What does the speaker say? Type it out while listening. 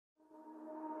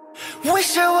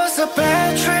Wish it was a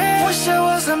bad trip, wish it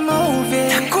was a movie.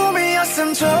 다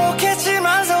꿈이었으면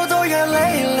좋겠지만서도 you're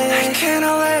lately I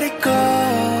cannot let it go, I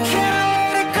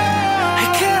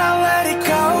cannot let it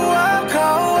go,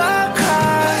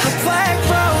 The black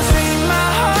rose in my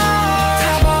heart 다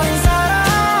버린 사람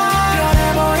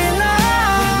변해버린 나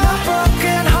With my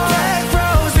broken heart Black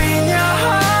rose in your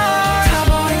heart 다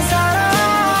버린 사람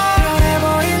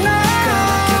변해버린 나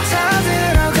그렇게 다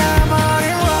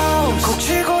들어가버린 rose 꼭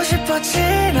쥐고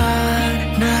싶었지만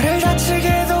나를 다치게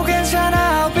해도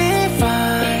괜찮아 I'll be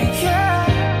fine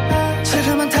yeah.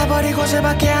 지금은 다 버리고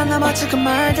쟤밖에 안 남았지 그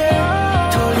말들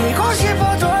돌리고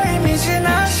싶어도 이미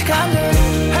지난 시간들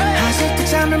아직도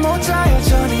잠을 못 자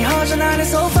여전히 허전한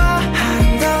소파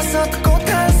아름다웠었던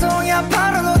꽃 한 송이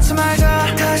바로 놓지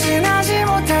말자 다신 하지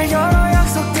못할 여러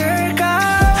약속들과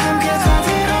함께 다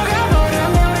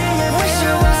들어가버린 우리의 Wish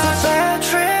it was a bad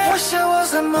trip, wish it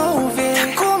was a movie 다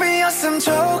꿈이었으면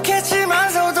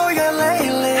좋겠지만서도 you're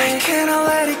lately I cannot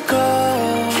let it go, I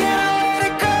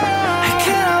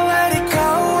cannot let it go,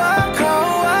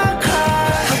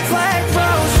 The black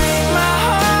rose in my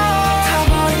heart 다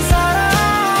버린 사람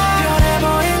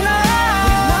변해버린 나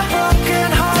With my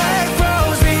broken heart Black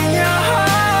rose in your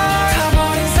heart 다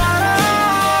버린 사람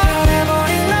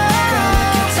변해버린 나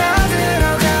그렇게 다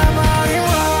들어가버린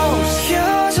rose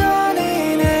여전히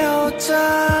내 옷장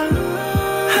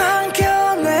안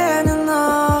껴내는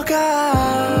너가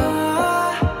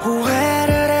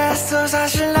후회를 했어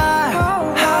사실 날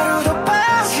하루도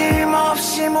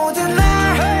빠짐없이 모든 날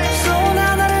손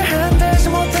하나를 흔들지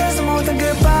못해서 모든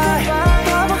goodbye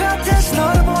바보 같아서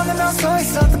너를 보내며 서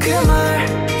있었던 그 말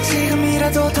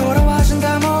지금이라도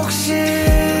돌아와준다면 혹시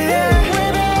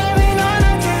Baby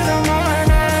너는 till the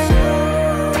morning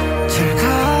잘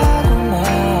가고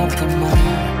없단 말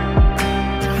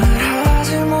말하지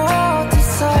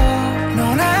못했어 넌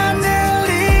안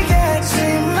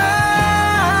들리겠지만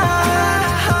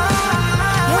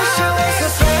Wish it was a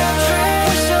bad trip,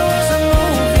 wish it was a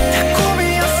movie 다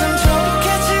꿈이었으면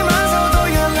좋겠지만서도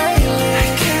you're lately I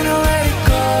cannot let it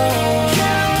go,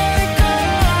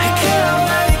 I cannot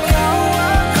let it go,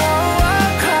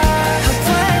 The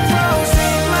black rose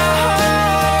in my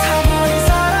heart 다 버린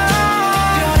사람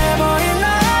변해버린 나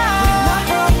With my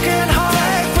broken heart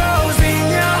Black rose in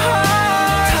your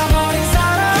heart 다 버린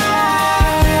사람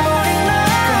변해버린 나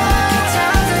그렇게 다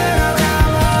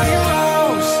들어가버린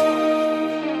rose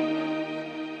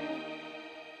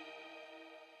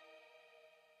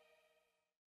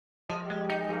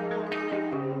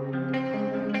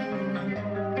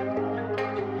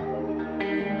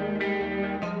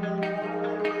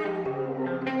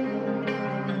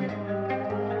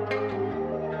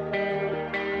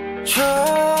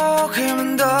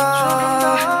조금은 더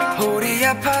우리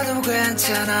아파도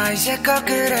괜찮아 이제껏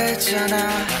그랬잖아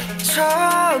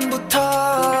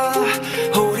처음부터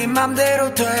우리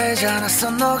맘대로 되지 않았어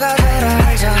너가 되라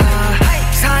알잖아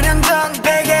 4년 전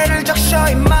베개를 적셔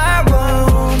in my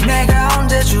room 내가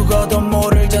언제 죽어도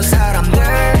모를 저 사람들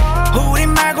우리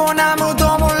말고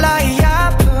아무도 몰라 이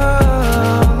아픔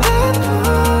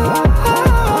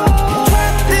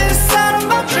Trapped inside of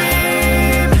my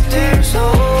dream There's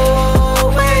no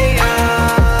way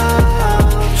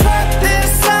out Trapped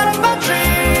inside of my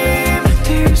dream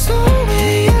There's no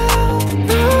way out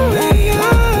No way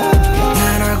out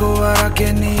나라고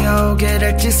알았겠니 오게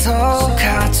될지서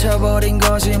갇혀버린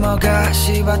거지 뭐가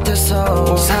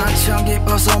시밭에서 상처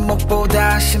깊어서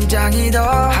목보다 심장이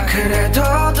더 그래도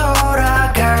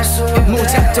돌아갈 수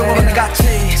무작정으로는 갔지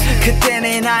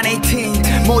그때는 난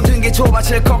 18 모든 게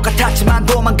좁아질 것 같았지만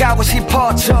도망가고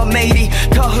싶었죠 매일이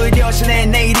더 흐려진 내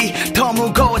내일이 더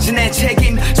무거워진 내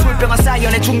책임 술병은 쌓여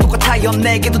내 중독과 타협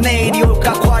내게도 내일이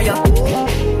올까 과연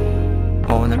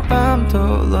오늘 밤도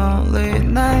lonely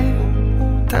night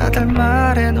다들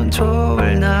말해 넌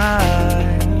좋을 날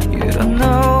You don't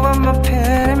know I'm a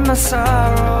pain in my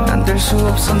sorrow 난 될 수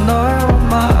없어 너의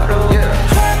엄마로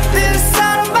Trapped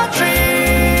inside of my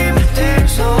dream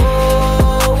There's no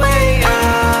way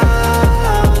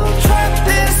out Trapped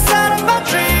inside of my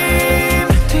dream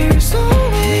There's no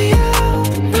way out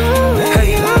No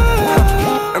way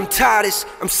out I'm tired of this,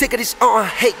 I'm sick of this, I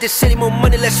hate this anymore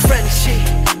money, less friendship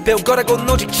배운 거라고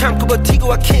노직 참고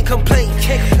버티고 I can't complain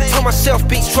Tell myself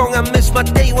be strong I miss my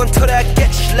day one till I get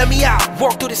you Let me out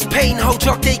walk through this pain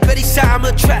호적돼 이별이 I'm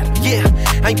a trap yeah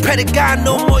I ain't pray to God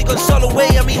no more 이건 solo way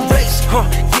I mean race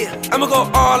yeah I'ma go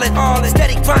all in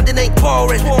steady grinding ain't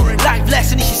pouring Life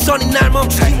lesson 이 시선이 날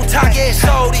멈추지 못하게 해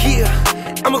소리 yeah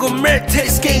I'ma go melt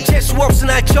this game 재수 없어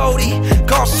날 조리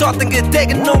거웠었던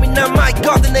그때가 놈이 난 마이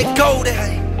거든 내 고대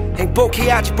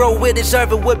행복해야지 bro we deserve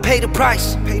it we'll pay the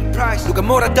price 누가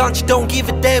뭐라던지 don't give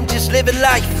a damn, just live it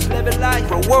life.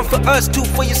 Bro, one for us, two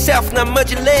for yourself, not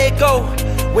much and let go.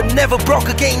 We're never broke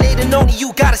again, they don't only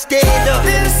you gotta stand up.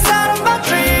 This out of my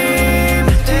dream,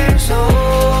 there's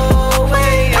no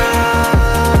way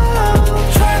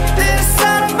out. Trapped this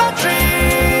out of my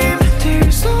dream,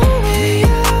 there's no way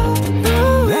out,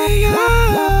 no way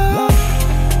out.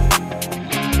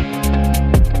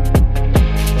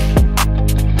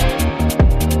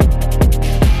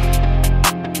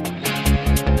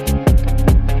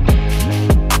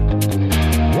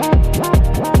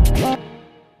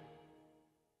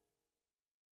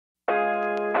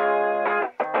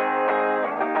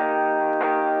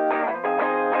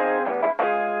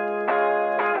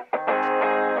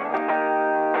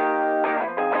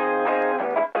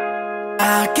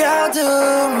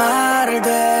 아껴둔 말을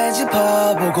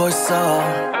되짚어보고 있어.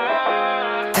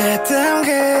 대뜸 그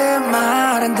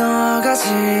말은 너가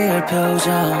지을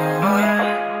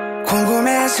표정.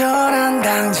 궁금해서 난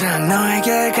당장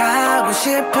너에게 가고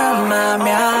싶은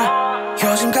맘이야.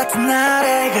 요즘 같은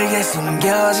날에 그게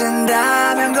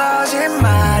숨겨진다면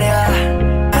거짓말이야.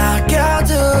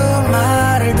 아껴둔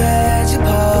말을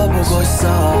되짚어보고 있어.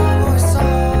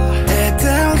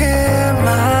 대뜸 그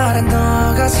말은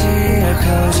너가 지을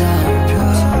표정.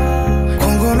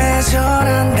 궁금해서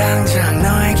난 당장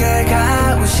너에게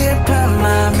가고 싶은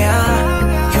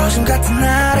맘이야. 요즘 같은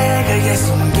날에 그게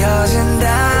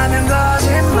숨겨진다면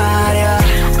거짓말이야.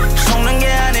 속는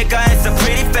게 아닐까 했어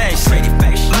pretty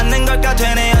face 맞는 걸까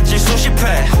되뇌 어찌 수십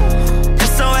회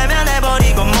했어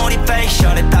외면해버리고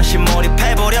모티베이션에 다시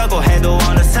몰입해보려고 해도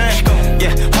어느새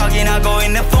yeah, 확인하고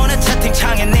있는 폰의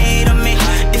채팅창에 네 이름이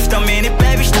It's the minute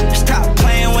baby stop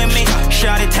playing with me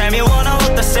Shawty tell me what I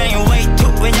want the same way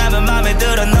too 왜냐면 맘에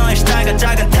들어 너의 스타일과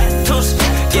작은 tattoos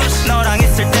yeah, 너랑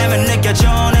있을 때면 느껴져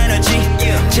에너지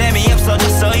yeah,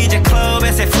 재미없어졌어 이제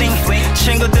클럽에서 fling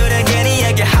친구들에게 네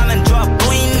얘기하면 좋아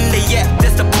보이는데 yeah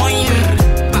that's the point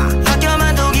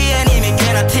학교만 두기엔 이미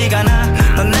꽤나 티가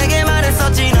나넌 내게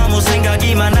말했었지 너무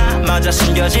생각이 많아 맞아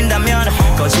숨겨진다면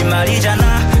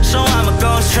거짓말이잖아 So I'ma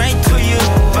go straight to you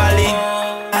빨리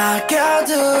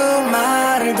아껴둔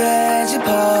말을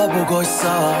되짚어보고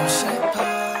있어.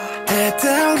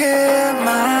 대뜸 그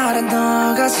말은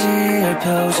너가 지을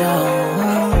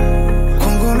표정.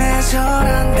 궁금해서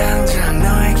난 당장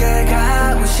너에게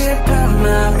가고 싶은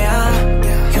맘이야.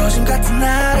 요즘 같은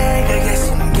날에 그게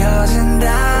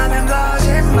숨겨진다면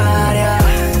거짓말이야.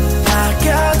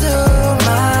 아껴둔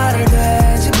말을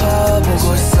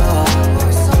되짚어보고 있어.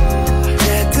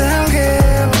 대뜸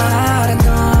그 말은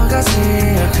너가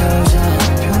지을 표정.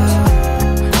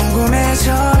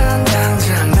 궁금해서 난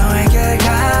당장 너에게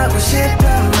가고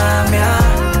싶은 맘이야.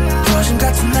 요즘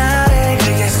같은 날에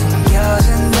그게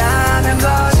숨겨진다면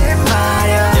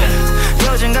거짓말이야. yeah,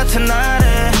 요즘 같은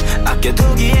날에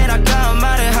아껴두기엔 아까운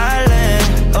말을 할래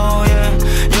oh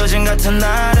yeah. 요즘 같은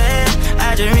날에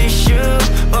I just miss you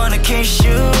wanna kiss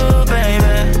you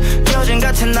baby 요즘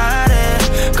같은 날에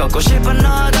걷고 싶은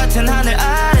너와 같은 하늘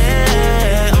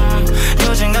아래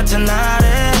요즘 같은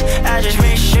날에 I just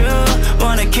miss you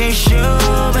wanna kiss you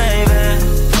baby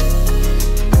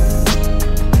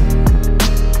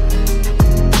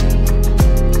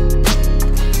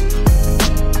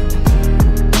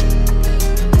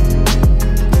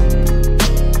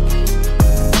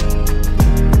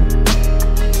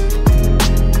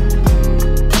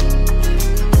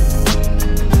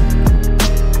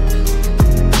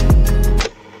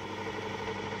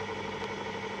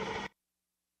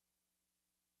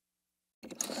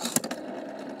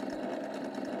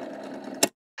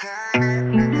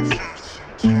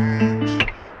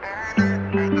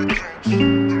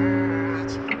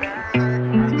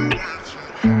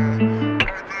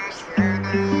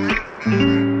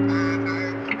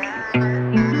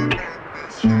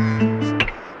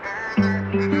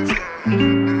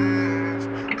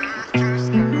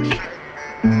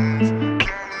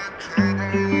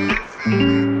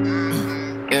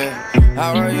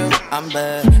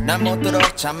난 못 들어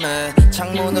잠에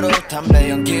창문으로 담배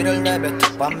연기를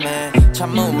내뱉어 밤에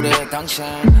참 우울해 당신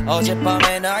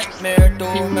어젯밤에 nightmare 또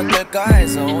몇 될까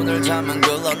해서 오늘 잠은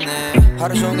글렀네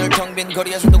하루 종일 텅 빈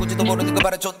거리에서 누군지도 모르는 거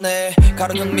바라줬네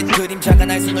가로등 밑 그림자가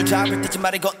날 손을 잡을 때쯤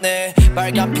말이 건네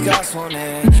빨간 피가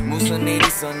손에 무슨 일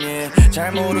있었니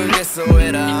잘 모르겠어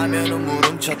왜라 하면 눈물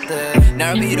훔쳤대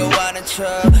날 위로하는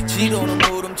척 지로는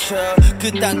물음쳐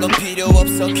그딴 건 필요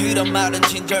없어 그런 말은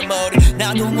진절머리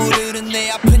나도 모르는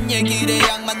내 아픈 얘기를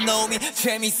양만 놈이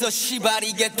재밌어 시발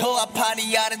이게 더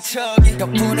아파니 아는 척이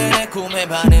덕분에 내 꿈에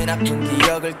반은 아픈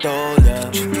기억을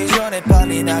떠올려 죽기 전에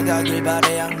빨리 나가길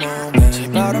바래 악몽에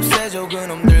제발 없애줘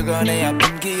그놈들과 내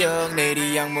아픈 기억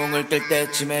내일이 악몽을 뜰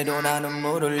때쯤에도 나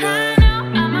눈물 흘려 I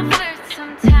know I'm a flirt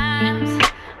sometimes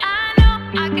I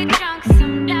know I get drunk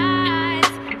some nights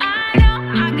I know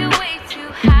I get way too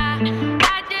high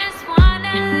I just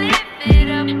wanna live it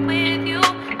up with you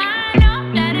I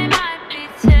know that it might be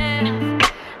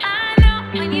tough I know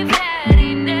when you've had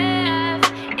enough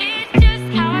it's just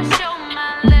how I show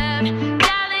my love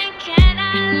darling can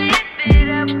I live it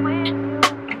up with you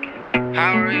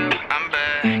How are you? I'm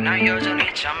bad 난 여전히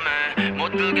참해 못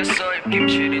뜨겠어 입김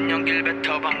시린 연길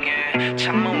뱉어 방해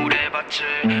참 우울해봤지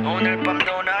오늘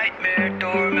밤도 nightmare 또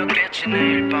울며 깼지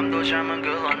내일 밤도 잠은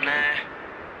그렇네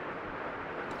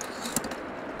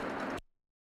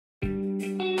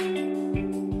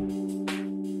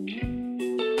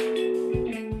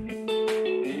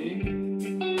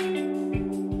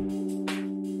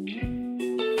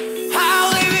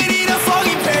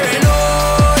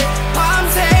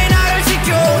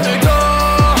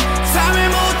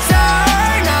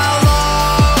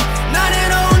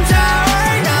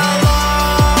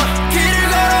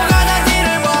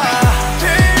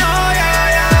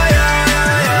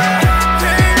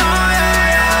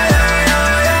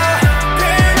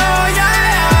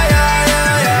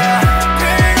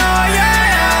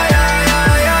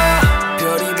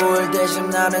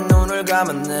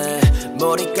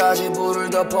머리까지 불을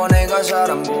덮어 내가 잘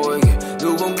안 보이게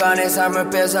누군가 내 삶을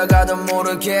뺏어가도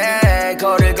모르게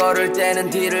거리를 걸을 때는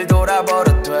뒤를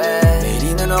돌아버렸대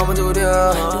내일이는 너무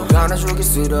두려워 누가 나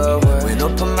죽일수록 왜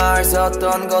높은 마을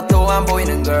섰던 것도 안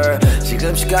보이는 걸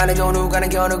지금 시간에도 누가 나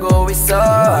겨누고 있어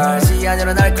알지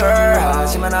않으려 날걸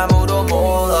하지만 아무도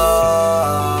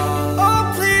몰라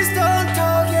Oh please don't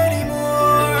talk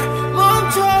anymore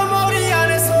멈춰 머리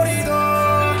안에 소리도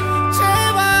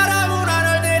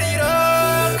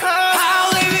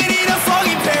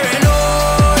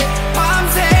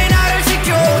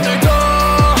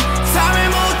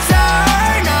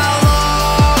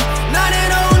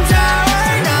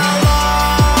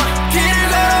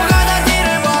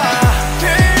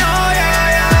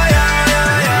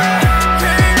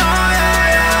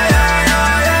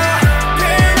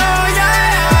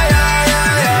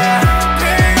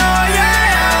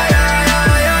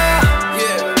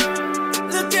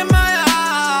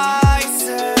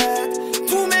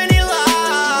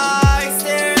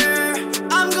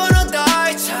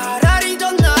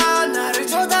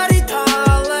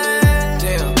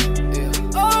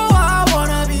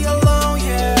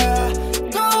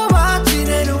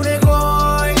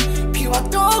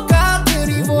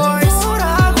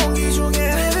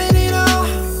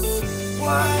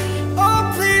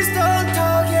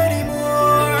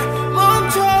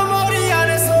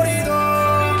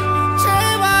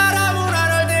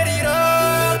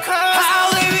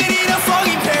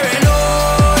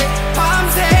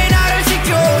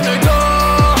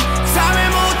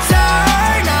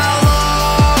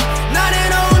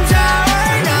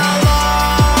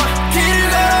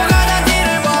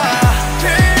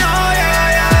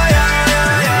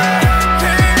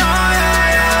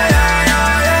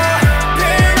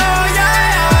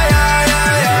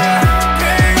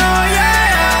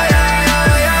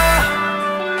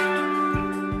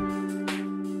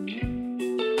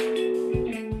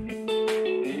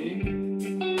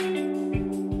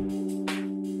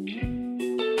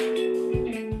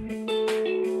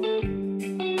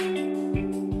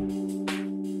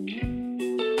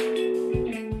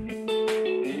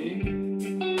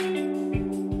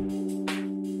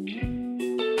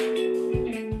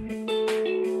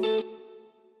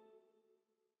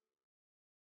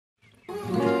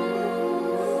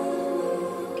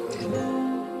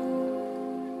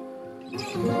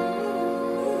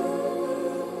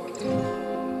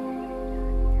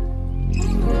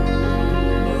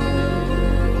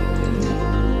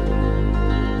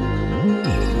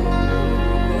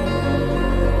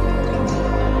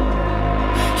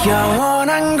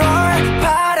영원한 걸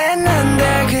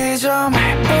바랬는데 그저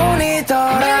말뿐이더라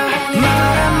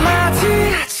말 한마디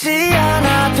하지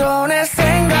않아도 내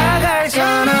생각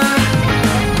알잖아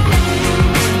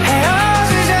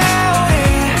헤어지자 우리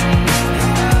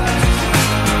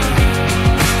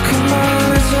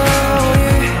그만하자 우리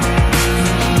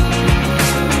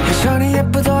여전히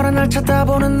예쁘더라 날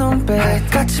쳐다보는 눈빛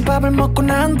같이 밥을 먹고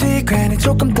난 뒤 괜히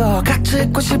조금 더 같이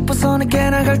있고 싶어서 내게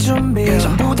나갈 준비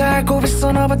전부 다 알고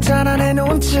있어 넣어봤잖아 내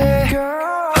눈치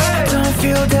Don't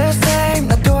feel the same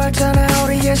나도 알잖아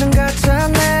우리 예전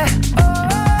같잖아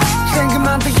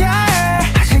생각만 더 야해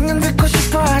아직은 듣고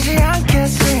싶어 하지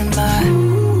않겠지만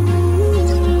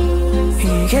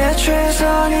이게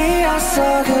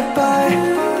최선이었어 goodbye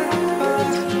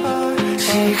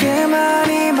지금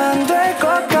아니면 될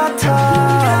것 같아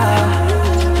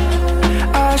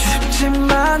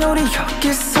아쉽지만 우리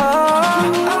여기서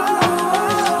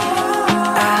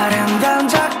아름다운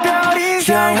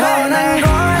작별인사 영원한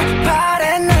걸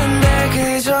바랬는데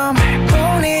그저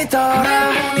말뿐이더라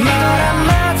말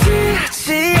한마디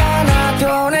하지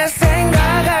않아도 내 생각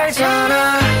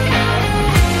알잖아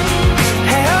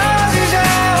헤어지자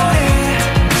우리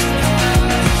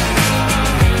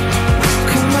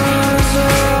그만하자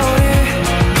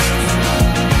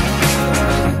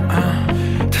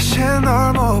우리 다시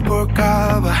널 못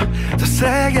볼까봐 더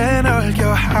세게 널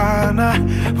껴안아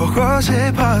보고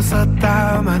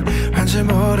싶었었다만 왠지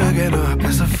모르게 너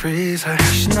앞에서 freeze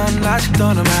다시 넌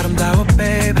아직도 너무 아름다워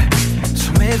baby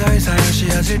숨이 더 이상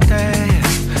쉬어질 때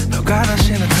너가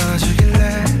다시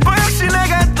나타나주길래 역시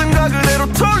내가 했던 거 그대로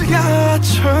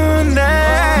돌려주네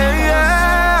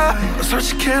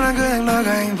솔직히 난 그냥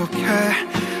너가 행복해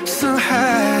So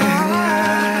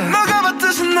hey 너가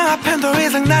봤듯이 너 앞엔 더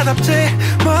이상 나답지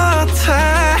못해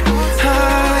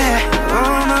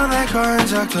너 내 거인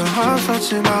적도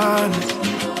없었지만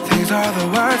These are the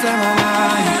words in my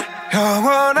mind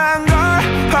영원한 걸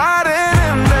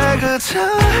바라는데 그저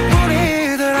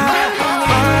우리들아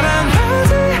말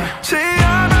한마디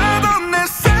않아도 내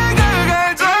생각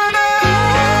알잖아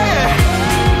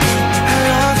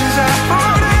헤어지자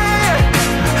우리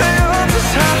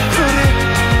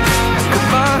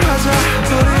그만하자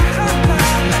우리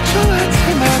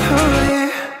좋았지만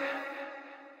우리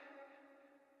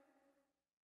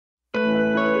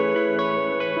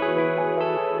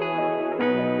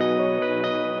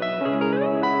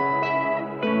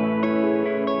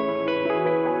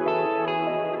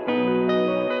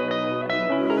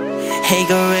Hey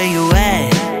girl where you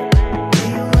at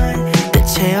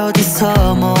대체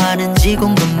어디서 뭐 하는지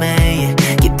궁금해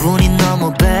기분이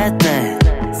너무 bad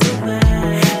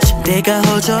침대가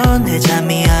허전해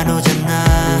잠이 안 오잖아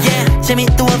yeah.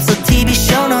 재미도 없어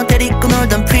TV쇼 너 데리고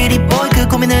놀던 pretty boy 그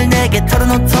고민을 내게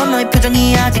털어놓던 너의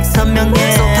표정이 아직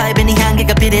선명해 So 파이벤이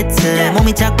향기가 비릿해 yeah.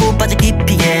 몸이 자꾸 빠져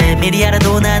깊이에 미리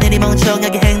알아도 난 이리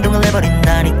멍청하게 행동을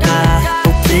해버린다니까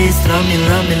Please love me,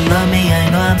 love me, love me I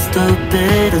know I'm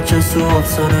stupid 어쩔 수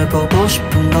없어 널 보고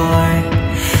싶은 걸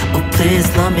Oh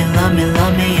please love me, love me,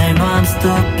 love me I know I'm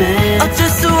stupid 어쩔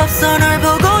수 없어 널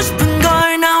보고 싶은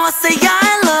걸 Now I say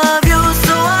I love you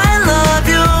So I love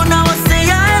you Now I say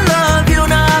I love you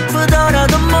나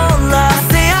아프더라도 몰라 I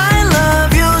say I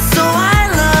love you So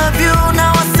I love you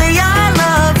Now I say I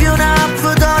love you 나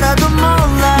아프더라도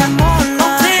몰라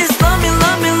Oh please love me,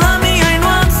 love me, love me I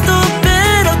know I'm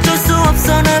stupid 어쩔 수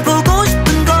없어 널 보고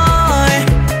싶은 걸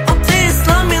Oh please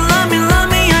love me, love me, love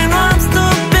me I know I'm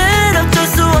stupid 어쩔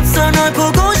수 없어 널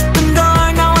보고 싶은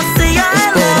걸 Now I say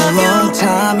I love you It's been a long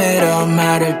time 이런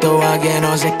말을 또 하긴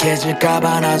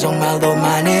어색해질까봐 나 정말로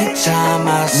많이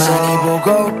참았어 많이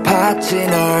보고팠지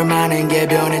널 많은 게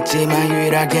변했지만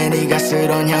유일하게 네가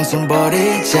쓰던 향수는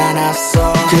버리지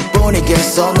않았어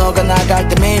그뿐이겠어 너가 나갈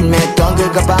때 매일매던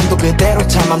그 가방도 그대로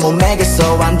참아 못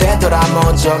매겠어 안 되더라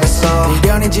못 적겠어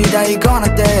미련이지다 이건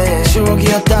어때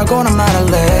추억이었다고는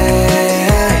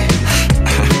말할래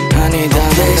아니다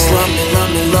Please love me,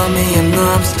 love me, love me I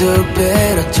know I'm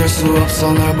stupid 어쩔 수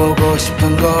없어 널 보고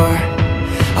싶은 걸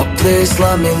Oh please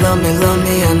love me, love me, love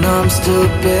me I know I'm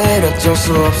stupid 어쩔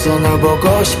수 없어 널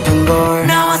보고 싶은 걸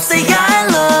Now I say I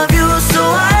love you So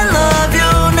I love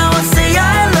you Now I say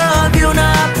I love you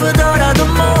나 아프더라도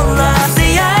몰라 I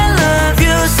say I love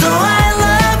you So I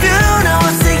love you Now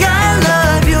I say I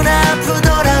love you 나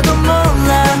아프더라도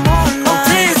몰라 Oh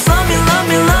please love me, love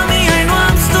me, love me I know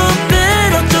I'm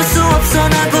stupid 어쩔 수 없어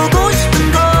날 보고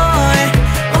싶은 걸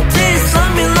Oh please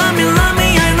love me, love me, love me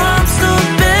I know I'm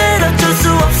stupid 어쩔 수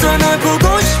없어 널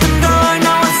보고 싶은 걸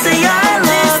Now I say I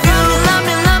love you Love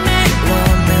me, love me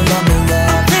Love me, love me, love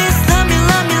Oh please love me,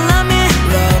 love me, love me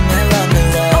Love me, love me,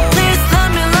 love Oh please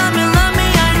love me, love me, love me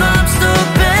I know I'm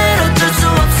stupid 어쩔 수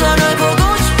없어 널 보고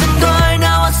싶은 걸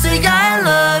Now I say I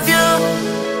love you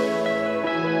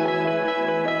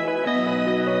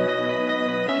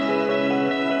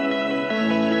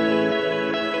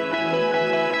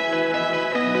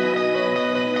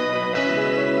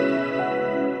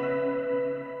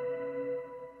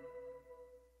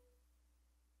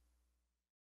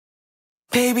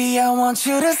Baby, I want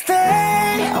you to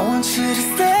stay I want you to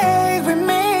stay with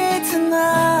me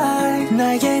tonight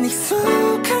나에겐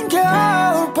익숙한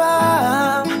겨울밤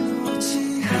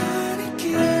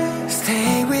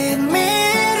Stay with me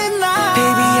tonight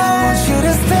Baby, I want you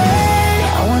to stay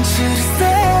I want you to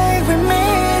stay with me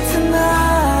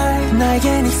tonight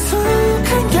나에겐 익숙한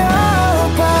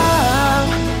겨울밤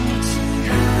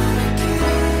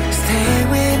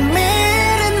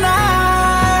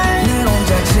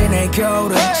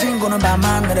보는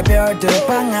밤하늘의 별들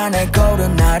방 안에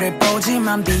거울은 나를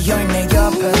보지만 비어있네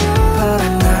옆에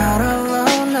푸른 날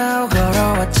alone now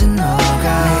걸어왔지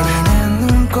너가 내리는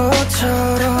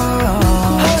눈꽃처럼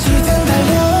어디든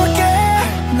달려올게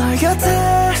널 곁에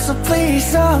So please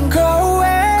don't go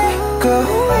away Go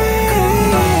away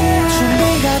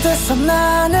준비가 됐어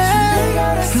나는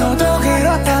너도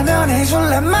그렇다면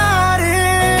해줄래 말을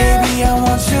Baby I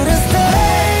want you to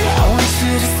stay I want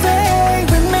you to stay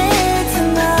with me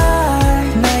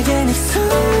tonight 나에겐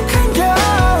익숙한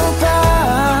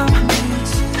겨울밤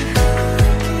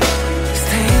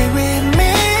Stay with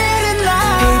me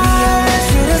tonight Baby I want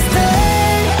you to stay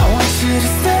I want you to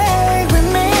stay with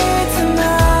me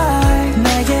tonight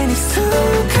나에겐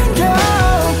익숙한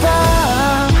겨울밤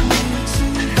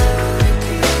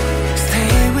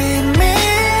Stay with me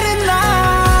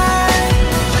tonight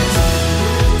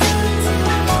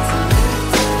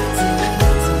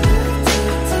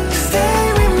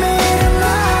Stay with me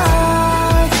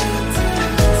tonight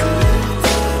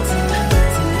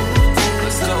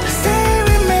Stay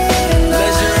with me tonight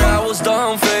Leisure hours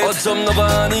don't fade 어쩜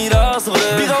너가 아니라서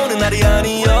그래 비가 오는 날이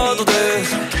아니어도 돼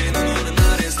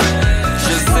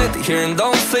Just sit here and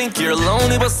don't think you're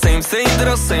lonely but same thing that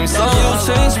the same song You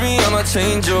change me, I'ma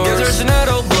change yours 계절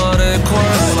지나도 blooded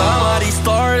core 나만이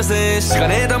stars에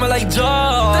시간에 담아 like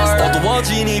jars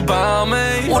어두워진 이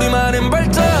밤에 우리만의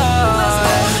발달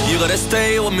You gotta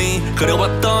stay with me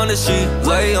그려봤던 내 she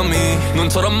lay on me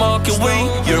눈처럼 먹게 we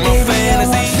You're my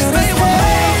fantasy Stay with me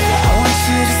I want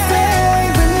you to stay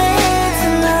with me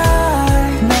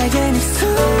tonight 나에겐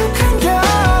익숙한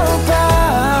겨울밤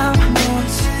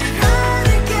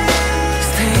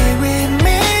Stay with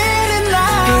me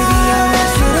tonight Baby I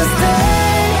want you to stay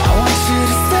I want you to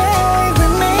stay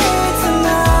with me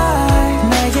tonight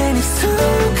나에겐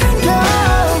익숙한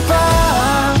겨울밤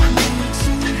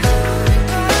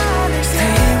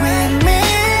Stay with me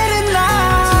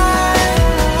tonight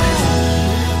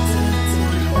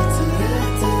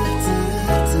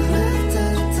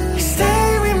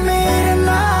Stay with me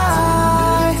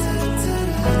tonight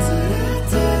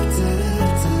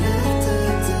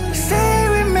Stay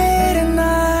with me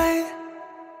tonight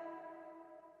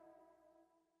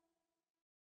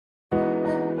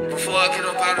Before I get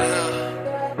up out of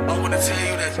here, I want to tell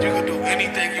you that you can do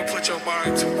anything you put your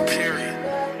mind to, period.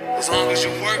 As long as you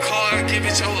work hard, give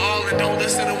it your all, and don't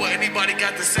listen to what anybody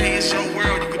got to say. It's your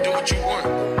world, you can do what you want.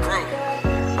 Bro,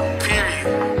 period.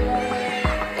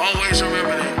 Always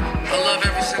remember that. I love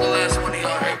every single last one of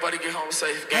y'all. Everybody get home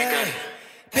safe. Gang, gang.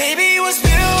 Baby, it was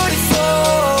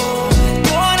beautiful.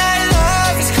 The one I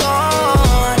love is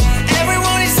gone.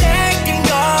 Everyone is acting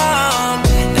dumb.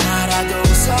 나라도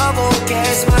웃어볼게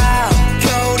smile.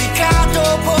 겨울이 가도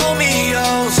봄이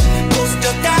오지.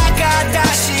 웃었다가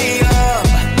다시 up.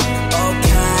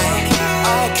 Okay,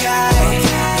 okay.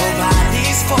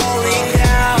 Nobody's falling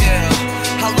down.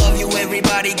 I love you,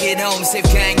 everybody get home safe.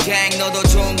 Gang, gang. 너도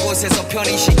좋은 곳에서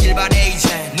편히 쉬길 바래 이제.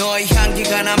 너의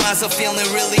향기가 남아서 feeling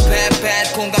really bad,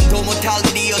 bad. 공감도 못할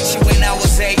일이었지 when I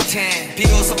was 18.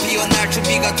 비로소 피어날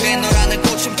준비가 된 너라는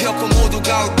꽃은 폈고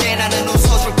모두가 올 때 나는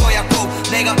웃어줄 거야 꼭.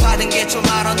 내가 받은 게 좀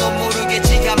알아 넌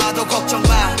모르겠지 아마도 걱정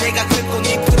마 내가 긁고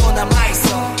네 프로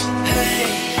남아있어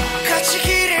hey. 같이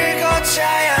길을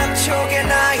걷자 양쪽에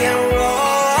나의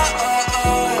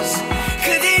rose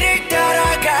그 뒤를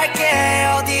따라갈게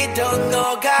어디든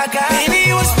너가 가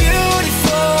Baby it was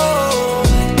beautiful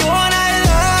The one I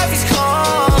love is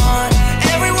gone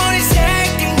Everyone is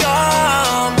acting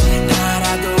dumb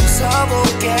나라도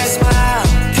웃어볼게 smile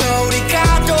겨울이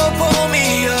가도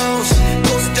봄이 오지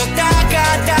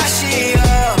웃었다가 다시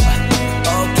up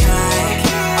Okay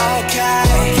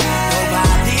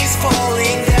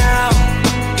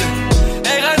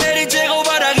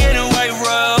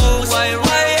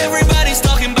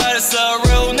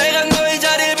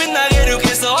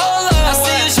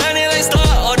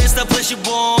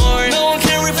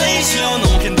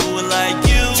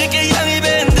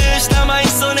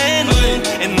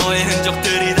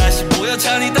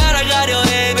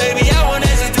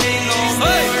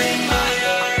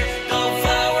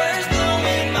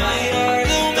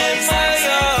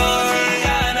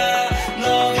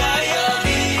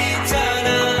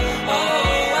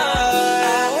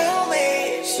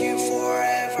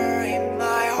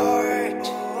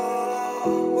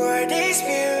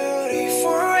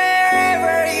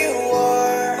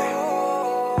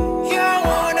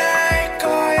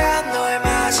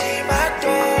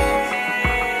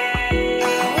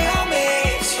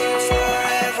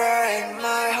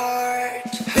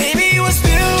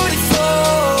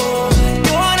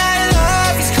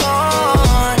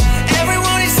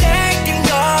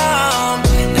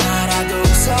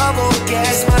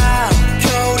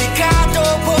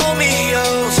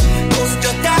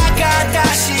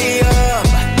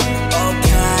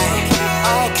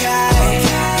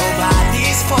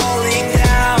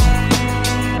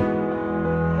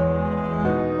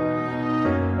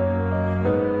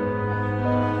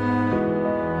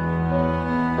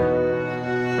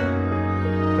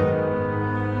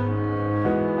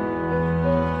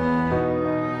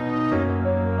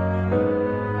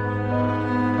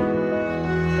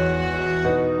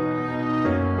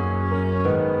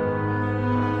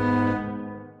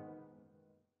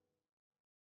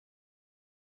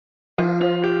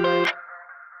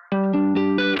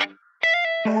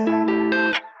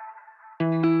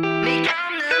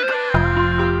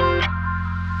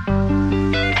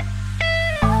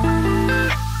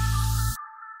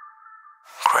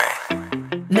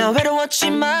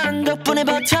힘들었지만 덕분에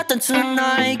버텼던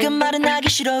tonight. 그 말은 하기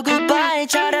싫어 goodbye.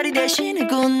 차라리 대신에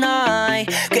good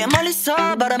night. 꽤 멀리서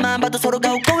바라만 봐도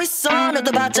서로가 웃고 있어.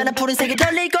 너도 봤잖아 푸른 색이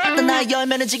떨리고 넌 나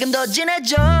열면은 지금 더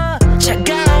진해져.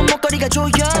 차가운 목걸이가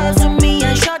조여 숨이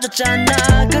안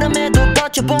쉬어졌잖아. 그럼에도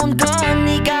버텨본 건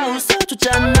네가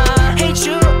웃어줬잖아. Hate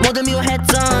you 모두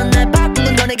미워했던 날 바꾼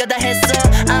건 너네가 다 했어.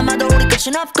 아마도 우리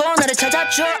끝은 없고 나를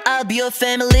찾아줘. I'll be your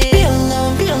family. Be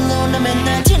alone, be alone. 나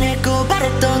맨날 지내고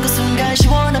바랬던 그 순간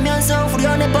시원하면서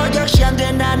후련해버 역시 안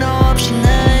돼 나 너 없이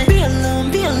날. Be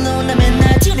alone, be alone. 나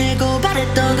맨날 지내고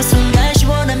바랬던 그 순간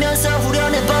시원하면서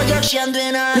후련해버 역시 안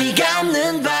돼 나. 네가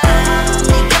없는 밤,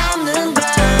 네가 없는 밤,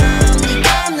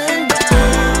 네가 없는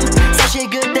밤. 사실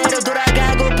그대로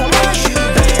돌아가고파. Want you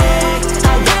back,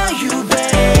 I want you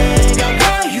back, I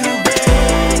want you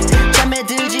back. 잠에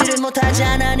들지를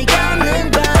못하잖아 네가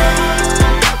없는 밤.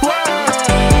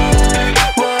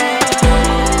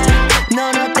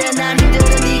 넌 어때 난 힘들어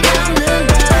네가 없는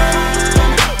밤.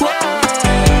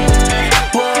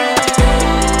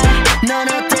 넌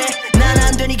어때 난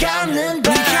안 돼 네가 없는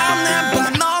밤. 네가 없는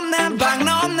밤 너 없는 방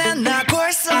너 없는 날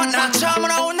벌써 난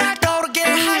처음으로 날 떠오르게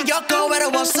하였고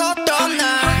외로웠었던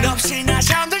날. 너 없이 나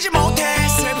잠들지 못해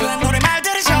슬픈 노래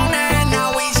말들을 전해.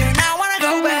 Now 이제 I wanna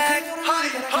go back.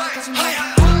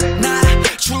 나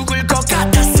죽을 것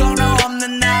같았어 너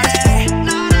없는 날에.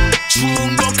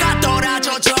 죽은 것 같더라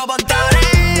저번 달에.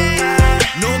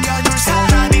 녹여줄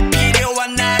사람이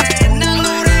필요한 날에 난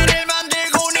노래를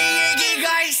만들고 네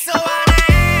얘기가 있어 안에.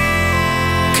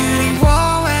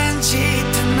 그리워 왠지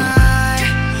tonight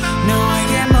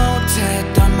너에게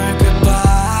못했던 말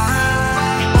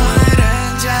goodbye.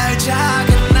 오늘은 잘 자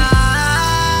good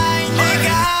night. 네가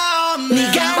없는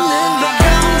네가 없는 밤,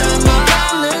 네가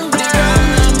없는 밤,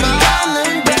 네가 없는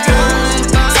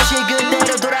밤. 사실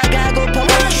그대로 돌아가고파.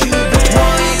 Want you back,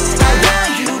 I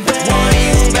want you back,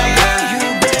 I want you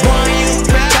back.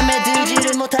 잠에 들지를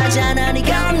못하잖아 네가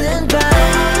없는 밤.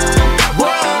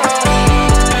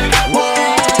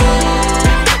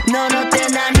 넌 어때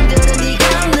난 힘들어 네가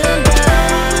없는 밤.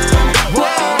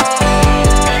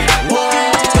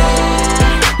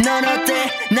 넌 어때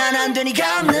난 안 돼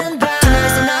네가 없는 밤.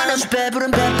 하늘에서 난 아주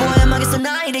배부른 배포 음악에서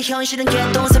나일의 현실은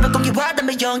개똥. 새벽 공기와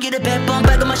담배 연기를 100번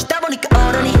빨고 마시다 보니까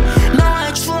어른이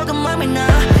너와의 추억은 맘이 나.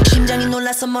 심장이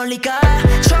놀라서 멀리 가.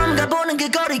 처음 가보는 그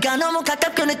거리가 너무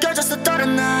가깝게 느껴져서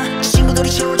떨어나. 친구들이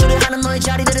쇼조를 하는 너의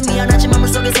자리들은 미안하지만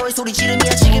물속에서의 소리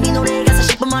지름이야. 지금 이 노래의 가사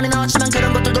 10분 만에 나왔지만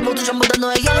그런 것들도 모두 전부 다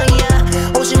너의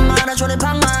영향이야. 오지 마라 전에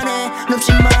방만해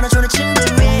눕지 마라 전에 침대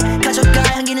위에. 가져가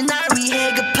향기는 날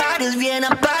위해 그 파리를 위해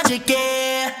난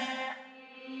빠질게.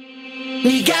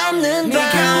 네가 없는 밤,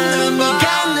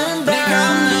 네가 없는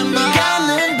밤, 네가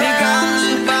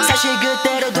없는 밤. 사실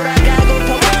그대로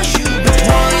돌아가고파. Want you back,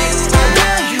 I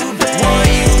want you back,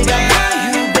 I want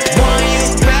you back.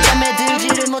 잠에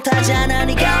들지를 못하잖아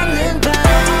네가 없는 밤.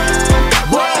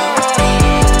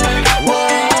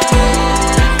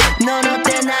 넌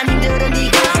어때 난 힘들어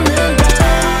네가 없는 밤.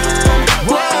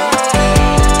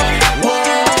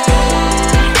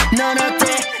 넌 어때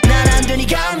난 안 돼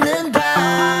네가 없는 밤.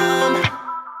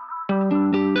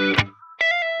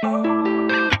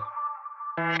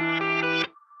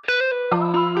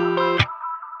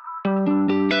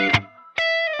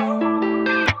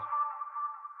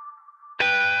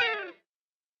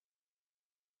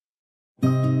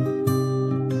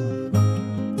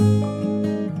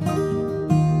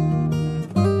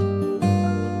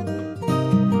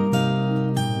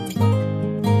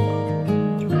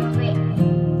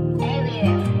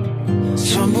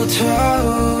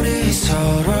 처음부터 우리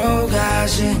서로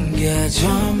가진 게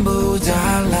전부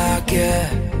달랐게.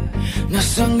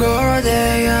 낯선 걸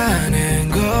대하는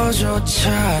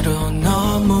것조차도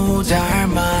너무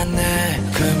닮았네.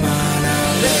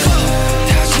 그만할래.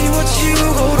 다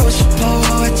지워치우고도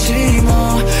싶어 했지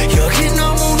뭐. 여기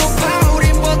너무 높아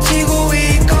우린 버티고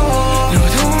있고.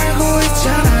 너도 알고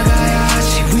있잖아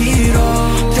가야지 위로.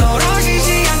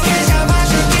 떨어지지 않게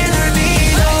잡아줄게 널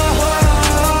믿어.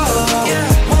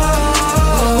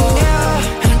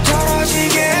 안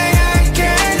떨어지게 할게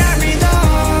날 믿어.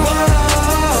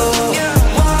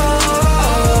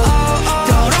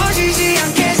 떨어지지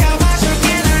않게 잡아줄게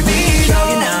널 믿어.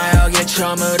 여기 나 여기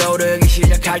처음으로 오르기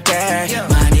시작할 때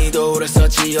많이도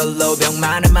울었었지 홀로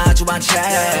병만은 마주한 채.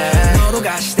 너도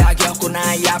같이 다 겪고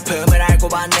나의 아픔을 알고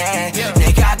봤네.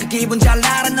 내가 그 기분 잘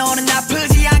알아 너는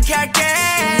아프지 않게 할게.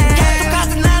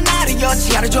 똑같은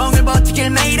나날이었지 하루 종일 버티길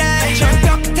매일에.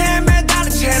 절벽 끝에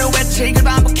매달린 채로 외치길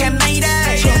반복해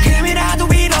매일에. 조금이라도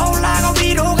위로 올라가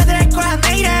위로가 될 거야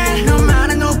매일에.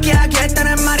 너만은 웃게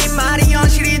하겠다는 말이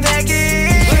현실이 되길.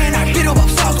 왜 날 필요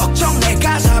없어 걱정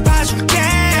내가 잡아줄게.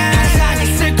 항상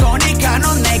있을 거니까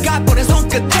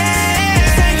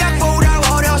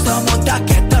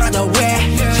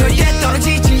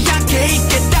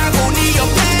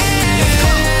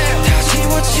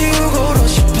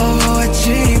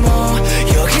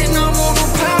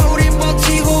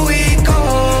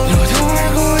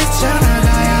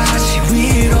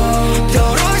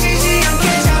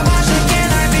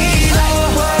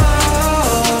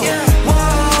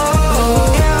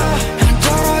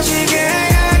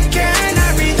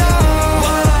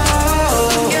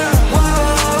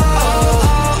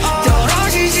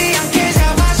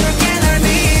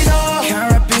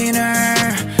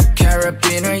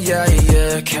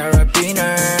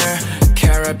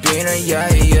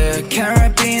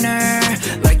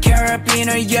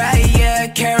Carabiner, yeah,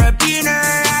 yeah. Carabiner,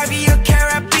 I'll be your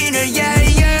Carabiner, yeah,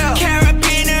 yeah.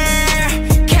 Carabiner,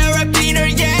 Carabiner,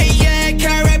 yeah, yeah.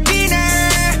 Carabiner,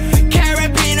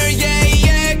 Carabiner, yeah,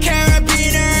 yeah.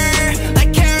 Carabiner,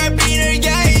 like Carabiner,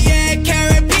 yeah, yeah.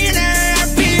 Carabiner, I'll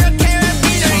be your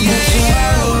Carabiner, yeah,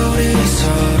 yeah. 우리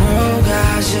서로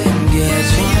가진 게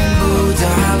전부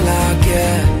달라게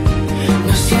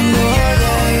낯선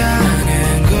너에 아는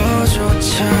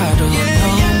것조차도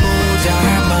너무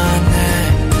닮았네.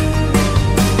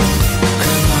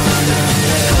 그만할래.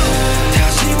 다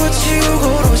지워치우고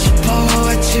싶어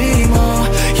했지 뭐.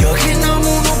 여기 너무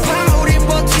높아 우린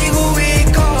버티고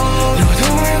있고 너도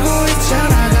알고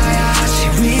있잖아. 가야지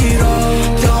위로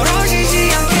떨어지지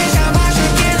않게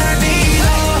잡아줄게 날 믿어.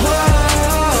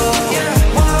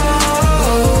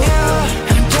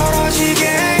 안 떨어지게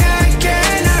할게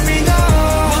날 믿어.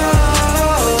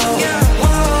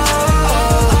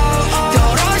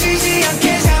 떨어지지 않게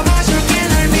잡아줄게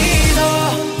날 믿어.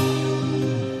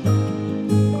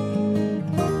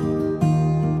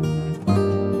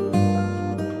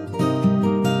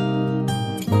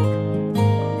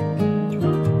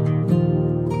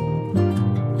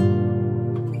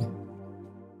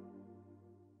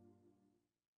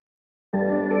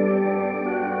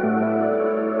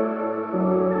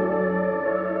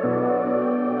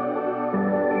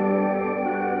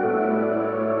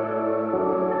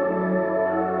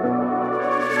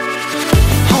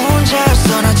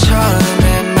 혼자서 난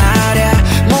처음에 말야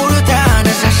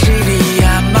모르다는 사실이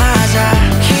안 맞아.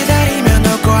 기다리면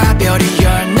올 거야 별이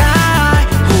your night.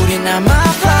 우린 아마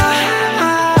fly.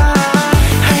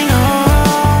 I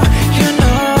know, you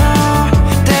know.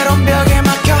 때론 벽에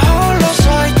막혀 홀로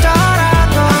서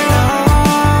있더라도 I know,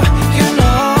 you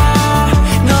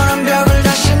know. 너는 벽을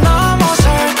다시 넘어설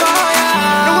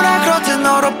거야. 누구나 그렇듯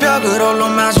너로 벽을 홀로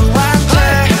마주왔지.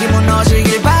 벽이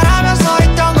무너지길 바라며 서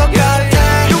있던 것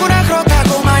같아. 누구나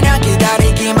그렇다고 마냥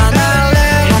기다리기만 할래.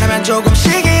 하나면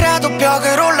조금씩이라도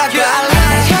벽을 올라갈래.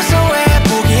 혀서 왜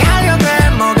포기하려고 해.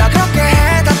 뭐가 그렇게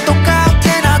해. 다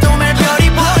똑같아. 나도 매일 별이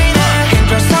보이네.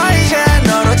 힘들어서 이제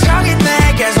너로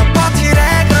정했네. 계속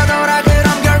버티래. 그러더라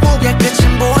그럼 결국에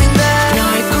끝은 보인대.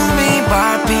 너의 꿈이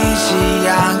밟히지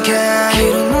않게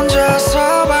길은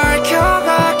혼자서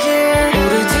밝혀가길.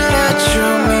 우리들의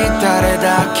춤이 달에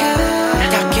닿게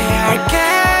할게.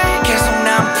 계속 난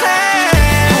play.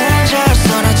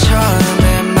 혼자서 난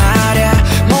처음에 말야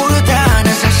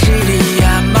모르다는 사실이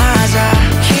안 맞아.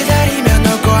 기다리면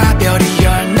올 거야 별이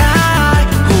your night.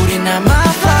 우린 아마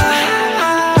fly.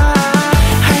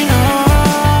 I know,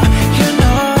 you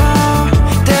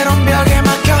know. 때론 벽에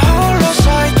막혀 홀로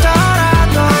서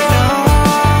있더라도 I know,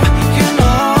 you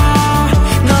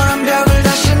know. 너는 벽을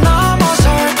다시 넘어설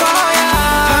거야.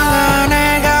 방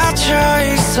안에 갇혀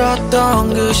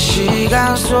있었던 그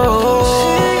시간 속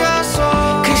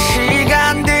그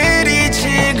시간들이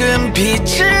지금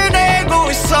빛을 내고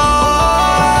있어.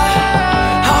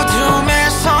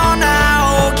 어둠에서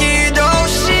나오기도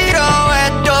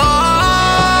싫어했던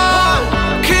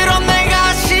그런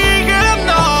내가 지금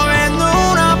너의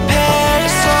눈앞에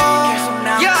있어.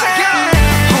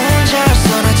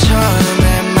 혼자서 난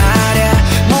처음에 말야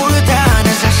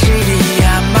모르다는 사실이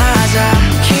안 맞아.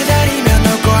 기다리면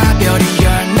올 거야 별이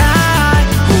your night.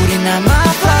 우린 아마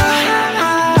fly.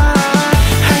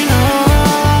 I know,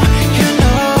 you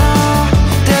know.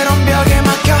 때론 벽에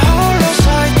막혀 홀로 서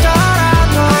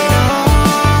있더라도 I know,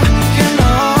 you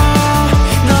know.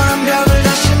 너는 벽을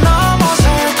다시 넘어설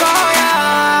거야.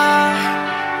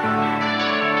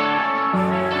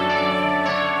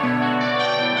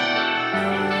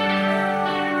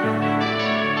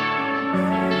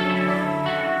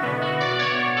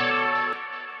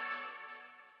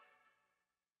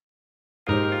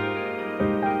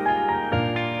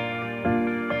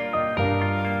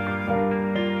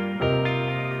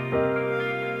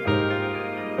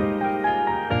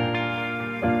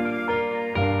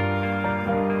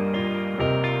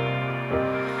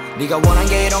 네가 원한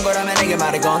게 이런 거라면 내게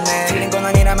말을 건네. 틀린 건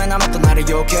아니라면 나만 또 나를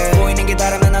욕해. 보이는 게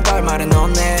다르면 난 더 할 말은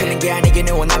없네. 틀린 게 아니긴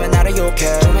원하면 나를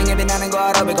욕해. 조명에 빛나는 거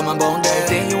알아 그것만 본데.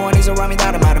 Everything you want is around me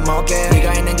다른 말은 못해.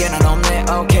 네가 있는 게 난 없네.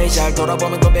 Okay 잘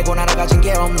돌아보면 그 빼고 나라 가진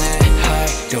게 없네.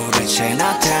 Hey, 도대체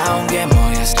나타온 게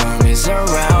뭐야. Storm is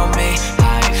around me.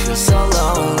 I feel so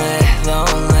lonely,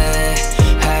 lonely.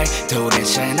 Hey,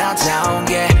 도대체 나타온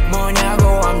게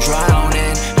뭐냐고. I'm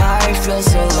drowning. I feel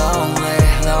so lonely,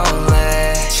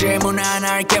 lonely. 질문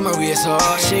하나 할게 뭘 위해서.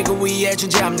 지구 위에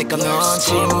존재합니까 넌.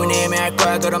 질문이 애매할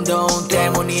거야. 그럼 돈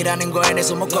때문이라는 거에 내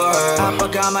손목걸.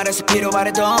 아빠가 말해서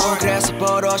필요하래 돈. 그래서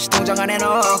버릇이 통장 안에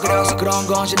넣어. 그래서 그런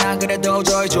건지 난 그래도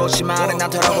저희 좋지만은 난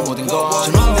더러고 모든 거.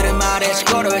 저놈들은 말해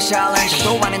시끄러워 샬렌.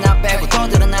 또 안에 나 빼고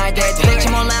떠들은 나의 데이트.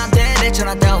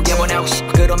 괜찮았다고 게 뭐냐고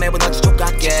그럼 매번 어찌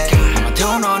족같게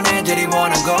아마도 너네들이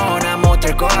원한 거나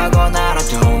못할 거라고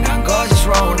알아도 난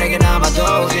거짓으로 내게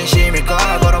남아도 진심일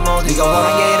거야 걸어 모두 네가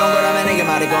원한 게 이런 거라면 내게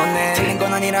말을 건네 틀린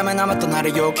건 아니라면 아마 또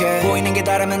나를 욕해 보이는 게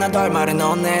다르면 난 덜 말을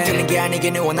넣네 틀린 게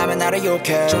아니긴 원하면 나를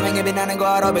욕해 조명에 빛나는 거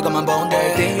알아 이것만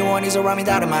본데 네 유언이 사람이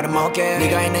다른 말은 먹게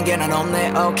네가 있는 게 난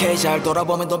없네 오케이 잘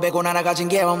돌아보면 돈 빼고 하나 가진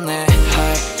게 없네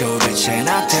hey, 도대체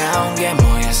나타온 게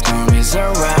뭐야 Storm is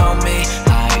around me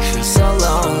I feel so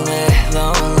lonely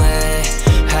lonely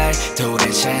hey,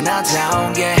 도대체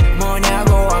나타온 게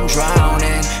뭐냐고 I'm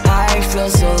drowning I feel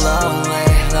so lonely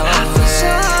lonely I feel so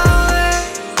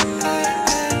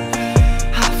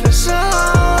lonely I feel so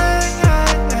lonely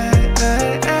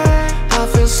I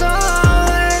feel so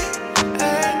lonely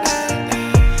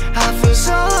I feel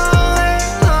so lonely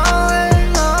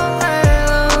lonely lonely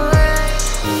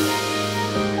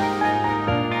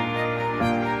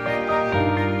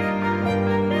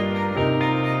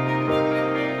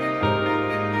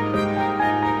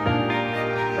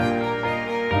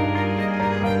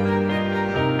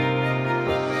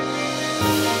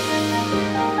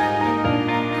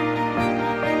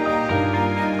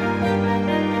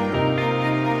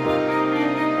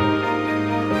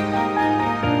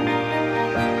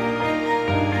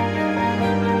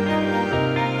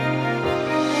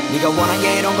네가 원한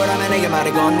게 이런 거라면 내게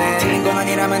말을 건네 틀린 건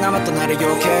아니라면 아마 또 나를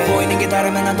욕해 보이는 게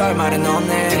다르면 난 덜 말을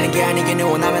넣네 틀린 게 아니긴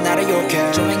원하면 나를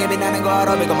욕해 조명에 빛나는 거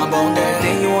알아 이것만 본데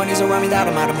네 유언이 사람이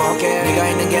다른 말을 먹게 네가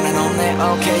있는 게 난 없네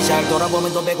오케이 잘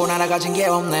돌아보면 돈 빼고 하나 가진 게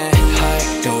없네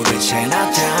hey, 도대체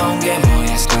나타온 게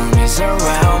뭐야 Storm is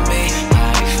around me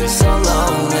I feel so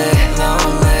lonely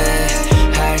lonely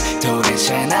hey,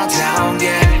 도대체 나타온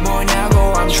게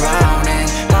뭐냐고 I'm drowning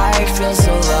I feel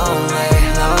so lonely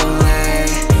lonely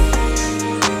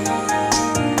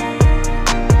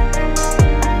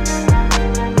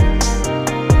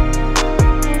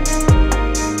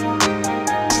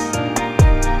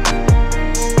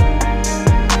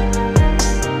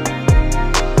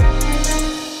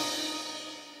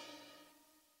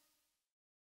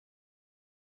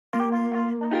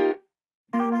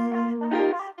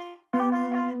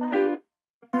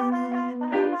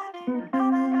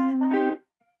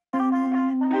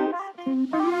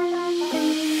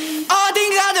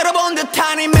어딘가 들어본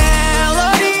듯한 이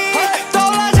멜로디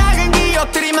떠올라 작은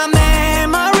기억들이 my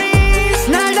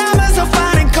memories 날 담아서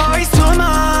finding cold is too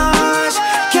much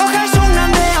기억할 수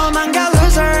없는데 엄한가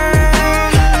loser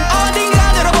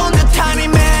어딘가 들어본 듯한 이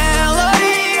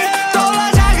멜로디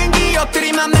떠올라 작은 기억들이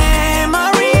my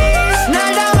memories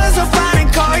날 담아서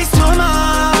finding cold is too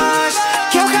much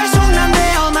기억할 수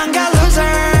없는데 엄한가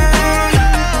loser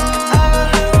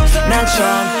난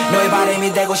처음 너의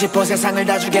바람이 되고 싶어 세상을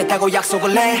다 주겠다고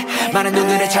약속을 해 많은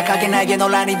눈들의 착하게 나에게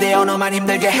논란이 되어 너만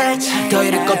힘들게 해 더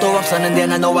잃을 것도 없었는데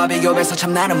난 너와 비교해서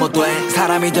참 나는 못돼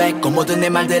사람이 됐고 모든 내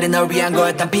말들은 널 위한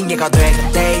거였단 핑계가 돼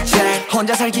그때 이제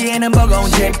혼자 살기에는 버거운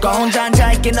집과 혼자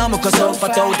앉아있기 너무 커서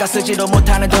또 다 쓰지도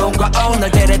못하는 돈과 널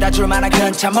데려다 줄 만한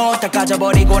큰 차 못 다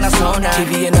가져버리고 나서 난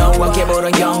TV에 너와 함께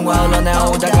보던 영화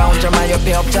흘러나오다가 혼자만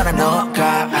옆에 없잖아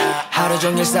너가 하루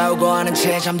종일 싸우고 하는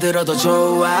채 잠들어도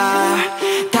좋아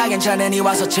다 괜찮으니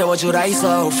와서 채워주라 이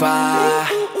소파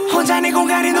혼자 네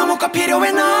공간이 너무 꼭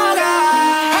필요해 너가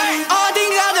hey!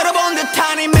 어딘가 들어본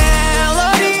듯한 이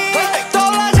멜로디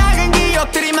떠올라 작은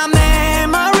기억들이 my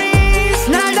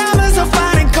memories 날 담아서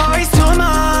finding cold is too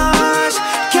much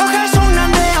기억할 수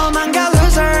없는데 엄한가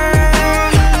loser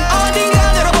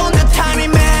어딘가 들어본 듯한 이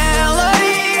멜로디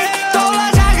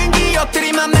떠올라 작은 기억들이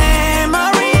my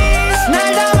memories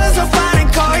날 담아서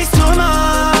finding cold is too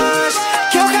much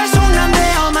기억할 수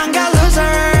없는데 엄한가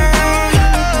loser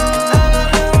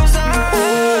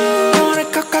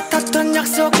모를 것 같았던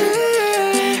약속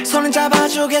손은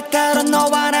잡아주겠다던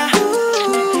너와 나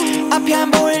앞이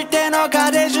안 보일 때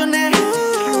너가 돼주네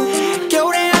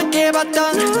겨울에 함께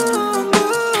봤던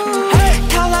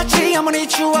탈락지 아무리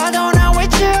추워도 나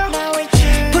with you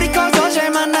불이 꺼서 잘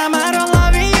만남 I don't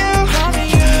love you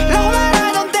너만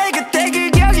하던 때 그때 그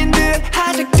기억인 듯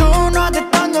아직도 너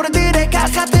듣던 노래들의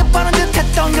가사 듣보는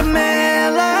듯했던 그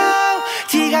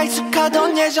멜로디가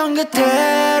익숙하던 예전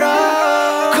그대로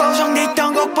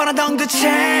고정됐던 곡 뻔하던 그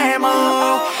제목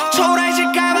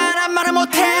초라해질까봐 난 말을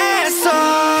못했어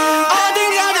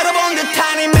어딘가 들어본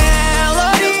듯한 이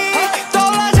멜로디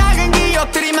떠올라 작은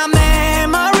기억들이 my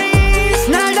memories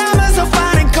날 담아서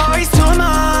finding cold is too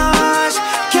much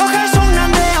기억할 수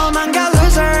없는데 엄한가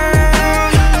loser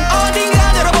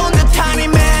어딘가 들어본 듯한 이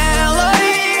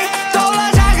멜로디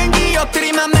떠올라 작은 기억들이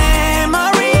my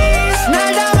memories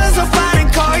날 담아서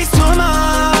finding cold is too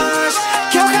much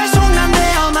기억할 수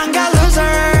없는데 엄한가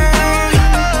loser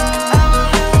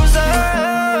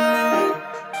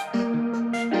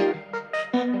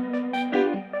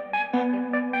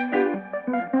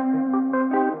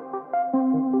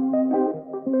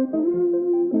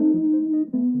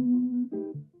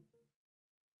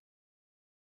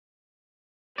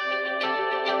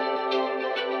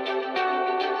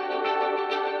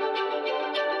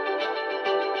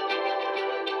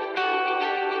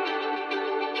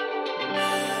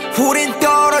우린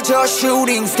떨어져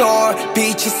슈팅 스타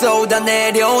빛이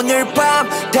쏟아내려 오늘 밤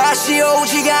다시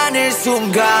오지 않을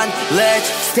순간 Let's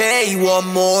stay one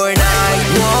more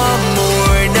night one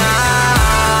more night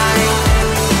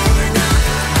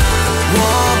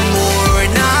one more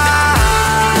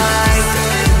night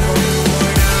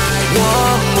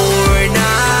one more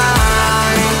night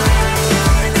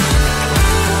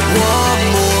one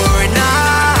more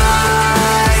night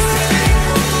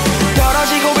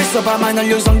떨어지고 있어 밤하늘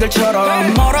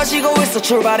유성들처럼 멀어지고 있어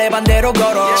출발의 반대로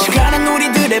걸어 시간은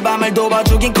우리들의 밤을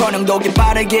도와주긴커녕 독이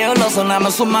빠르게 흘러서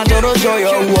남은 숨마저로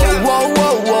조여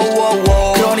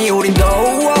그러니 우린 더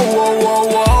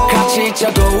같이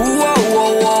있자고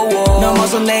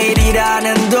넘어서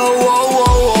내일이라는 도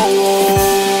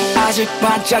아직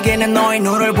반짝이는 너의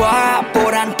눈을 봐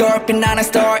보란 떨빛 나는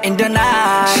star in the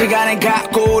night 시간을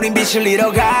갖고 우린 빛을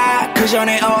잃어가 그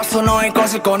전에 어서 너의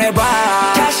것을 꺼내봐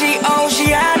다시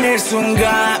오지 않을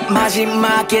순간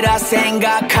마지막이라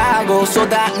생각하고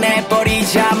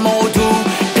쏟아내버리자 모두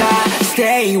다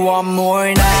Stay one more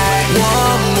night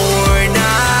one more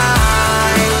night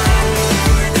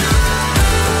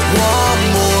one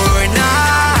more night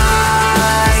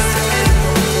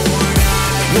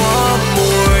one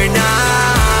more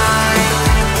night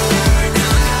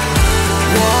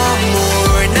one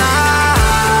more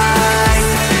night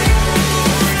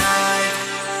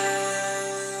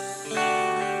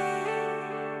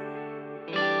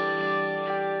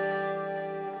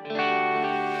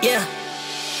Yeah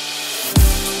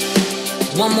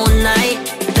One more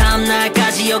night 다음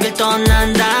날까지 여길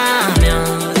떠난다면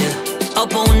yeah.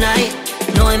 Up all night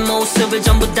너의 모습을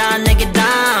전부 다 내게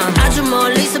담아 아주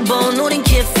멀리서 본 우린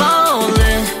keep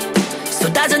falling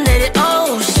쏟아져 내릴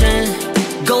ocean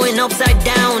Going upside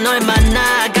down 널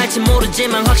만나갈지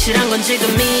모르지만 확실한 건 지금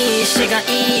이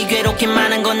시간이 괴롭게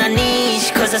많은 건 아니지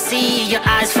Cause I see your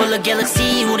eyes full of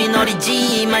galaxy 우린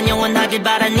어리지만 영원하길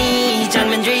바라니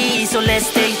장면들이 So let's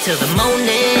stay till the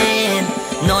morning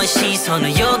너의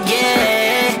시선을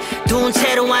여기에 두은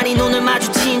채로 아니 눈을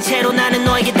마주친 채로 나는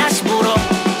너에게 다시 물어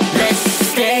Let's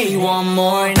stay one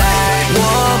more night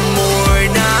one more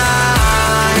night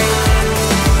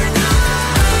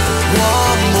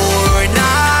one more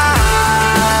night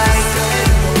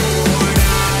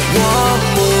one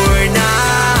more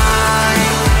night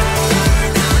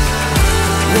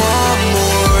one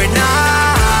more night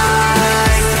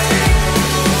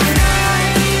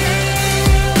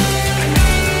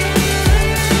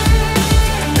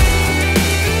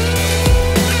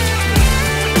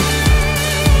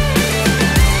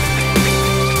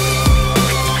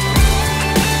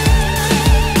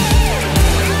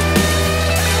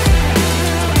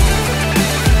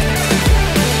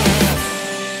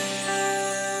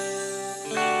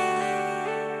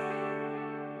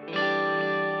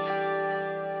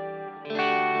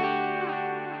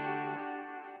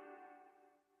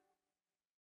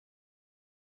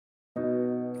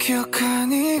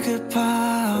기억하니 그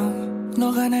밤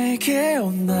너가 내게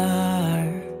온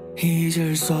날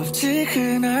잊을 수 없지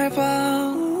그날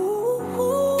밤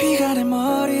비가 내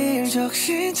머리를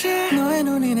적신 채 너의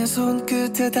눈이 내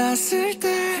손끝에 닿았을 때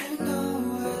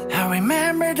I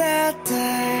remember that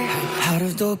day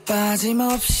하루도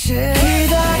빠짐없이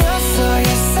기다렸어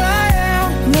yes I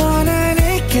am 너는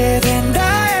있게 된다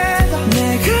해도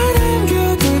내가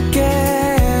남겨둘게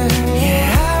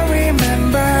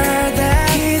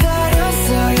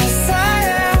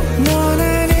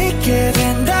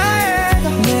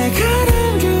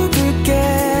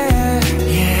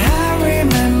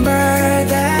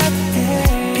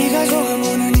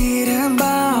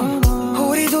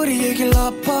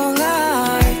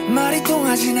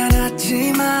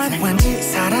왠지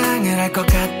사랑을 할 것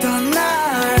같던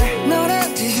날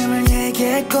너는 진심을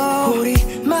얘기했고 우리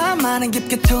마음만은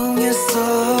깊게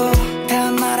통했어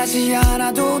단 말하지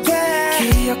않아도 돼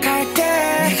기억할게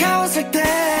네가 웃을 때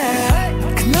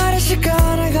그날의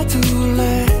시간을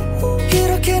가둘래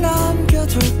이렇게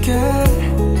남겨둘게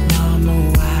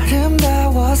너무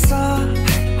아름다워서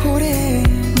우린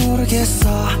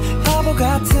모르겠어 바보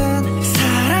같은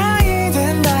사랑이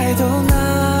된다 해도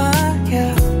나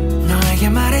너에게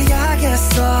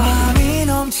말해야겠어 마음이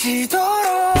넘치도록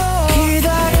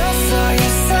기다렸어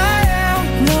yes I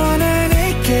am 너는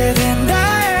있게 된다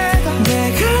해도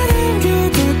내가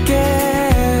남겨둘게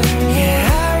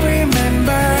Yeah I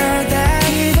remember that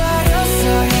기다렸어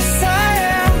yes I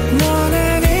am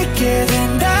너는 있게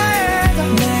된다 해도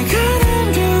내가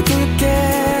남겨둘게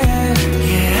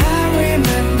Yeah I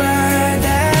remember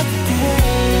that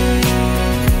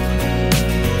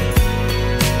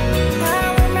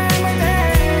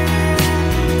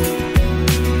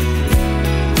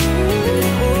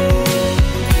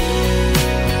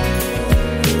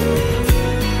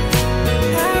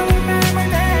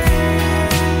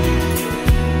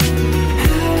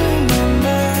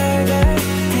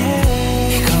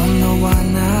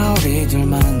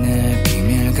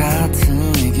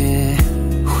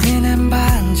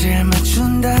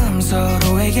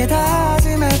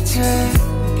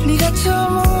네가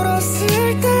처음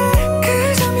울었을 때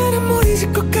그 장면은 못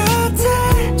잊을 것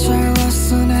같아. 잘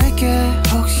왔어 내게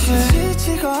혹시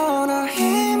지치거나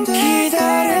힘든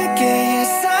기다릴게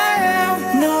yes I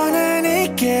am. 너는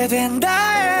있게 된다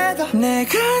해도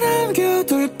내가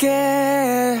남겨둘게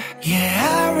yeah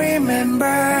I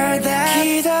remember that.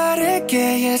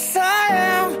 기다릴게 yes I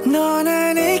am.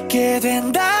 너는 있게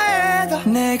된다 해도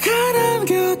내가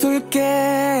남겨둘게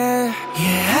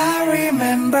yeah I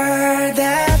remember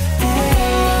that.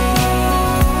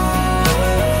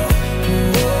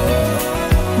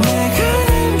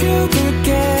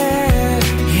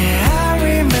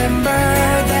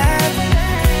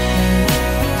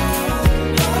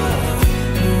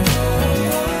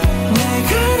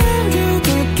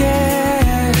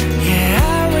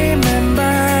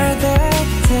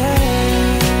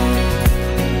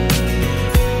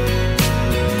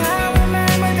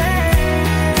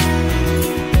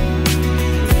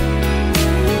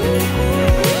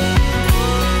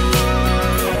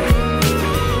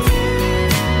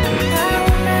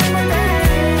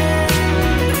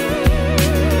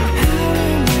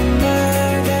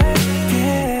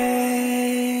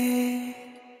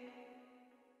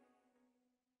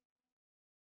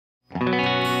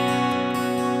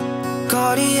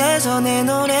 거리에서 내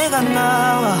노래가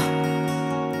나와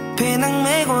배낭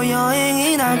메고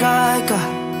여행이나 갈까.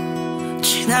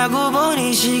 지나고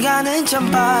보니 시간은 참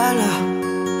빨라.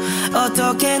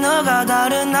 어떻게 너가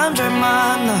다른 남자를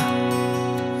만나.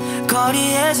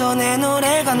 거리에서 내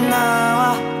노래가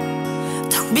나와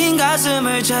텅 빈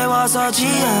가슴을 채워서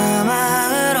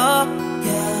지하망으로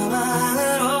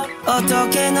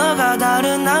어떻게 너가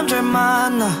다른 남자를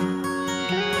만나.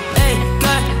 Hey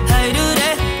girl how you do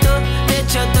that.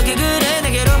 도대체 어떻게 그래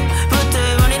내게로 붙어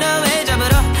원이나 왜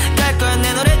잡으러 갈 거야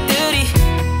내 노래들이.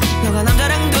 너가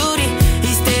남자랑 둘이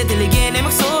있을 때 들리게 내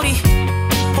목소리.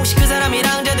 혹시 그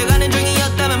사람이랑 자돼가는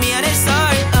중이었다면 미안해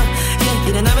sorry yeah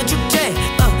일어나면 축제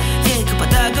yeah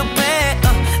급하다 급해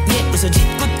yeah 웃어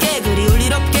짓궂게 그리 울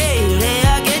일 없게 일을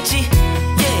해야겠지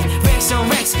yeah racks on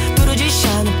racks 두루지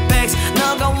샤는 bags.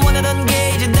 너가 원하던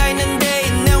게 이제 다 있는데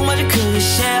이 내용마저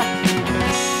클리셰.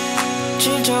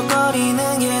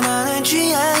 질척거리는 게 나는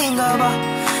취향인가봐.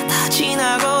 다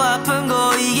지나고 아픈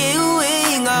거 이게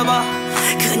우회인가봐.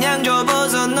 그냥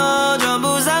접어서 너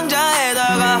전부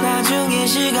상자에다가 나중에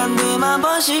시간 되면 한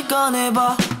번씩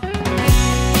꺼내봐.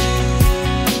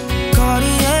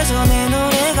 거리에서 내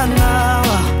노래가 나와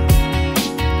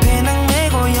배낭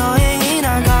메고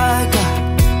여행이나 갈까.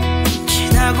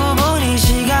 지나고 보니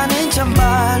시간은 참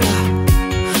빨라.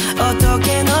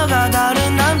 어떻게 너가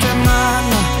다른 남자를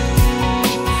만나.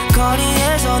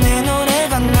 거리에서 내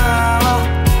노래가 나와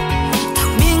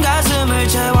텅 빈 가슴을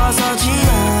채워서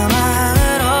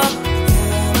지하망으로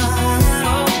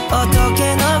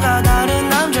어떻게 너가 다른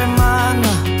남자를 만나.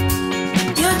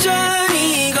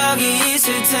 여전히 거기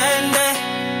있을 텐데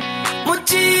못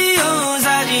지운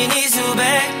사진이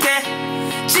수백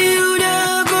개.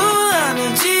 지우려고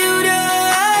하면 지우려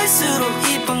할수록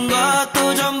이쁜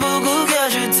것도 전부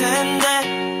구겨질 텐데.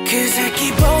 그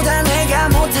새끼보다 내가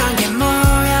못한 게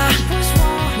뭐야.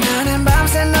 나는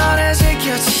밤새 너를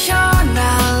지켜지 all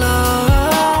night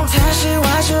long. 다시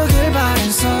와주길 바란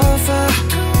sofa.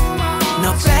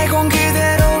 너 빼곤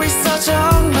그대로 있어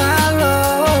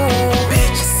정말로.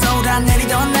 빛이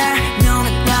쏟아내리던 날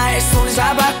너는 나의 손을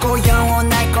잡았고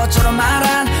영원할 것처럼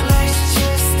말한 Let's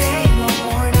just stay one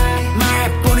more night.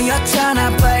 말뿐이었잖아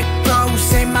Black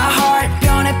rose in my heart.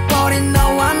 변해버린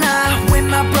너와 나 with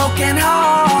my broken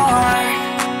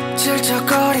heart.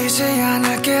 질척거리지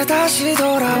않을게 다시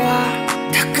돌아와.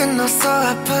 다 끝났어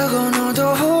아프고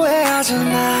너도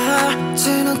후회하잖아.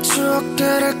 지난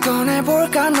추억들을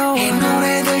꺼내볼까 너와. 이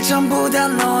노래들 전부 다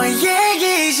너의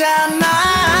얘기잖아.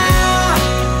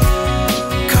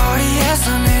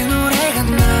 거리에서 내 노래가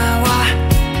나와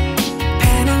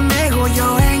배낭 메고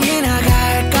여행이나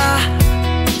갈까.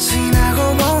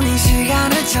 지나고 보니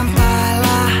시간은 참 빨라.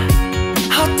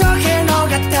 어떻게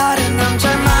너가 다른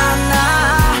남자를 만나.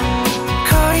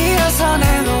 거리에서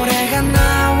내 노래가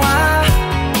나와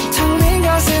텅 빈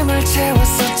가슴을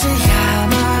채웠었지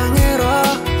야망으로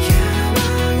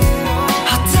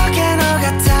어떻게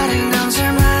너가 다른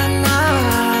남자를 만나.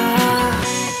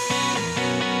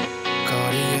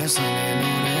 거리에서 내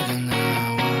노래가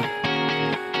나와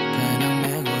배낭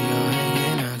메고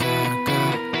여행이나 갈까.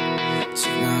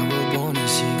 지나고 보니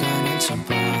시간은 참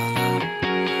빨라.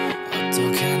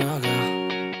 어떻게 너가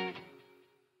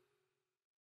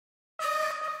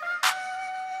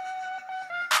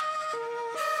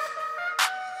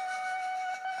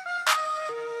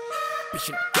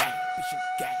Vision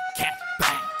gang, cat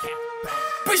bang,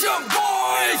 Vision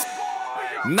boys.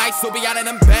 나이트 소비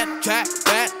안에는 밴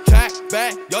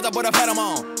여자보다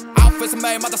페로몬 아웃핏은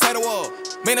매일마다 새로워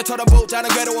매너처럼 보자는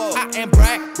괴로워 I am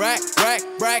brag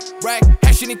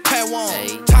해신이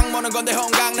태원 창모는 건대 형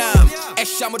강남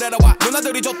애쉬 아무데나 와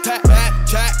누나들이 좋대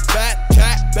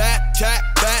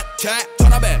check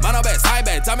전화배 만화배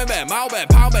사이배 자매배 마오배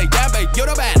파오배 야배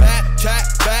유로배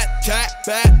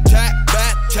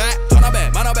check 전화배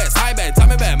만화배 사이배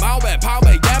자매배 마오배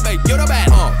파오배 야배 유로배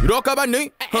이렇게 봤니?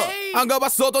 안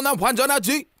가봤어도 난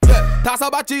완전하지 다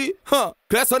써봤지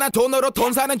그래서 난 돈으로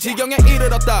돈 사는 지경에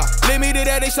이르렀다 리미ted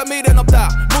에디션 미련 없다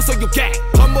무슨 유gang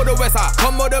건물을 회사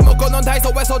건물을 묶고 논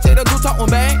다이소에서 지른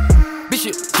 2,500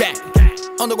 미시 gang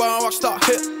underground rockstar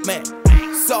hitman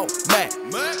so mad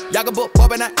야근부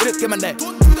법에 난 이렇게 만내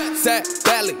Sad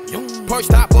Valley 펄스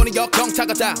다 보니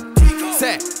역경차가 다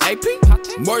Sad AP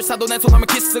뭘 사도 내 손 하면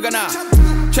키스가 나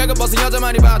최근 벗은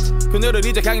여자만이 봤지 그녀를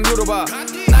이제 강인 누려봐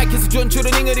나이키스 준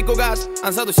추르닝을 입고 가지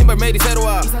안 사도 신발 매일이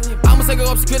새로워 아무 생각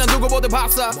없이 그냥 누구보다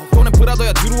밥사 돈은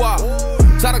프라도야 들어와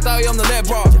자랑 따위 없는 내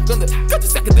bro 근데 같이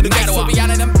새끼들은 괴로워 소비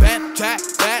안에는 밴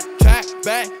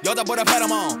여자보다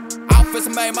페로몬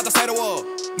아웃핏은 매일마다 새로워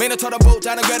매너처럼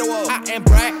보자는 괴로워 I am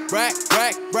brag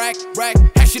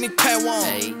해신이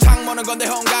태원 창모는 건대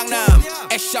형 강남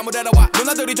애쉬 아무데나 와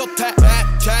누나들이 좋대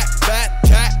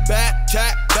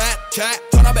check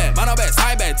전화배 만화배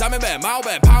사이배 자매배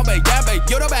마오배 파오배 야배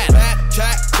유로배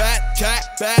check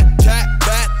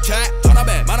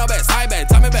전화배 만화배 사이배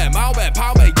자매배 마오배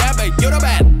파오배 야배 유로배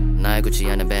나의 굳지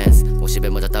않은 벤스 50에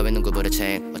모자 따위는 구부려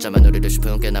챙 어쩌면 우리를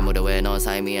싶은 꽤나 무려 왜넌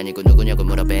삶이 아니고 누구냐고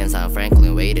물어 벤산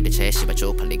프랭클린 왜 이리를 채 씨발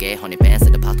쪽팔리게 허니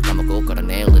벤스를 파도 까먹고 걸어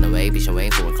nailed in a way vision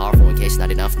waiting for a car for in case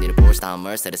not enough need a Porsche down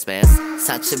Mercedes Benz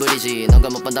사치 부리지 넌가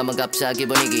못 본다면 갑자기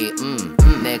분위기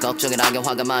내 걱정에 나게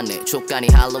화가 많네 촉간이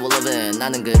Hello living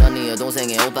나는 그런 네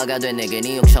여동생의 오빠가 됐네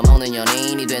괜히 욕처먹는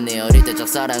연예인이 됐네 어릴 때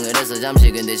짝사랑을 해서 잠시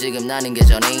근데 지금 나는 게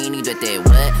전애인이 됐대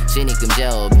왜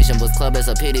신입금제업 미션보스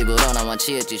클럽에서 피리 불어나와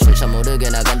취했지 출처 모르게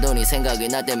나간 돈이 생각이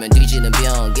나 때면 뒤지는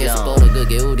병 계속 벌어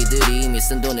그게 우리들이 이미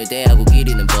쓴 돈을 대하고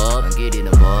기리는 법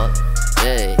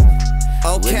hey.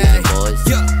 Okay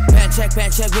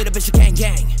반짝 with a bitch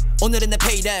gang 오늘은 내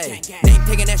payday 네임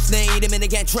태그 내쉬 내 이름은 내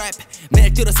gang trap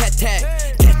매일 뚫어 세택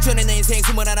개전에 내 인생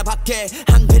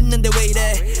 21밖에 안 됐는데 왜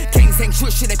이래 갱생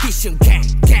출신의 비숑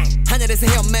gang 하늘에서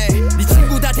헤엄매 네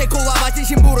친구 다 데리고 와봐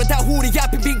진심으로 다 우리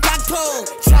앞에 빈 깡통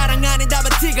자랑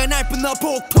아닌다면 티가 날 뿐 너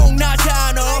보통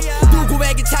나잖아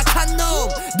누구에게 착한 놈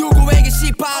누구에게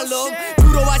씨발놈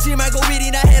부러워하지 말고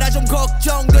일이나 해라 좀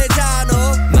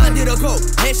걱정되잖아 만들어고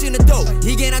해시는 또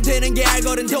이게 난 되는 게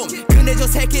알거든 돈 근데 저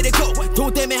새끼를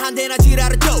돈 때문에 한 대나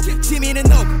지랄을 또 취미는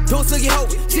놈 돈 쓰기 호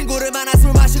친구를 만나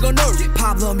술 마시고 놀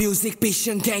파블로 뮤직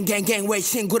비숑 갱 왜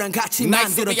친구랑 같이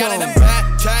만들어 돈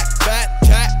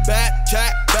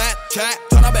check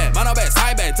전화배 만화배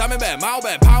사이배 자매배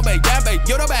마오배 파오배 야배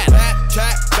유로배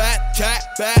check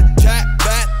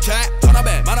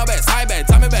전화배 만화배 사이배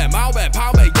자매배 마오배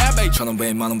파오배 야배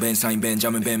천원배 만원배 사인배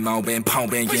자매배 마오배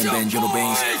파오배 옌배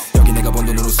유로배 여기 내가 번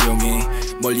돈으로 수용해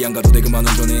멀리 안 가도 돼 그만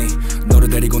운전해 너를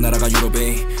데리고 날아가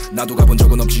유로배 나도 가본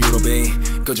적은 없지 유로배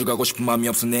그저 가고 싶은 마음이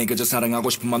없으네 그저 사랑하고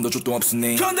싶은 마음도 족도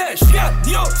없으네 그런데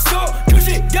시간이 없어 그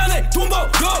시간에 돈 벌어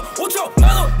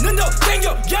 5천만원은 더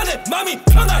땡겨야 돼 맘이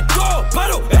편하고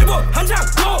바로 앨범 한 장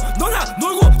더 너나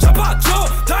놀고 잡아줘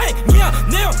다행이야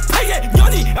내 옆에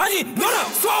년이 아니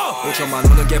너라서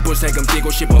 5천만원은 개뿔세금 띄고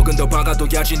 10억은 더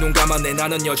박아둬야지 눈 감았네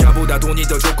나는 여자보다 돈이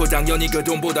더 좋고 당연히 그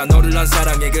돈보다 너를 난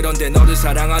사랑해 그런데 너를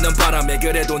사랑하는 바람에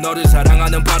그래도 너를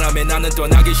사랑하는 바람에 나는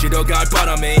떠나기 싫어 갈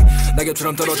바람에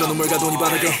낙엽처럼 떨어져 눈물과 돈이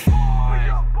바르게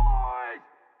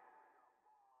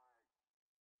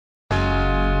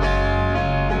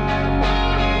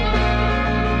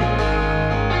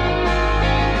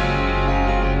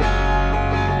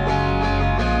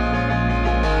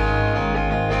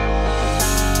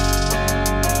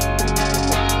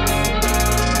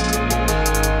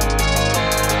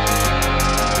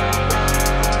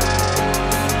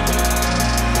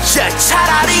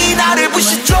차라리 나를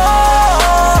부시죠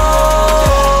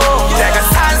내가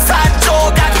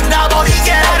산산조각이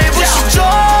나버리게 나를 부시죠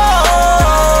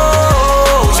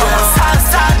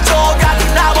산산조각이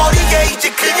나버리게 이제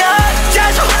그냥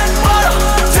계속 멀어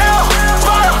태워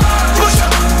멀어 부셔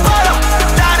멀어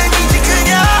나는 이제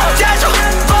그냥 계속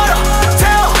멀어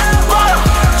태워 멀어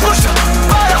부셔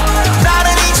멀어 나는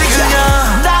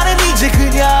이제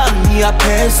그냥 네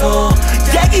앞에서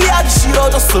얘기하기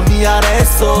싫어졌어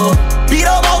미안했어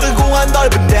빌어먹을 공간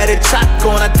넓은 데를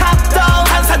찾고 난 탑다운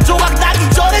산산조각 나기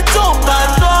전에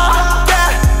좀만 더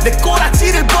내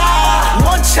꼬라지를 봐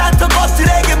원치 않던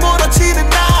것들에게 무너지는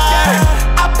날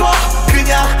아파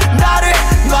그냥 나를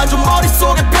놔줘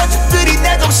머릿속에 편집들이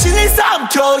내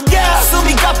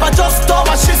늦어서 더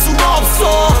마실 순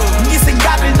없어 네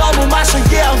생각을 너무 마셔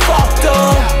yeah I'm fucked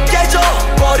up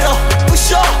깨져버려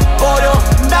부셔버려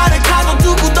나를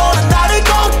가둬두고 너는 나를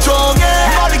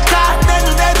걱정해 멀리 가 내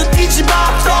눈에도 띄지마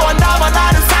너와 나만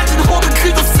아는 사진 혹은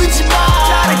글도 쓰지마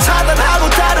나를 차단하고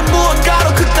다른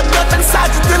무언가로 극단 몇 장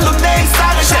사진들로 내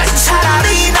이상을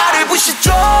차라리 나를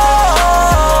부시죠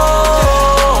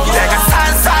내가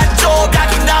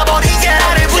산산조각이 나버리게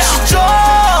나를 부시죠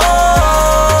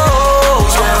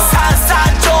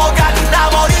산산조각이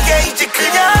나버리게 이제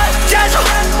그냥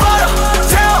깨져버려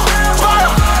태워버려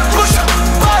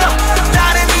부셔버려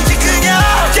나는 이제 그냥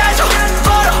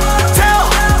깨져버려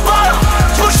태워버려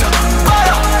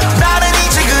부셔버려 나는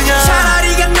이제 그냥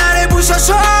차라리 그냥 나를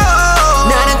부셔줘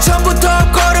나는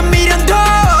처음부터 걸음 미련도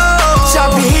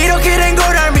어차피 이렇게 된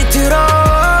걸 알 밑으로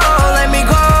Let me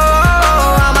go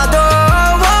아마도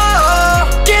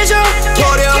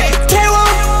깨져버려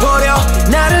태워버려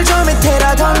나를 저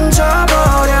밑에라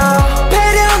던져버려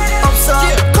배려 없어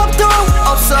겁도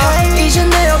없어 이제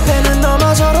내 옆에는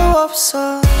너마저도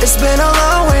없어 It's been a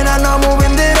long way 난 너무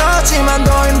힘들었지만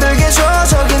더 힘들게 줘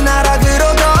저기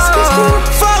나락으로도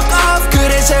Fuck off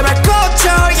그래 제발 꺼져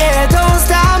Yeah don't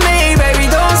stop me baby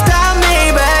don't stop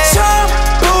me baby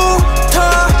처음부터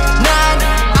난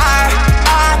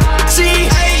알았지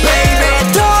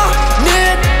baby 더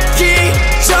늦기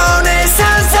전에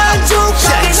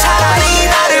산산조각이 차라리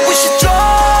나를 부시죠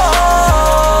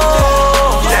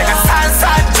내가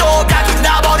산산조각이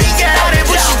나버리게 나를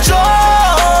부시죠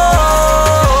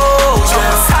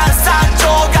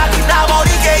산산조각이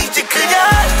나버리게 이제 그냥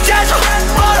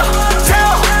깨져버려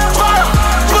태워버려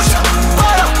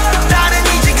부셔버려 나는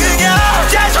이제 그냥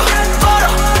깨져버려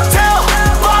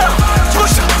태워버려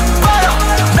부셔버려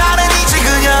나는 이제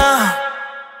그냥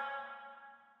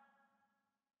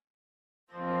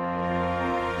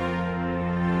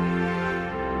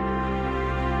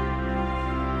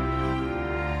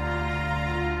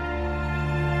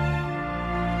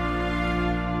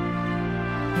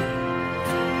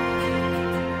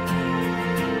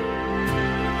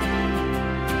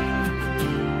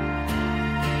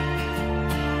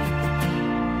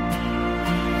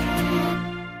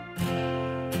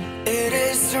It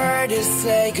is hard to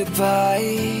say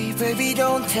goodbye Baby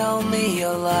don't tell me a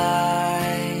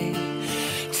lie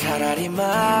차라리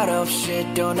말없이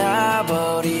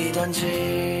떠나버리던지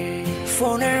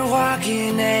폰을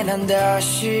확인해 난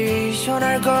다시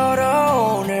전화를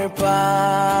걸어 오늘 밤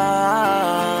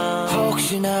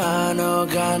혹시나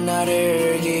너가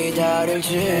나를 기다릴지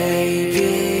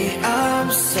Baby I'm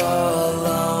so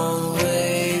alone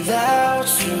without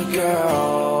you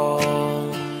girl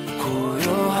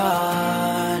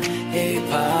고요한 이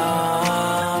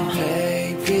밤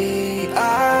Baby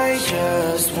I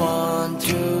just want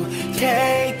to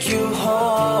take you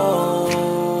home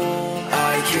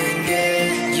I can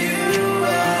get you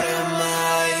out of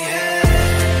my head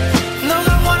너가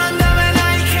원한다면 I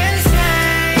can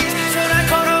stay 전화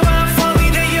걸어봐 I'm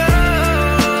falling to you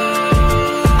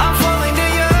I'm falling to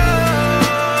you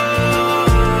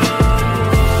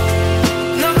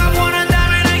너가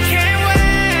원한다면 I can't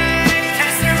wait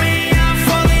Answer me I'm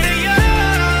falling to you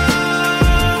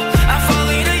I'm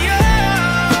falling to you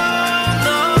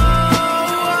No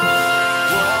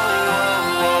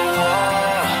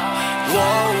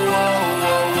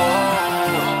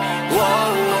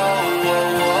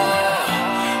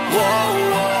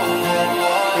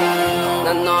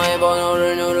난 너의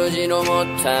번호를 누르지도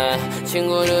못해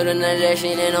친구들은 날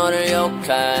대신에 너를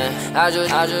욕해 아주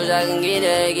작은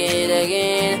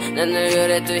기대긴 난 늘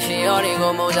그랬듯이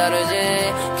어리고 모자르지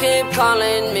Keep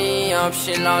calling me up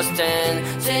she lost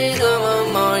in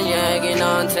지금은 뭘 얘기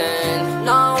nothing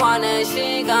너와 내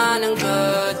시간은 끝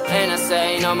And I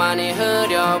say 너만이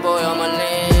흐려 보여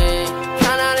멀리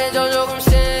편안해져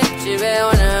조금씩 집에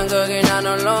오는 그 길 난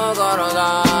홀로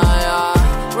걸어가야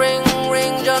Ring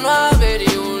ring 전화벨이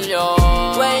울려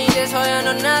왜 이제서야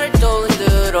넌 나를 또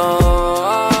흔들어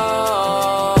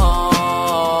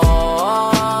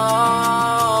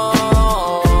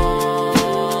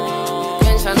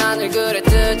괜찮아 늘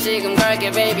그랬듯 지금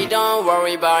갈게 baby don't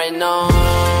worry about it no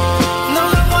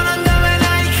너가 원한다면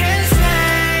I can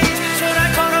stay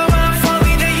전화 걸어봐 I'm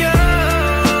falling to you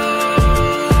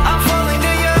I'm falling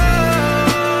to you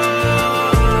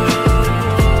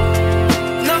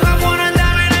너가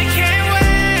원한다면 I can't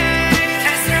wait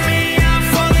Answer me I'm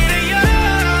falling to you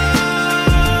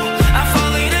I'm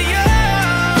falling to you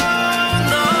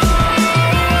No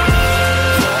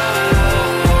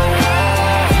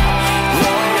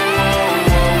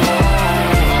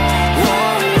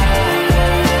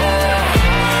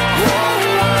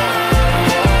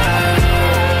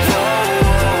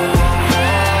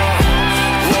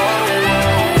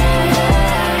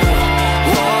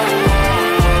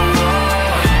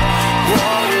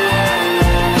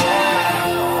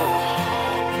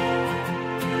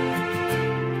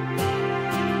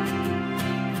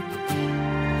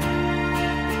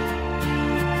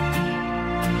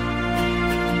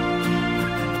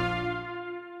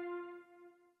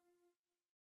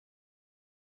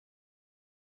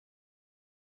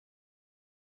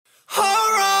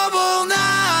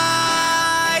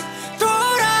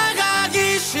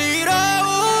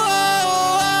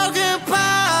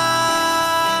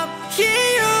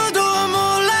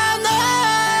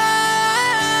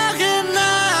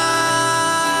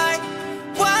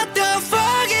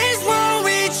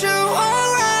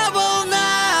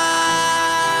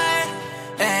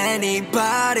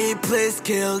Anybody please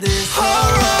kill this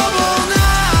horrible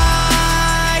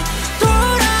night.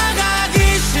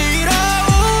 돌아가기 싫어.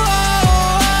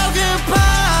 그 밤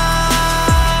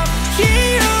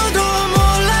이유도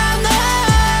몰라 나.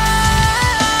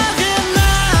 Good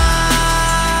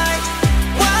night.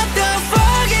 What the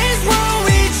fuck is wrong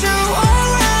with you?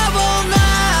 Horrible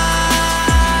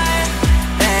night.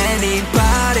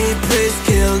 Anybody please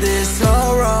kill this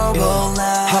horrible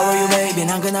night. How are you baby?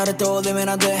 난 그날을 떠올리면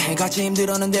안 돼. 같이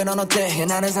힘들었는데 넌 어때?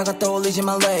 나는 사과 떠올리지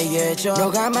말래. yeah.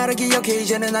 너가 말을 기억해.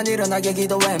 이제는 난 일어나게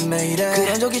기도해 매일에.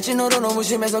 그런 적 있지. 너로 너무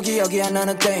심해서 기억이 안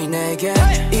나는 때 내게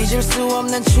잊을 수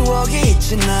없는 추억이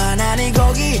있지. 난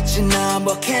거기 있지. 난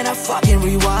But can I fucking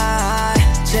rewind?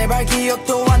 제발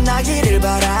기억도 안 나기를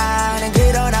바라는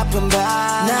그런 아픈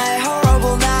밤. 나의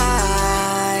horrible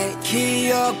night.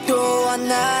 기억도 안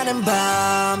나는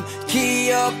밤.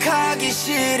 기억하기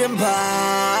싫은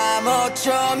밤.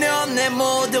 어쩌면 내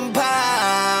모든 밤.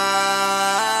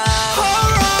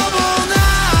 Horrible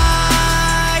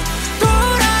night.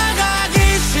 돌아가기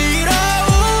싫어.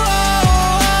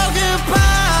 그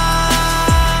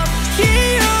밤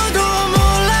이유도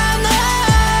몰라 나.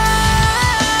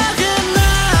 Good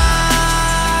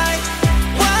night.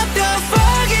 What the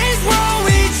fuck is wrong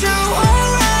with you?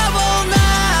 Horrible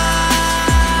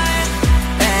night.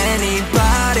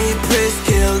 Anybody please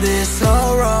kill this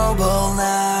horrible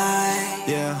night.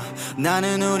 Yeah.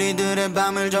 나는 우리들의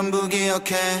밤을 전부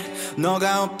기억해.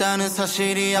 너가 없다는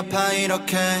사실이 아파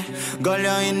이렇게.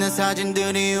 걸려있는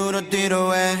사진들이 우로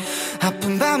뒤로 해.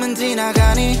 아픈 밤은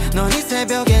지나가니 넌 이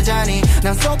새벽에 자니.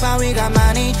 난 소파 위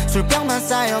가만히 술병만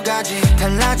쌓여가지.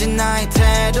 달라진 나의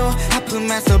태도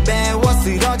아픔에서 배워.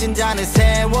 쓰러진 잔을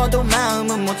세워도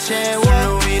마음은 못 채워.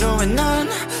 술로 위로해. 넌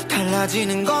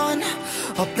달라지는 건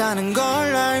없다는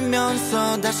걸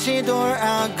알면서 다시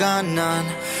돌아가. 난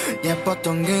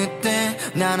예뻤던 그때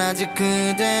난 아직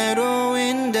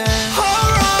그대로인데.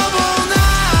 Horrible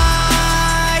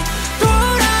night.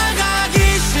 돌아가기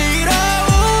싫어.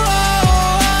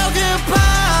 그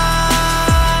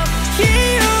밤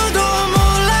이유도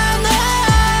몰라 나.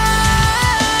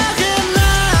 Good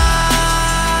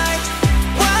night.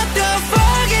 What the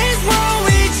fuck is wrong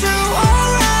with you?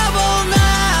 Horrible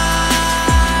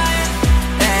night.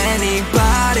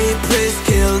 Anybody please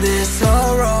kill this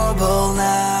horrible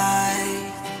night.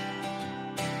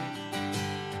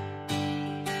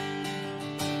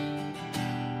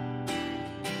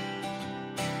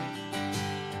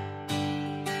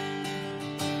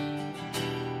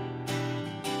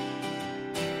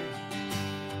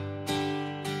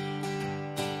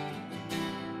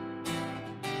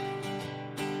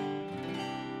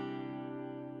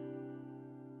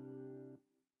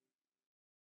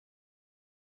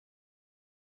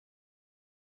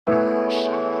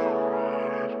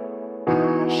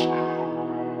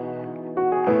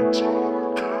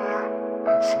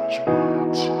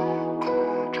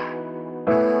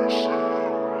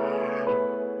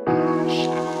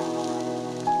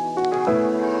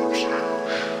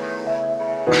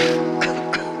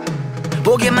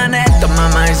 보기만 했던 my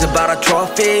mind's about a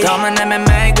trophy. 다음은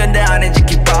MMA 근데 아니지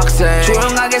킥박싱.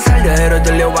 조용하게 살려해로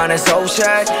들려와는 소식.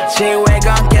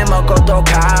 지휘가 함께 먹고 또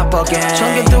가 again.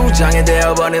 전기 두 장이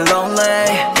되어버린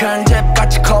lonely. 큰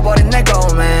집같이 커버린 내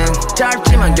고민.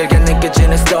 짧지만 길게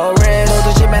느껴지는 stories.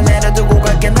 모두 집에 내려두고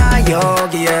갈게. 나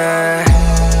여기에.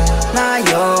 나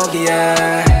여기에.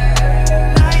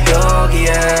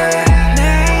 여기에.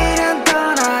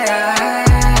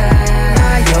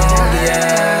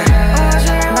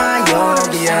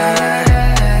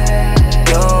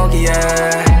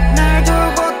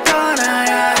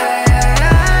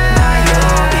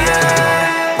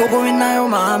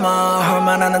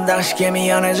 당신께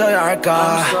미안해져야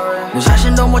할까. 너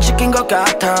자신도 못 지킨 것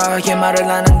같아. 얘 말을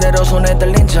하는 대로 손에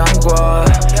들린 장과.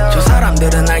 저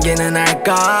사람들은 알기는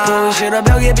할까. 보기 싫어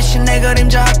벽에 비친 내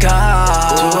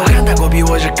그림자가. 두고 간다고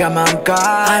비워질까 마음껏.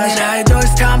 아니라 해도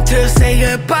it's time to say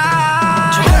goodbye.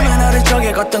 처음엔 어릴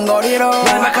적에 걷던 거리로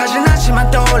완벽하진 않지만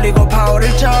떠올리고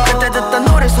파오를 적. 그때 듣던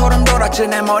노래 소름 돋았지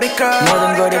내 머리끝.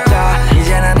 뭐든 그립다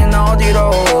이제 나는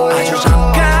어디로. 아주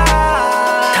잠깐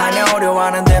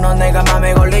다녀오려하는데 넌 내가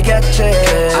맘에 걸리겠지.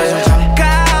 아주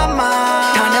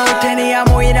잠깐만 다녀올 테니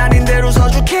아무 일 아닌 대로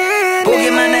서줄게.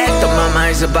 보기만 했던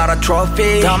my mind's about a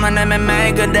trophy. 다만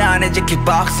MMA 근데 아니지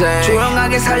킥박싱.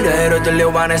 조용하게 살려해로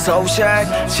들려와는 소식.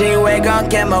 지휘가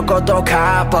함께 먹고 또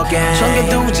가 again. 전기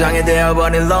두 장이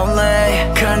되어버린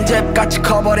lonely. 큰 집같이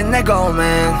커버린 내 고민.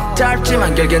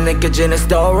 짧지만 길게 느껴지는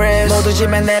stories. 모두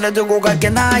집에 내려두고 갈게.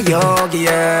 나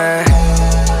여기에.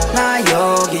 나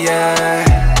여기에.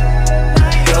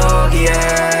 여기에.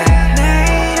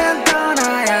 내일은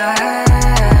떠나야 해.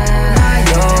 나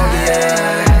여기에.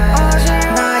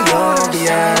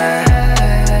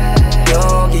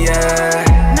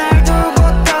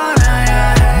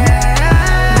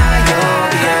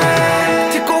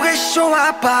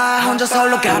 바빠 혼자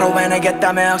솔로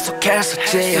가로해내겠다며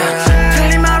약속했었지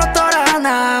틀린 말 없더라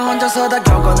나 혼자서 다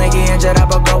겪어내기엔 제라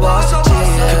버거웠었지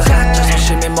그 각자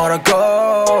소심히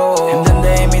멀었고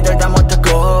힘든데 힘이 들다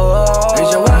못하고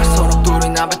이제 와 서로 둘이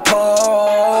나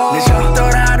뱉어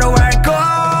늦었더라도 알고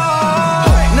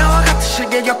나와 같은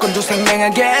시기에 겪은 두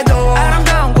생명에게도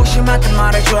아름다운 곳이 많단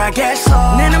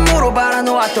말해줘야겠어 내는 물어봐라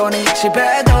놓았더니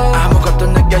집에도 아무것도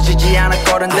느껴지지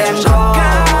않았거든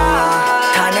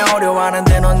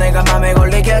다녀오려하는데 넌 내가 맘에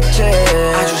걸리겠지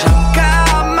아주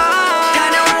잠깐만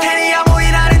다녀올 테니 아무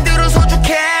일 안 힘들어서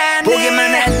좋겠니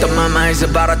보기만 했던 my mind's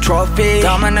about a trophy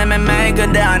다만 MMA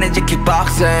근데 아니지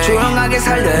킥박싱 조용하게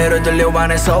살대로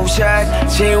들려와는 소식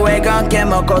지휘가 함께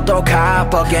먹고 또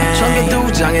가버긴 전개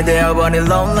두 장이 되어버린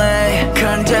lonely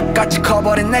큰 집같이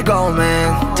커버린 내 고민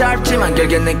짧지만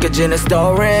길게 느껴지는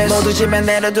stories 모두 집에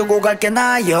내려두고 갈게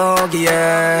나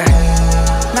여기에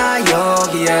나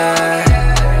여기에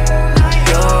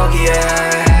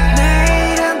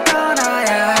내일은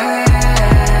떠나야 해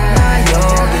나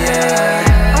여기에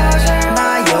나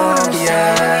여기에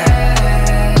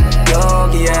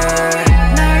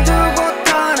날 두고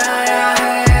떠나야 해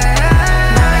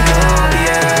나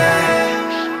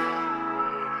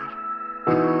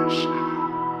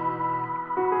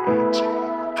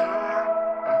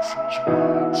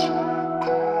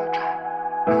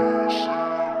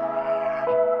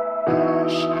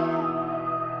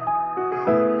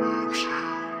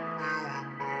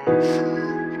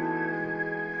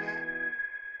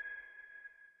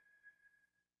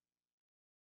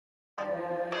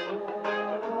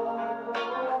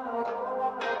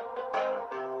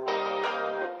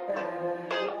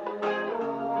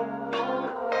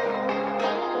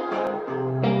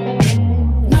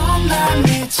넌 날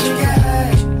미치게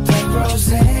해 Black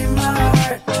rose in my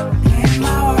heart In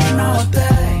my heart 너 어때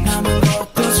남은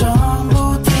것도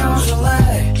전부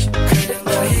태워줄래 그댄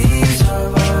더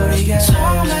잊어버리게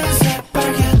처음엔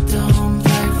새빨갰던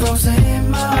Black rose in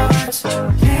my heart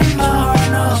In my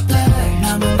heart 너 어때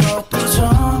남은 것도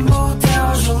전부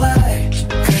태워줄래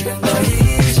그댄 더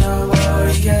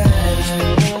잊어버리게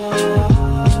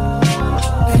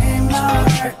In my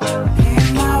heart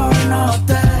너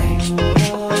어때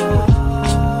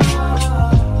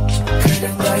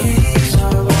그댄 더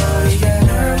잊어버리게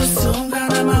늘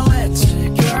순간 아마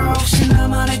렛지 girl 혹시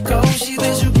나만의 꽃이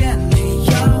돼주겠니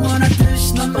영원할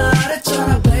듯이 넌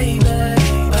말했잖아 baby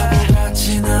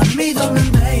바보같이 난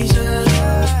믿었는데 이제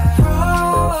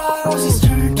Roses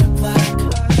turn to black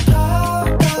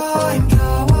더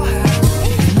힘겨워해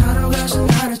나로 가신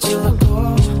나를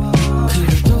찔렀고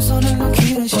그래도 손을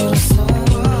놓기는 싫었어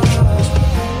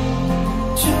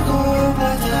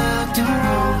주고받았던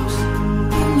rose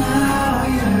But now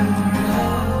you're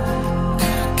gone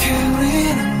그렇게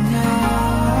우리는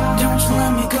Don't you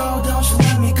let me go, don't you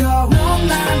let me go 넌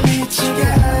날 미치게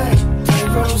해 Black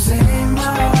rose in my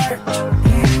heart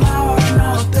In my heart 너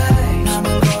어때 남은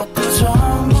것도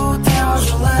전부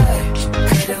태워줄래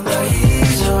그댄 더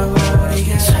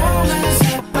잊어버리게 처음엔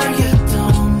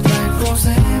새빨갰던 Black rose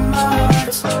in my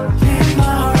heart In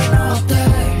my heart 너 어때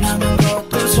남은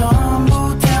것도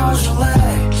전부 태워줄래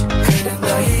그댄 더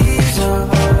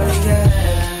잊어버리게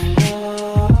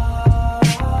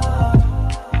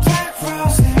Black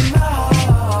rose in my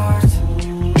heart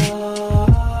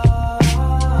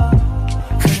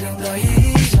그댄 더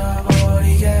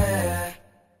잊어버리게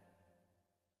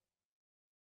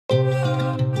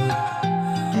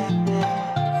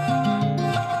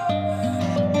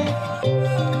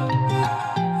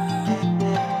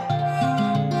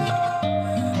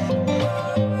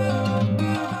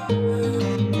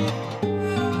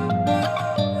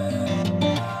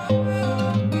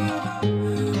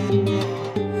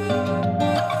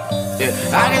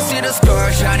I can see the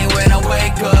stars shining when I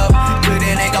wake up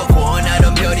그래 내가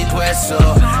원하던 별이 됐어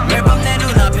매일 밤 내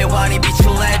눈앞에 환히 빛을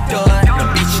냈던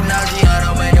넌 빛이 나지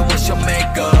않아 when you wash your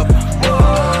makeup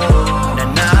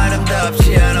난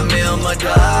아름답지 않으면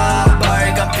뭐다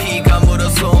빨간 피가 묻어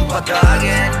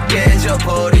손바닥에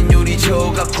깨져버린 유리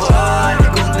조각판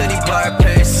꿈들이 밟혀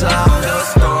Sound the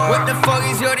storm What the fuck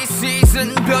is your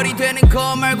season 별이 되는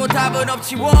거 말고 답은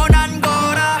없지 원한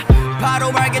거라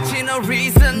바로 알겠지 no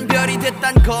reason 별이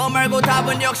됐단 거 말고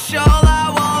답은 역시 all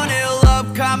I want is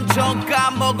love 감정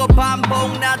까먹어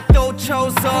반복 나 또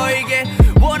쳐서 이게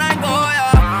원한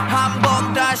거야 한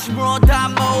번 다시 물어다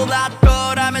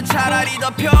몰랐더라면 차라리 더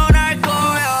편할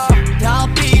거야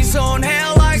달빛 on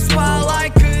hair like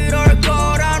spotlight 그럴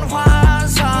거란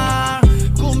환상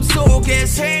꿈속의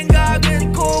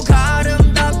생각은 꼭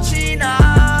아름답진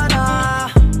않아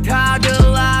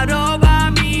다들 알아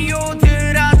밤이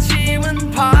오듯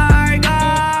아침은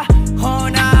밝아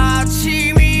어느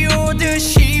아침이 오듯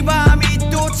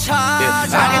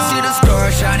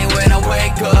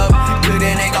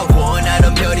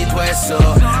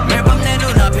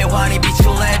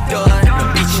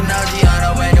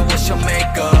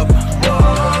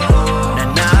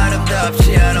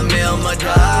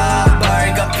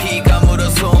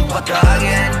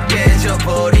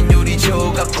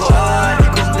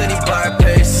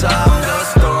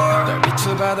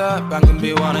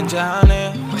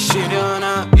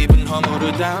나 입은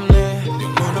허물을 담네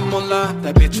눈물은 몰라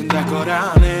달빛은 달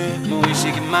거라네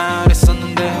무의식이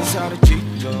말했었는데 살이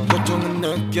찢어 고통은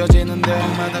느껴지는데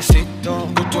엄마 다시 또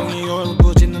고통이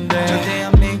울부짖는데 절대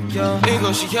안 믿겨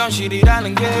이것이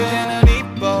현실이라는 게 그대는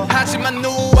이뻐 하지만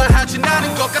우아하진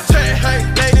않은 것 같아 hey,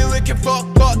 Lady we can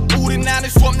fuck but 우린 나눌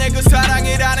수 없네 그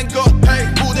사랑이라는 것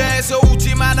hey, 무대에서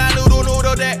웃지만 안으로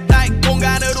울어대 like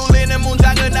공간을 울리는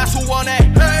문장을 나 소원해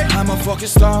hey. I'm a fucking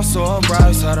star so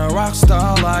bright 살아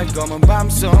rockstar like 검은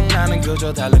밤속 나는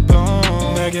그저 달릴 뿐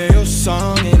내게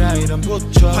유성이라 이름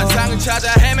붙여 환상을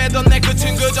찾아 헤매던 내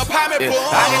끝은 그저 밤일 뿐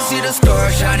I can see the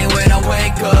stars shining when I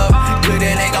wake up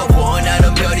그래 내가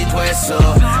원하는 별이 됐어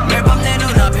매일 밤 내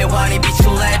눈앞에 환히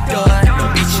빛을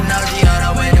냈던 빛이 나지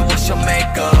않아 when you wash your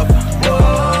makeup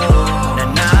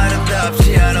난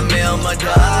아름답지 않으면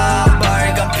마다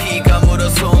빨간 피가 묻어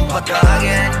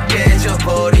손바닥에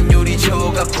깨져버린 유리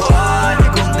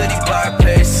조각판 꿈들이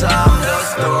밟혀 Sound the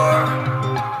store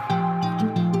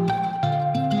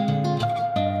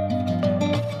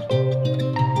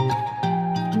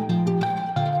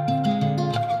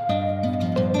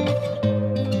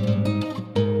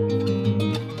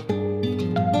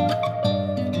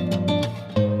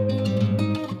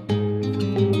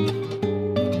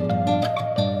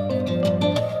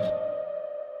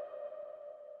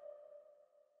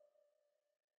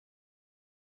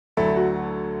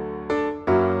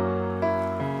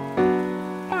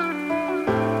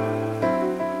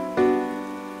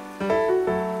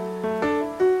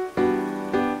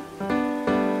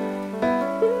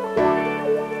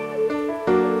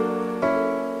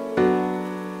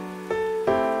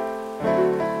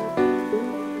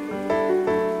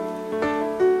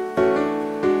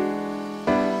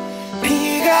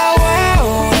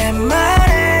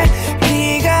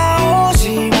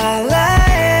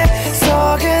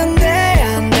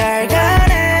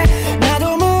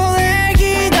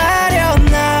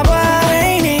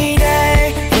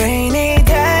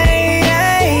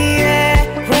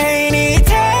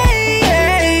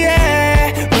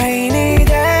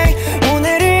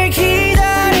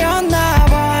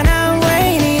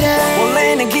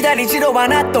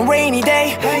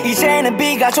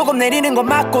조금 내리는 건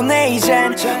맞고 내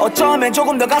이젠 어쩌면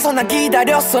조금 더 가서 난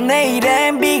기다렸어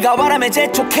내일엔 비가 바람에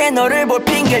재촉해 너를 볼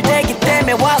핑계를 대기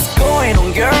때문에 What's going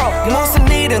on girl 무슨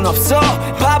일은 없어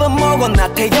밥은 먹었나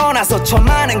태어나서 저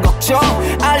많은 걱정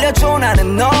알려줘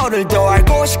나는 너를 더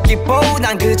알고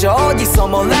싶기보단 그저 어디서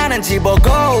뭘 하는지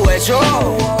보고해줘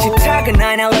집착은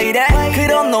아냐 왜 이래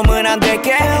그런 놈은 안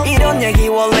될게 이런 얘기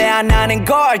원래 안 하는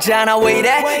걸잖아 왜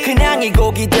이래 그냥 이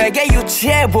곡이 되게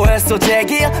유치해 보였어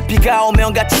제길 비가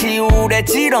오면 같이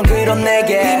우울해지던 그런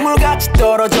내게 빗물같이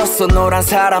떨어졌어 너란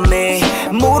사람이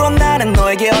물론 나는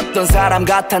너에게 어떤 사람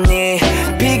같았니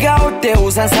비가 올 때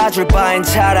우산 사줄 바엔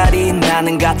차라리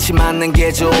나는 같이 맞는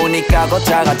게 좋으니까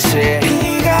걷자같이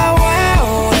비가 와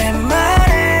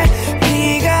오랜만에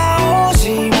비가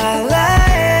오지 말라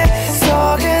해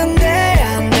속은데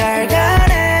한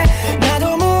달간에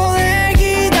나도 몰래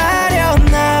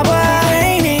기다렸나 봐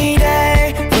Rainy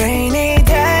day Rainy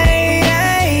day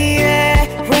yeah, yeah.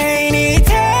 Rainy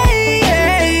day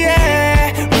yeah,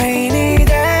 yeah. Rainy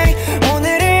day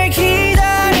오늘을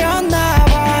기다렸나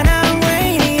봐 난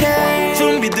Rainy day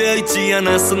준비되어 있지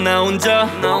않았어 나 혼자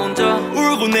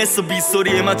울곤 했어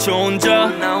빗소리에 맞춰 혼자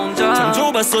참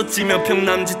좁았었지 몇 평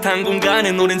남짓한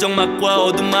공간에 노랜 적막과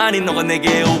어둠만이 너가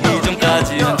내게 오기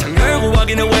전까지 한창 열고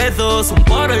확인해 weather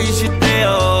손버릇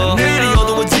이실때요 하늘이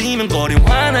어두워지면 거리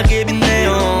환하게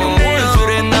빛내요 오늘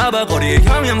줄 했나봐 거리에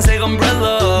형형색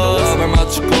umbrella 너와 발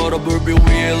맞춰 걸어 불빛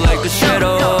위에 like a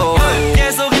shadow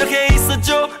계속 이렇게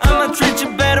있어줘 I'ma treat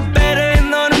you better better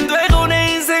너는 되고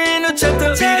내 인생의 new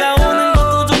chapter 비가 오는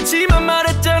것도 좋지만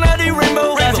말했잖아 네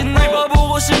rainbow까지 널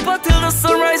보고 싶어 till the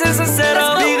sunrise and sunset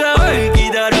네가 널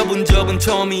기다려본 적은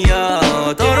처음이야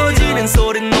떨어지는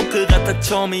소린 노크 같아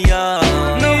처음이야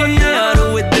너가 내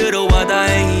하루에 들어와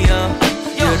다행이야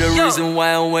You're the reason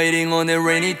why I'm waiting on that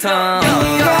rainy time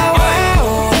비가 와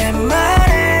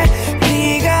오랜만에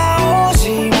비가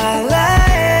오지 말라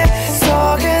해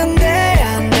속은데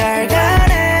한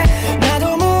달간에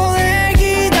나도 몰래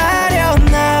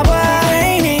기다렸나 봐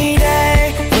Rainy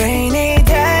day Rainy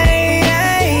day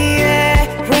yeah, yeah.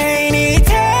 Rainy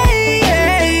day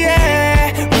yeah,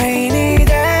 yeah. Rainy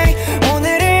day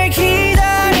오늘을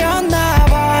기다렸나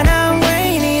봐 난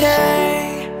Rainy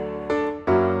day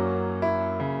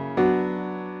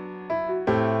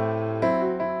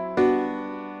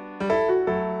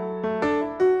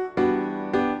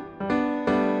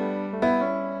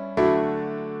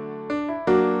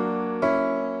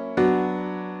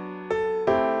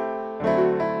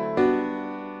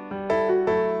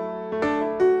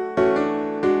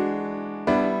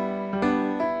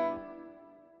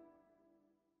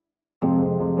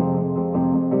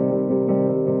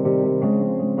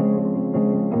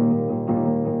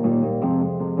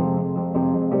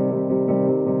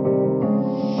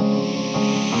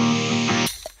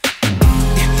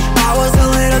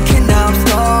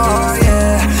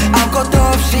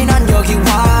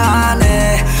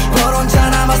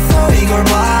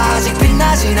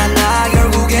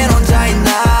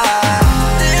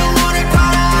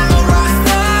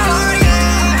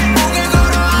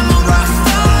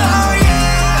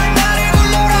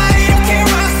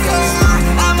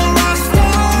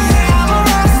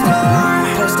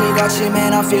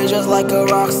feel just like a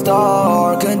rock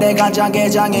star. 근데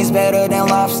간장게장 is better than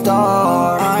lobster.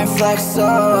 I'm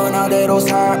flexer 나대로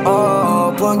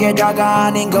살아 본 게 다가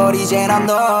아닌 걸 이젠 I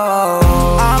know.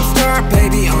 I'm stir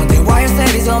baby honey why you say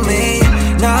this on me.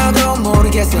 나도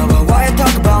모르겠어 but why you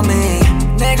talk about me.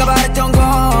 내가 바랬던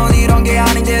건 이런 게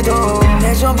아닌데도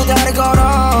내 전부 다를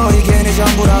걸어 이게 내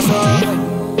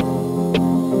전부라서.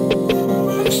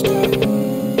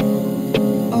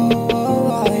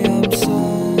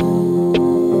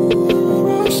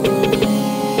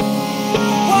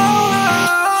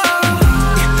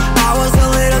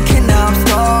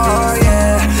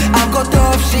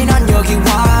 난 여기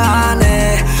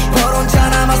와네 뭘 혼자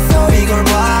남았어 이걸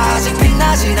봐 아직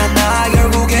빛나진 않아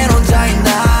결국엔 혼자인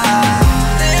나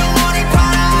내 영혼이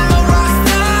바라 I'm a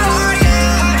rockstar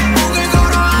yeah 목을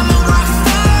걸어 I'm a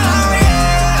rockstar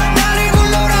yeah 나를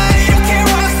불러라 이렇게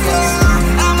rockstar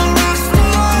I'm a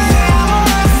rockstar yeah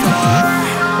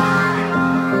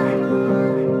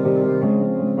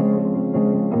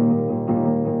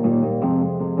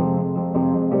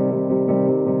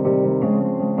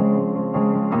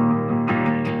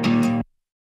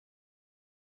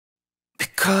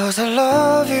Cause I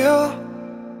love you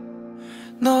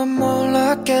넌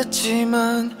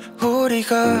몰랐겠지만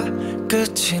우리가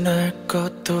끝이 날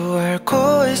것도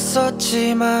알고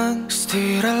있었지만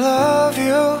Still I love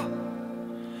you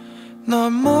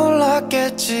넌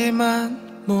몰랐겠지만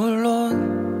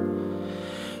물론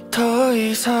더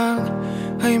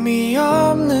이상 의미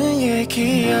없는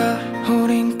얘기야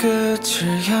우린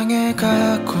끝을 향해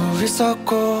가고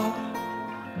있었고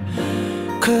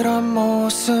그런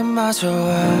모습마저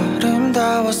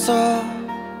아름다웠어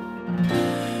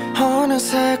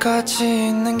어느새 같이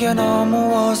있는 게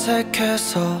너무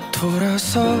어색해서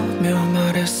돌아서며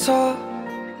말했어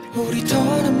우리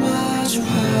더는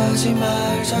마주하지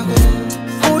말자고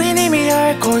우린 이미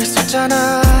알고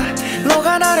있었잖아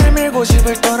너가 나를 밀고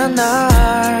집을 떠난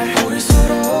날 우리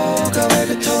서로가 왜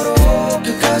그토록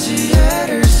끝까지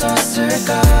애를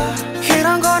썼을까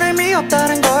이런 건 의미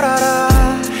없다는 걸 알아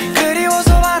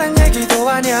그리워서 하는 얘기도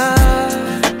아냐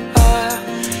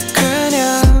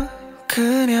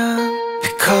그냥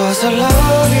Because I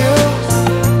love you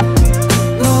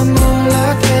넌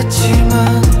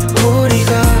몰랐겠지만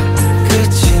우리가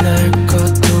끝이 날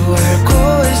것도 알고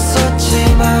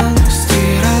있었지만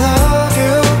Still I love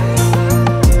you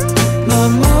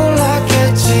넌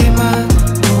몰랐겠지만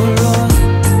물론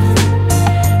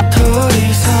더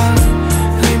이상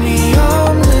의미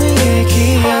없는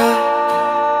얘기야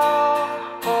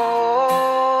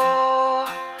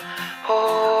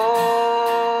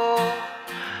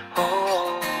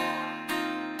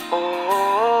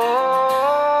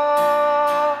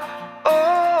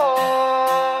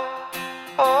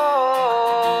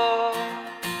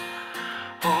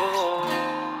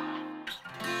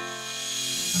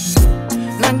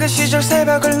그 시절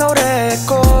새벽을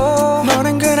노래했고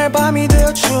너는 그날 밤이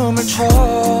되어 춤을 춰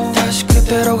다시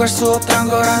그대로 갈 수 없단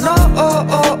걸 아노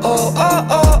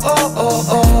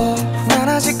난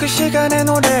아직 그 시간에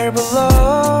노래를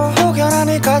불러 혹여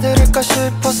네가 들을까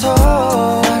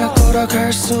싶어서 나가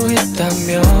돌아갈 수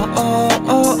있다면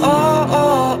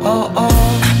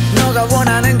너가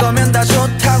원하는 거면 다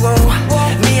좋다고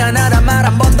미안하다 말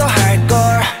한 번 더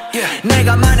할걸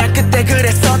내가 만약 그때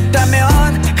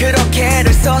그랬었다면 그렇게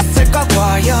애를 썼을까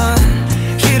과연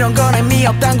이런 건 의미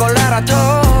없단 걸 알아도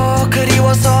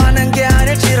그리워서 하는 게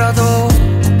아닐지라도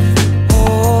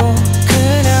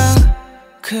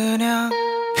그냥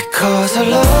Because I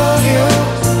love you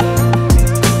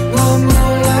넌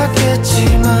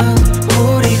몰랐겠지만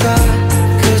우리가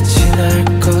끝이 날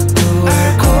것도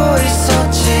알고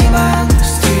있었지만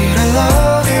Still I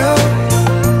love you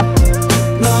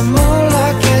넌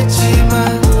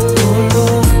몰랐겠지만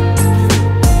물론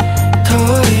더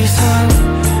이상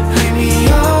의미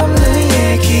없는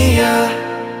얘기야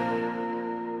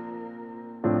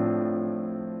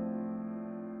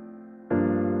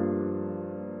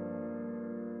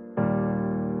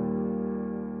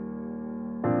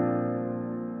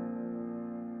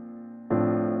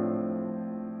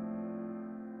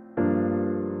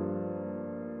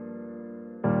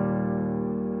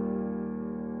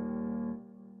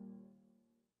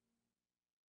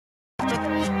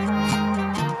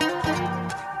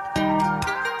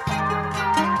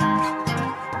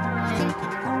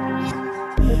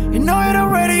You know it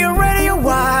already, you're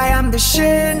why I'm the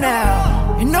shit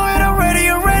now. You know it already,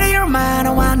 you're mine.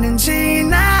 I 왔는지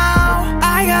now.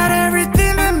 I got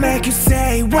everything that make you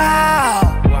say wow.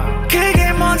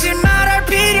 그게 뭔지 말할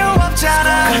필요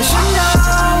없잖아. Cause you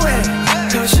know it,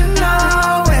 cause you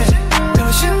know it,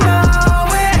 cause you know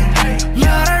it.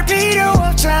 말할 필요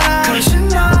없잖아. Cause you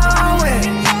know it,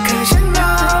 cause you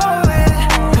know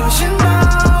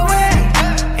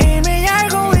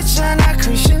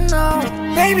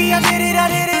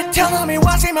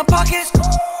in my pocket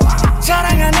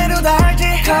자랑한 애도 다 알지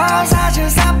Cause I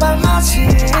just hop on my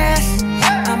shit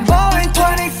I'm Boeing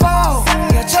 24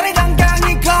 여전히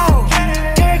당당히고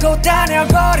들고 다녀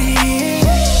거리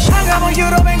안 가본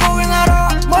유럽엔 공연하러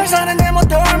뭘 사는데 뭐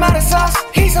또 얼마를 썼어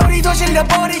이 소리도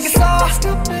질려버리겠어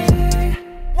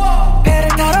배를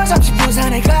타러 잠시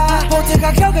부산에 가 보트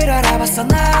가격을 알아봤어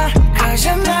나 Cause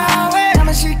you know it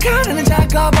남은 시간에는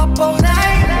작업 up all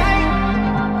night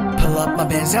Pull up my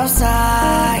Benz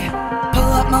outside Pull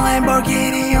up my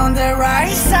Lamborghini on the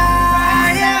right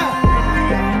side yeah.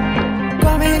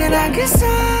 고민은 안 그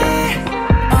사이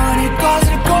어느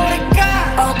곳을 고를까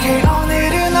Okay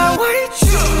오늘은 널 with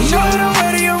you You know you're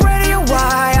ready, you're ready, you're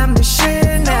why I'm the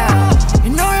shit now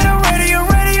You know you're ready, you're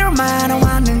ready, you're mine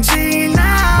왔는지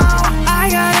now I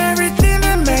got everything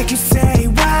that make you say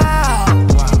wow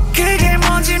그게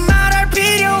뭔지 말할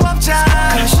필요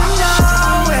없잖아 Cause you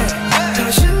know it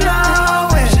Cause you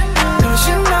know it Cause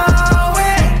you know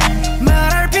it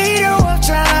말할 필요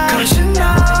없잖아 Cause you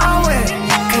know it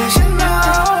Cause you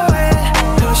know it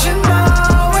Cause you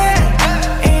know it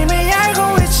이미 알고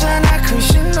있잖아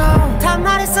Cause you know 다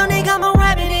말했어 네가 뭐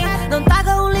랩이니 넌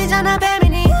따가울리잖아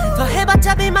뱀이니 더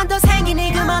해봤자 빌만 더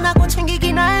생기니 그만하고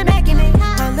챙기기 날 먹이니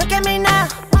Look at me now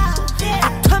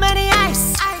Too many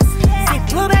ice Sick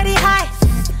blueberry high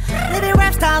Living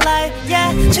rap style life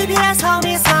yeah GPS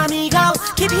homies amigo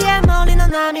깊이에 멀리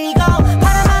넌 아미고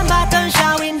바라만 봤던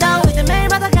샤윈도 이제 매일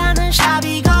받아가는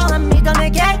샵이고 난 믿어 내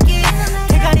객기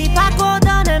대가리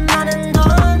바꿔도 내 많은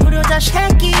돈 불효자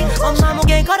새끼 엄마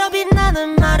목에 걸어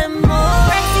빛나는 마른 몸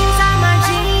Racks inside my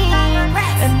jeans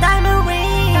And diamond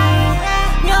ring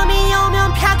념이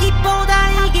오면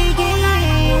펴기보다 이기기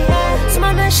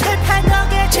수많은 실패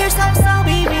덕에 질수 없어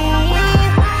baby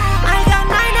I got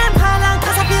nine and 팔랑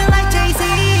cause I feel like Jay-Z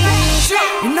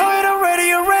You know you're ready,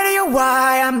 you're ready, you're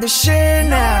why I'm the shit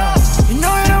now You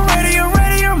know you're ready, you're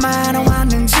ready, you're mine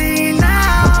왔는지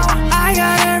now I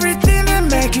got everything that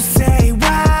make you say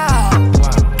wow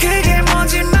그게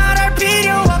뭔지 말할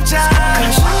필요 없잖아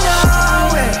Cause you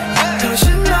know it Cause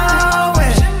you know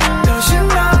it Cause you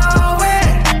know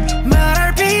it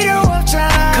말할 필요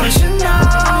없잖아 Cause you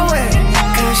know it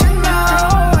Cause you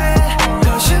know it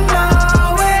Cause you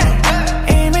know it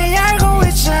이미 알고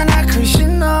있잖아 Cause you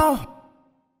know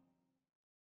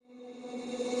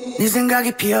네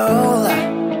생각이 피어올라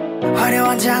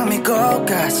화려한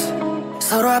장미꽃같이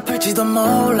서로 아플지도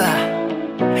몰라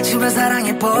지금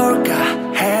사랑해볼까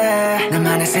해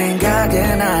나만의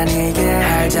생각은 아니게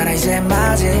알잖아 이제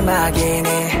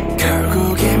마지막이니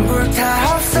결국엔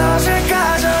불타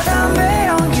없어질까 저 담배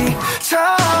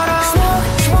연기처럼 Smoke,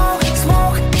 smoke,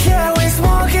 smoke Yeah we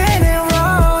smoking in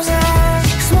roses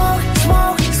Smoke,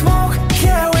 smoke, smoke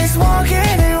Yeah we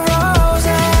smoking in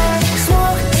roses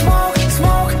Smoke, smoke,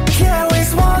 smoke Yeah we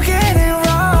smoking in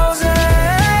roses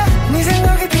네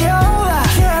생각이 피어올라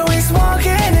Yeah we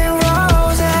smoking in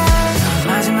roses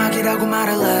마지막이라고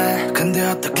말할래 근데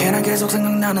어떻게 난 계속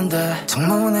생각나는데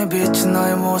창문에 비친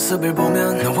너의 모습을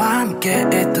보면 너와 함께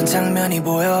있던 장면이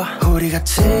보여 우리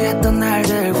같이 했던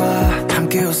날들과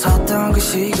함께 웃었던 그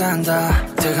시간 다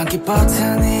들감기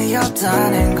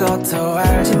버튼이었다는 것도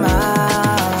알지만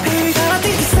Baby I don't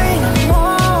think you say no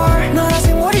more 넌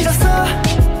아직 못 잊었어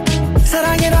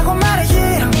사랑이라고 말해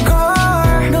이런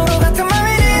걸 너로 같은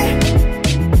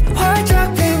맘이니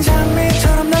활짝 핀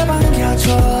장미처럼 날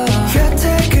반겨줘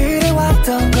곁에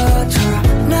그려왔던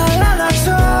것처럼 날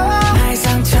안아줘 나의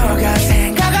상처가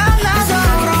생각 안 나서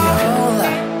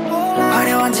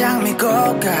화려한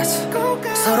장미꽃같이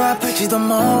서로 아플지도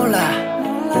몰라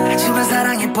하지만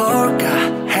사랑해볼까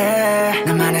해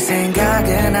나만의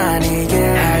생각은 아니게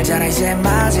알잖아 이제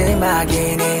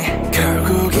마지막이니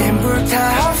결국엔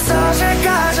불타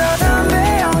없어질까 저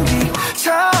담배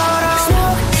연기처럼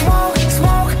Smoke, smoke,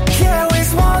 smoke Yeah we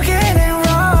smoking in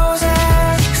roses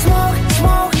Smoke,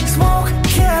 smoke, smoke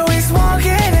Yeah we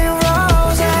smoking in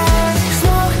roses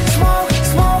Smoke, smoke,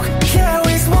 smoke Yeah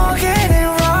we smoking in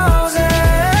roses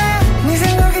네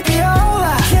생각이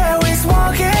피어올라 Yeah we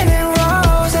smoking in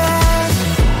roses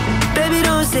Baby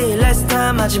don't say last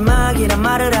time 마지막이란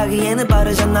말을 하기에는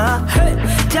빠르잖아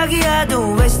자기야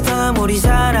don't waste time 우리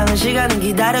사랑은 시간은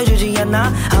기다려주지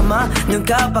않나 아마 눈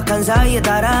깜빡한 사이에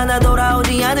따라 나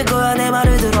돌아오지 않을 거야 내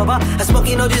말을 들어봐 I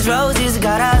smoking all these roses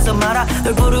갈아서 말아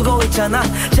널 부르고 있잖아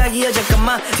자기야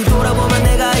잠깐만 뒤돌아보면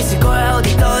내가 있을 거야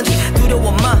어디든지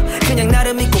두려워 마 그냥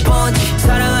나를 믿고 번지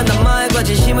사랑한단 말과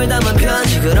진심을 담은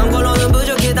편지 그런 걸로는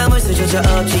부족해 담을 수조차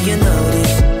없지 You know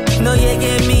this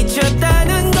너에게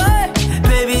미쳤다는 걸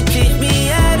Baby teach me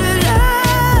how to love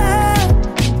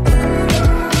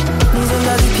네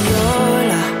생각이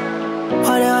피어올라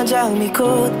화려한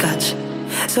장미꽃같이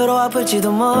서로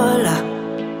아플지도 몰라.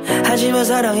 하지만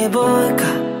사랑해볼까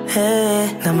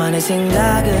해. 나만의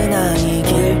생각은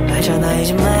아니길 알잖아.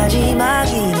 이제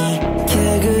마지막이니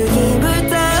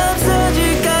결국이부터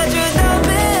없어질까 저 담배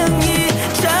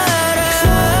연기처럼.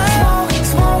 Smoke,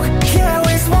 smoke, yeah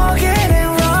we smoking in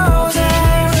roses.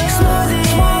 Smoke,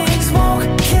 smoke,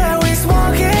 yeah we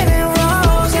smoking in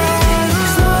roses.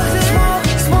 Smoke,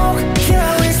 smoke,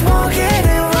 yeah we smoking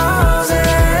in roses.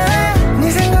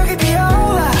 네 생각이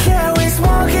피어올라 yeah we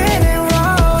smoking in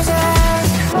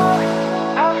roses. Smoke,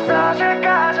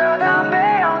 없어질까 저 담배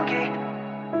연기.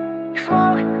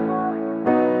 Smoke,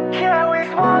 yeah we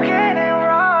smoking in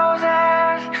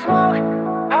roses. Smoke,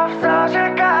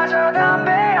 없어질까 저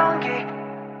담배 연기.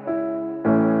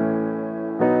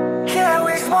 Yeah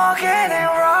we smoking in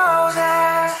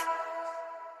roses.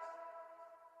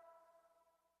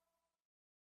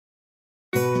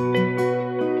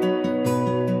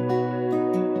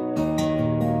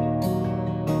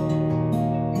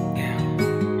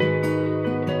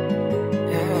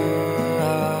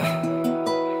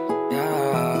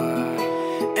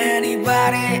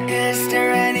 Anybody, is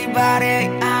there anybody?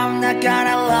 I'm not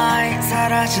gonna lie.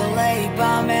 사라질래 이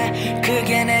밤에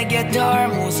그게 내게 덜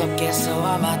무섭겠어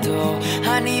아마도.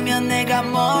 아니면 내가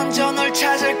먼저 널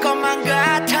찾을 것만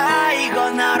같아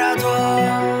이건 알아도.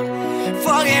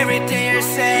 Fuck everything you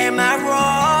say my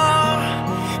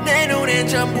wrong. 내 눈엔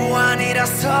전부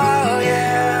아니라서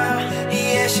yeah.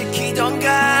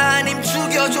 이해시키던가 아님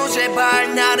죽여줘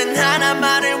제발. 나는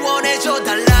하나만을 원해줘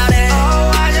달라래.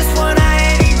 Oh I just wanna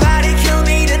anybody kill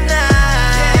me tonight.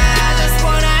 Yeah I just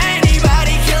wanna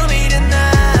anybody kill me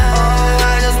tonight. Oh I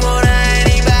just wanna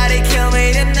anybody kill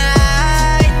me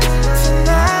tonight.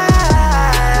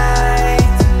 Tonight.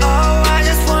 Oh I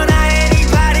just wanna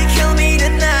anybody kill me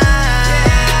tonight.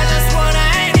 Yeah I just wanna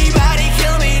anybody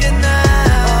kill me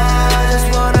tonight. Oh I just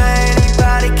wanna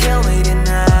anybody kill me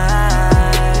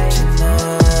tonight.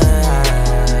 Tonight.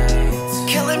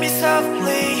 Killing me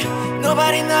softly.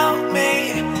 Nobody know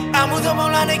me. 아무도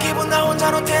몰라 내 기분 나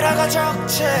혼자로 데려가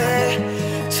적재.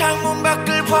 창문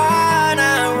밖을 봐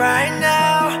나 right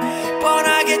now.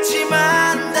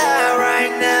 뻔하겠지만 나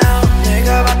right now.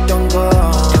 내가 봤던 건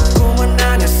꿈은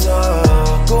아니었어.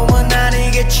 꿈은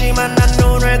아니겠지만 난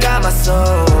눈을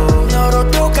감았어.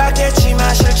 너로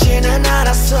똑같겠지만 싫지는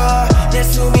않았어. 내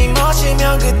숨이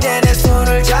멎으면 그때 내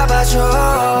손을 잡아줘.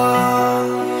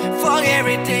 Fuck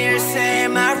everything you say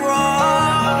my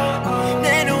wrong.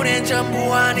 내 눈엔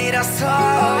전부 아니라서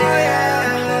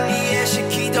yeah.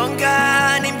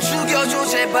 이해시키던가 아님 죽여줘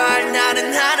제발.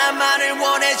 나는 하나만을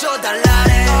원해줘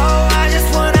달라래. Oh I just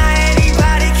wanna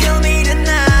anybody kill me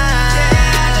tonight.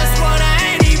 Yeah I just wanna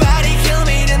anybody kill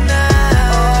me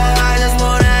tonight. Oh I just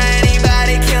wanna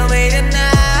anybody kill me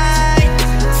tonight.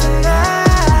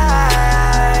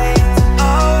 Tonight.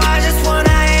 Oh I just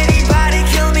wanna anybody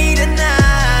kill me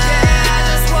tonight. Yeah I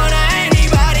just wanna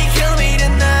anybody kill me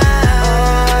tonight. Oh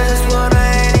I just wanna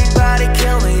anybody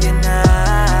kill me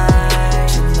tonight.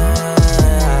 Tonight.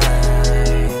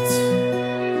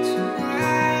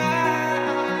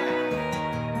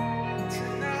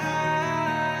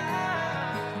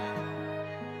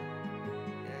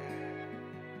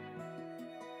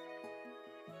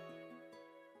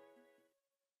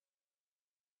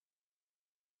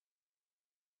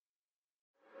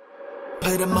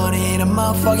 Put the money in a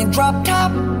motherfucking drop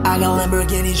top. I got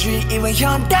Lamborghini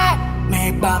GroovyRoom.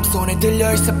 매일 밤 손에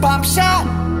들려있어 bump shot.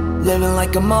 Living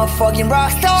like a motherfucking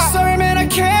rockstar. Sorry man I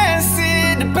can't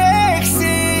see the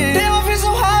backseat. Damn I feel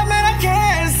so hot man I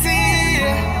can't see.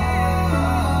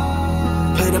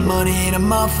 Put the money in a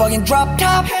motherfucking drop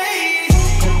top.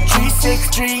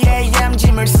 363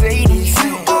 AMG Mercedes.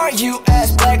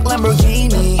 US black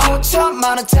Lamborghini.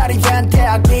 5천만 원짜리 벤테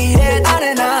I beat it.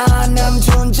 안에 난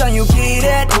남준전 you get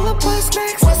it.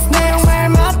 내용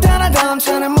말마다 나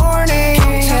넘쳐는 morning.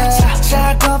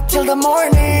 Jack up till the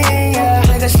morning.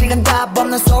 내가 시간 답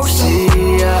없는 소식.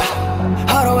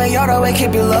 여러 회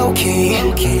keep it low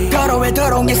key. 더러워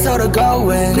더러운 게 서로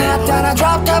going. 나타나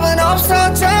drop top은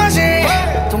없어져지.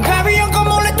 동갑이 형거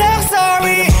몰래 take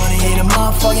sorry. Money in a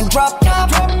motherfucking drop top.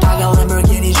 I got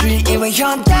Lamborghini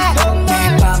GroovyRoom.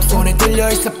 매일 밤 손에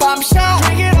들려있어 bump shot.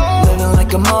 Living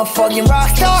like a motherfucking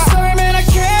rockstar. Sorry man I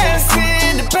can't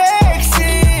see the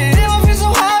backseat. Damn I feel so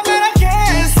hot man I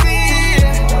can't see.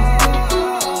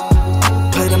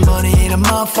 Put the money in a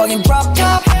motherfucking drop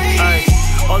top.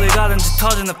 어딜 가든지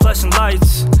터지는 flashing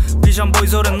lights. 비션 보이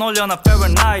소리 놀려나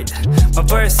Fahrenheit My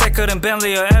first second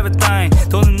Bentley or everything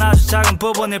돈은 아주 작은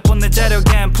부분일 뿐 내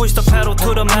재력엔 Push the pedal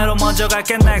to the metal 먼저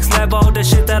갈게 next level The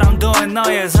shit that I'm doing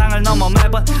너의 상을 넘어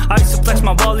매번 I used to flex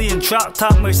my volley and drop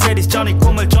top Mercedes 전이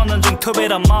꿈을 쫓는 중 to be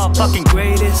the motherfucking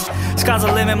greatest Sky's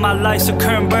the limit my life's a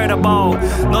convertible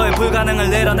너의 불가능을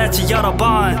내려냈지 여러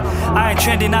번 I ain't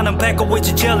trendy 나는 배꼽 with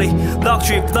your jelly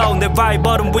Luxury flow 내 vibe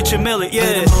bottom with your milli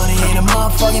yeah money in a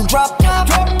motherfucking drop top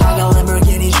I got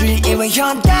Lamborghini G even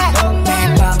현대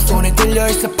매일 밤 손에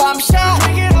들려있어 밤샷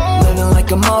Living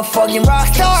like a motherfucking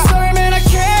rockstar Sorry man I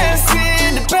can't see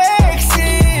in the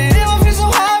backseat It won't feel so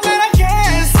hot man I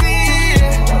can't see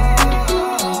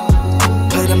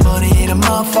Put the money in a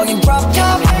motherfucking drop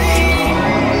top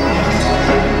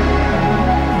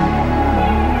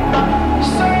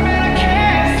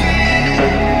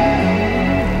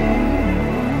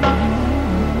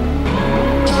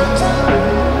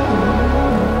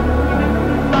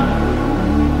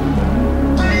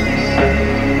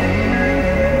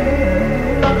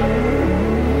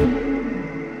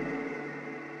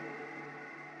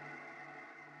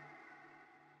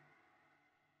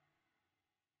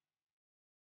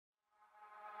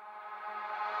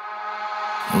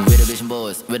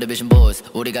With the vision boys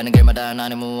우리 가는 길마다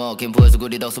나는 무엇 김포에서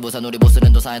구리 덕수 부산 우리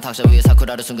보스는 도산의 탁샤 위에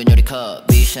사쿠라를 숨긴 요리컵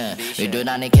비션 위도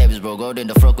나는 캐비스 bro golden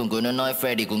the fro 꿈꾸는 너의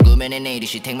Freddy 궁금해 내 내일이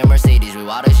she take me Mercedes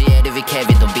위와르시 에드비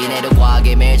캐비 돈 비내려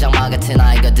과하게 매일 장마 같은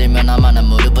아이가 들면 아마 난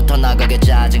무릎부터 나가게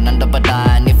짜증 난다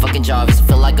바다 네 fucking Jarvis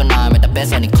feel like I'm at the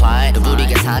best any client 또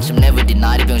우리가 산침 never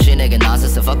deny 이 병신에게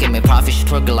나서서 fucking me profit she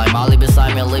twerking like Molly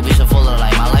beside me live vision full of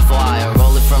like my life wire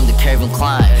rolling from the Calvin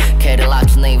Klein Cadillac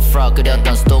to name frog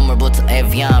그렸던 스톰물부터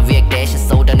Evian 위에 대신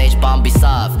쏟아내지 bomb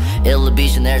soft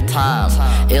lIlBOI time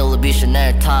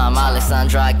lIlBOI time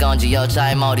Alexandra 건지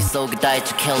여자의 머릿속에 다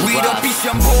있지 killing We the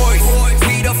vision boys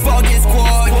We the fucking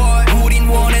squad 우린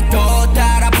원해 더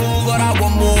따라 불러라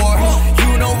one more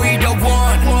You know we the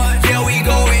one Yeah we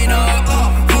going up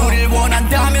우릴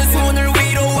원한다면 손을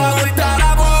위로 하고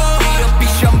따라 불러 We the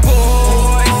vision boys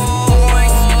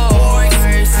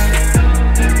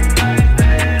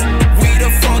We the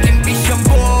fucking vision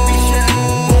boys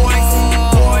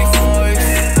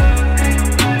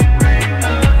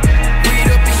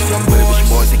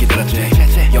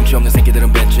영치 없는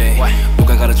새끼들은 벤치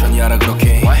누가 가르쳤니 알아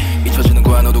그렇게 잊혀지는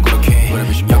거야 너도 그렇게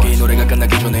여기 이 노래가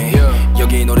끝나기 전에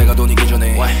여기 이 노래가 돈이기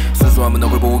전에 순수함은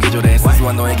너를 보고 기절해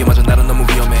순수한 너에게마저 나는 너무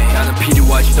위험해 나는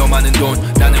필요하지 더 많은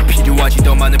돈 나는 필요하지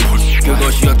더 많은 push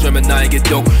그것이 어쩌면 나에게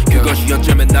독 그것이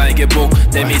어쩌면 나에게 복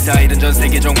내 미사일은 전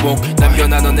세계 정복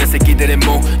남겨놔 너네 새끼들의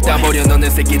목 따버려 너네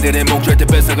새끼들의 목 절대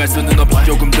뺏어갈 수는 없이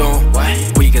조금도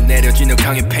위가 내려지는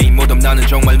강의 페인 모덤 나는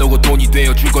정말 너고 돈이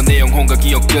되어 주고 내 영혼과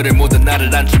기억들을 모두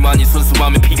나를 안지만 이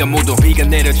순수함의 피가 묻어 비가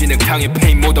내려지는 강의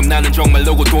페인 모덤 나는 정말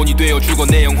너고 돈이 되어 주고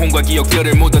내 영혼과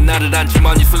기억들을 모두 나를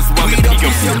안지만 이 순수함의 피가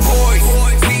묻어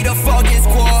We the fucking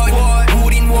squad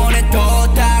우린 원해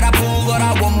더 따라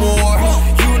불러라 one more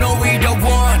You know we the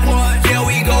one Yeah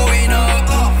we going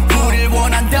up 우릴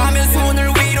원한다면 손을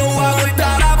위로 하고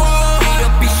따라 불러 We the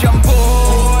vision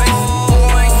boys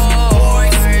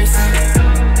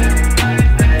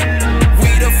We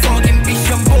the fucking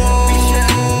vision boys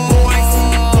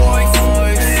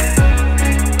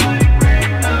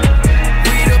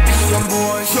We the vision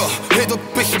boys 해도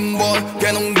vision boy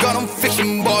개놈 거는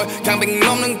fiction boy 강백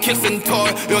넘는 kicks and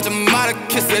toy 요즘 말을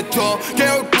키스해줘 개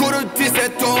얼굴을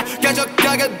디스해줘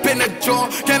깐적하게 빛내줘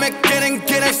개맥기는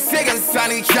기내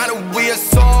세간산이 하늘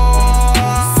위에서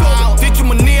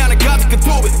뒷주머니 안에 가득한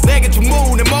두비 내게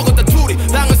주문해 먹었다 둘이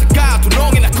땅에서 가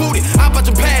두렁이나 구리 아빠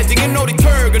좀 패딩에 놀이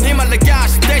털근 히말라야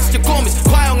시대 시절 고민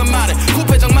과용한 말에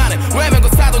구패장 만에 외면고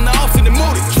사도 나 없으니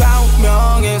무리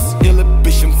좌우명에서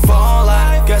lIlBOI fall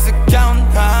like 계속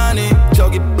count하니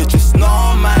저기 bitches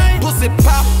know mine pussy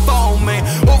pop for me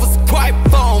overscribe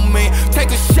for me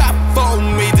take a shot for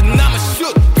me then I'ma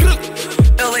shoot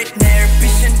elite near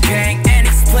vision gang and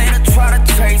explain or try to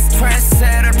trace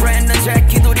trendsetter brand 는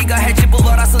jacket 우리가 해지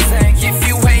불러라 선생 if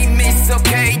you hate me it's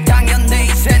okay 당연히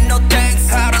이제 no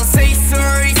thanks I don't say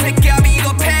sorry 새끼야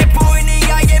이거 패 보이니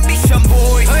I am mission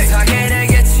boy 사게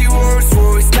되겠지 Rolls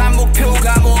Royce 단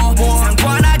목표가 뭐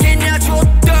상관하겠냐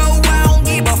줬도 I don't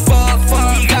give a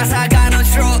fuck 이 가사가 넌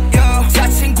show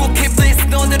자친구 keep this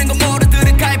너들은 건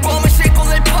모르들은 가입보면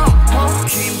실컷을 펌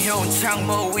김효은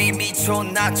창모 이미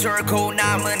존나 쩔고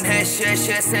남은 해시의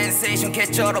센세이션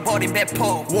개쩔어버린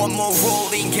배포 One more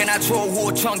rolling 개나 줘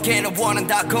 5천 개는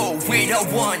원한다고 We the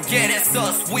one yeah that's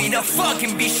us We the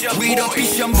fucking vision boys We the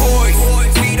vision boys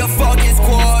We the fucking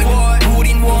squad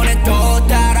우린 원해 더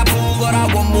따라 불러라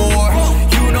one more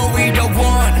You know we the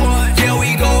one Yeah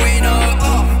we going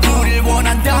up 우릴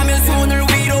원한다면 손을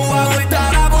위로 하고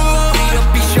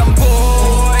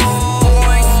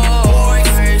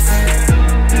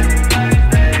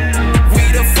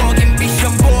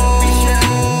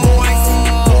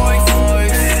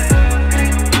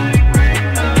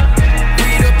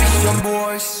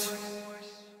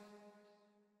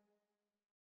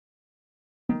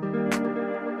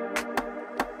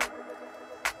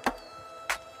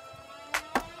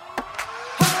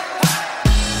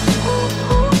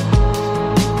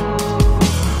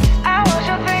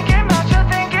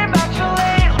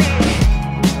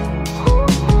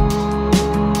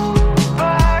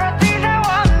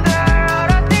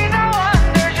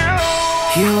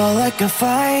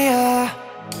fire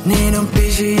네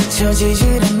눈빛이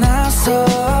잊혀지질 않았어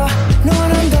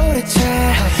너는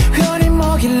도대체 별이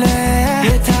뭐길래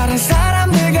왜 다른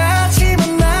사람들 같이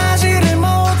만나지를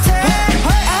못해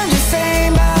I'm just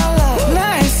saying my love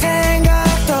나의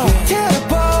생각도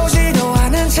들어보지도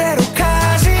않은 채로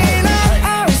가지 난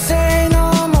I will say no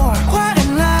more 화가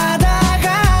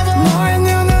나다가도 너의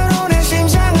눈으로 내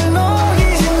심장을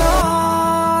녹이지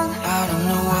넌 I don't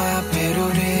know why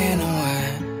비루리는 왜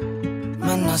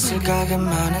만났을까 그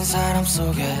많은 사람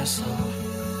속에서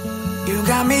You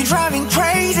got me driving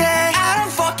crazy I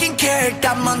don't fucking care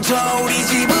일단 먼저 우리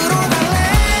집으로 갈래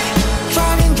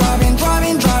Driving driving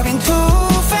driving driving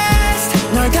too fast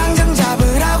널 당장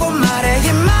잡으라고 말해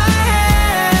in my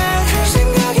head 그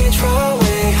생각이 draw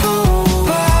way home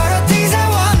But all these I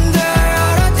wonder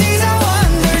all these I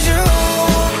wonder you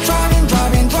Driving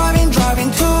driving driving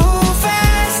driving too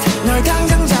fast 널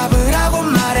당장 잡으라고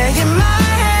말해 in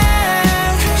my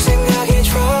head 그 생각이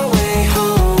draw way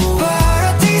home But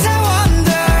all these I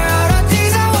wonder all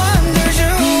these I wonder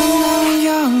you 넌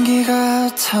연기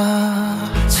같아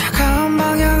차가운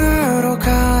방향으로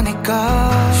가니까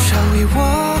Shall we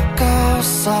walk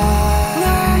outside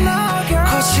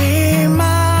거짓말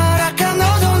아까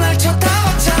너도 날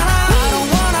쳐다봤잖아 I don't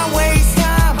wanna waste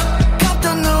time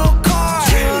값도 놓고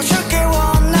채워줄게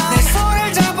원나 내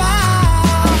손을 잡아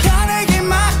다 내게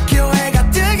맡겨 해가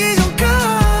뜨기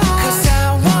전까지 Cause I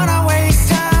don't wanna waste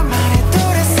time 안 해도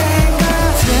내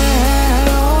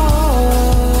생각대로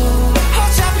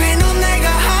어차피 넌 내가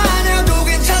아니어도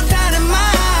괜찮다는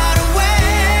말은 왜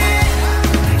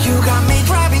You got me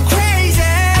driving crazy I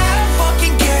don't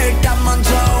fucking care 일단 먼저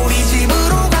우리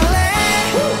집으로 갈래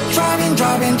Driving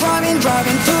driving driving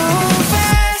driving too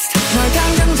fast 널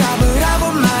당장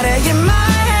잡으라고 말해 in my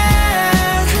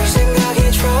head 그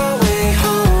생각이 draw way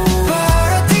home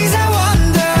But all these I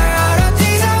wonder all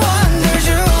these I wonder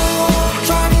you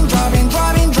Driving driving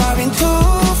driving driving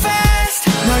too fast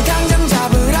널 당장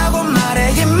잡으라고 말해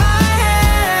in my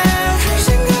head 그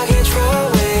생각이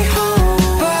draw way home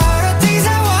But all these I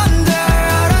wonder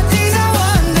all these I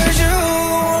wonder you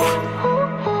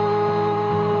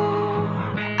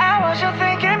I was just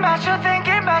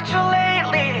thinking about you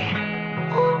lately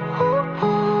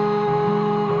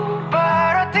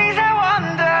But all these I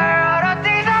wonder all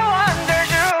these I wonder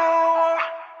you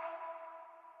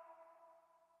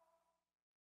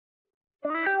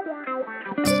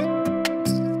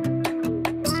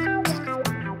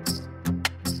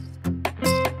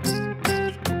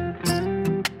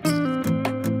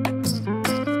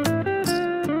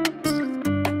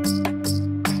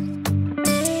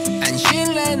안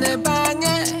쉴래 내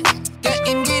방에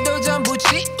게임기도 전부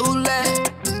지울래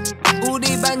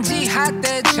우리 반지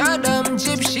핫때처럼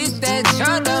집시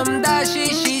때처럼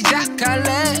다시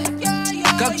시작할래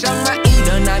걱정마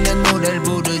일어나면 노래를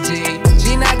부르지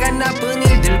지나간 나쁜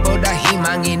일들보다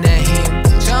희망이 내 힘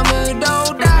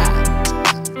처음으로 다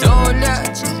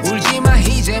돌려지 울지마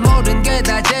이제 모든 게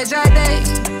다 제자리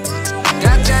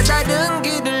각자 다른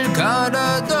길을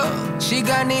걸어도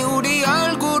시간이 우리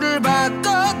얼굴을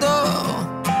바꿔도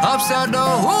없어도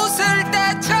웃을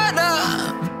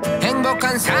때처럼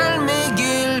행복한 삶의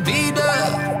길 빌어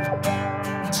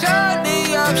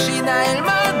처리 없이 날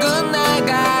먹은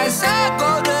나가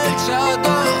사고를 쳐도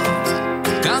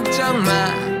걱정마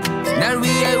날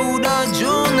위해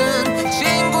울어주는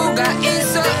친구가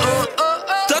있어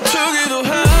다투기도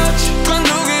하지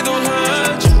관두기도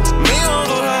하지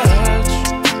미워도 하지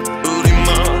우리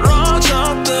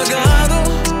멀어졌다가도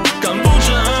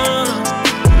깜보잖아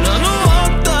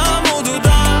나누었다 모두 다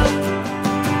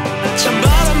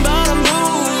찬바람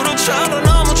불어 차로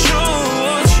너무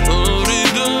추워지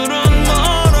우리들은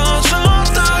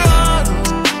멀어졌다가도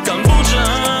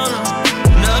깜보잖아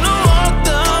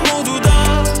나누었다 모두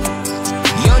다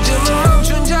요즘은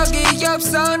멈춘 적이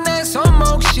없어 내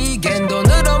손목 시계는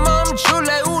돈으로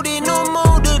멈출래 우리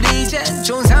눈물을 이젠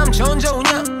좋은 삼촌 좋은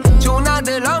형 좋은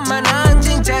아들 엄마는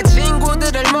진짜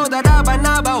친구들을 못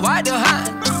알아봤나봐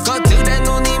화려한 것들에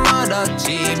눈이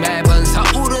멀었지 매번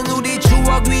서울은 우리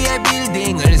추억 위에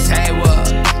빌딩을 세워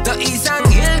더 이상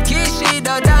잃기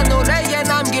싫어 다 노래에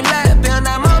남길래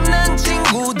변함없는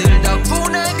친구들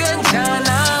덕분에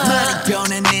괜찮아 많이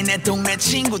변해 니네 동네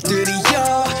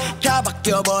친구들이여 다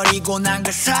바뀌어버리고 난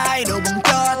그 사이로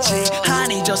뭉쳤지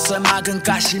한이 줬어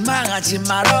막은가 실망하지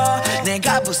말어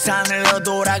내가 부산으로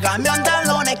돌아가면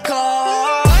달러 내꺼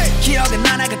기억은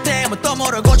나나 그때 뭣도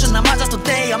모르고 존나 맞았을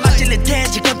때야 막 질릴 테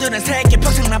지금들은 새끼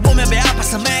평생 나 보면 배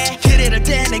아파서 매 길 잃을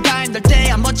때 내가 힘들 때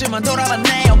한 번쯤은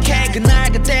돌아봤네 오케이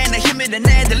그날 그때 내 힘이 된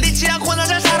애들 잊지 않고 나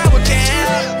잘 살아볼게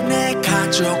내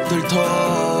가족들도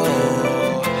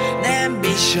냄비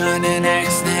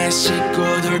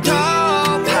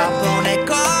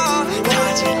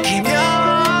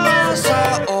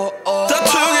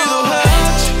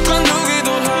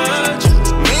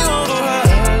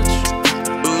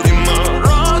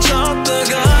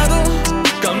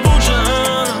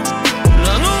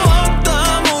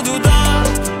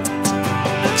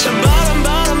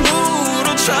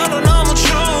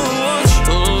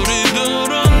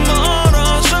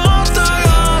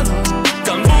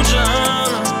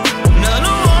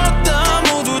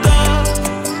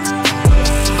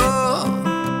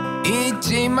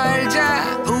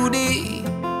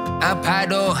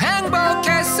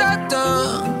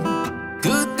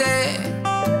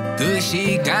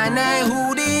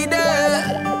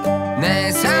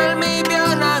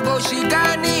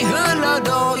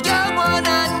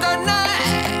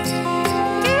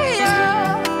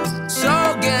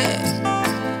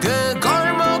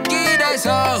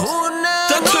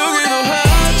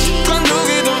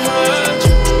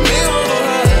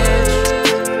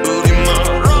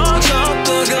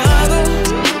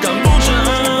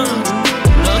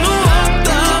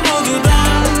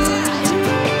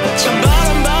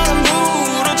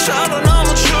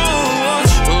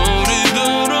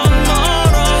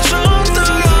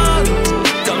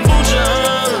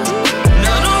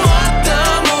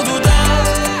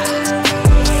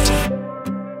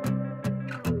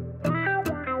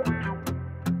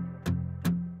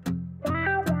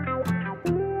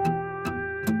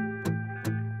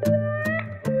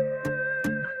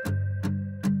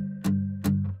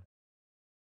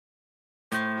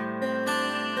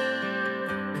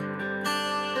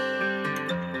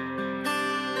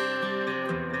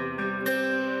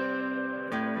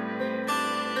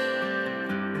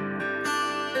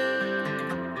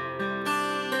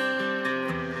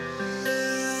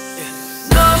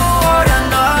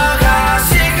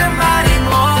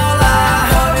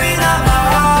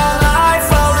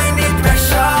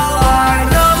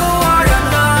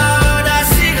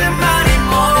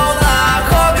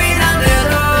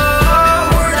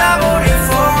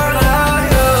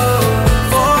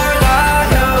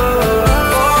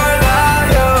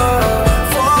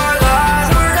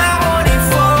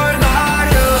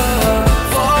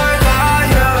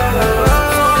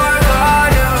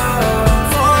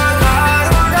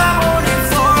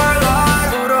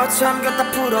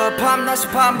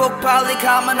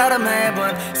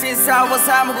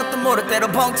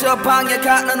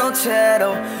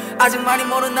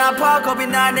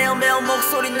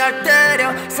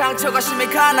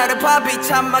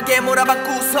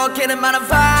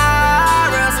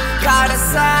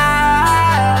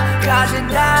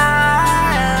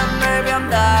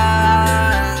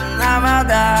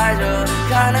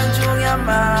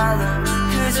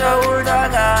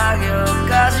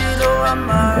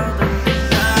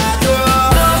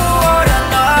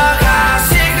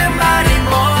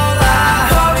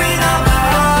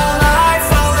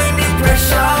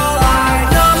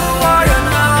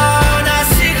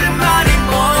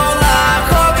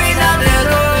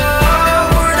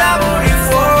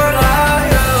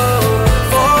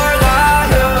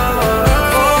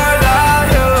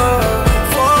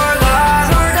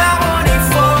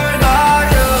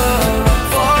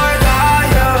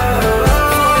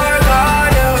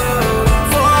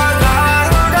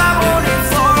forgot 울다 보니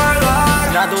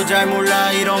forgot 나도 잘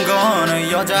몰라 이런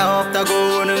거는 여자 없다고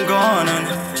우는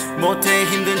거는 못해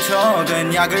힘든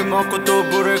척은 약을 먹고 또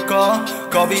부를 거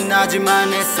겁이 나지만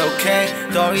it's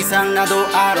okay 더 이상 나도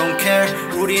I don't care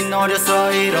우린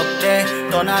어려서 이렇대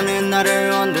떠나는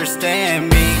나를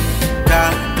understand me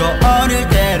더 어릴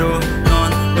대로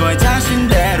넌 너의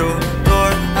자신대로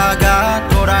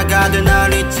돌아가든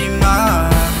날 잊지 마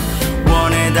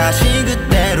원해 다시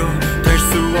그대로 될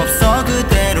수 없어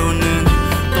그대로는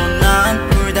또 난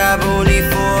울다 보니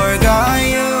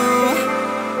forgot you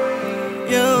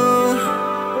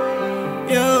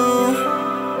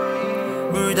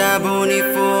울다 보니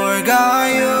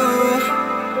forgot you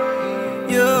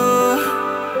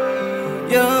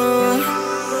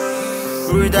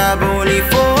울다 보니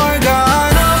forgot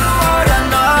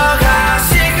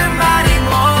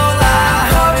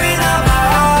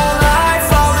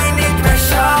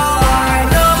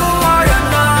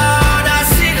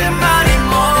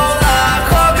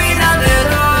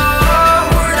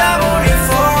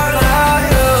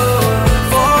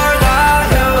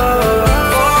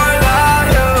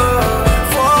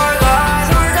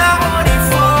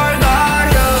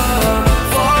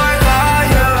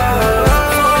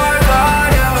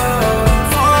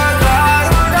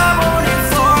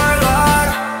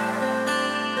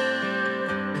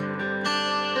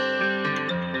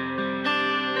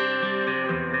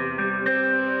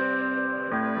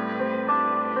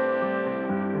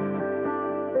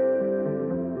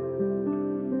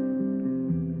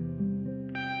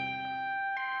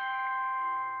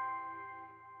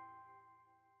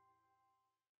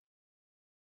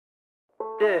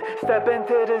Step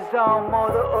into the zone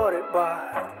모두 오래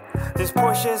봐. This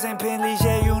Porsches and Bentleys,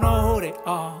 yeah, you know who they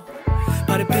are.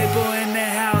 Party people in the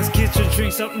house, get your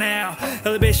drinks up now.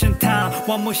 Elevation time,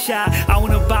 one more shot. I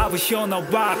wanna vibe with you on the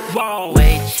rock wall.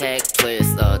 Wait, check, please.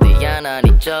 어디야 난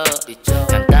있죠.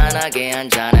 간단하게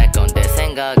한잔할 건데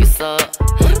생각 있어.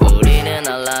 우리는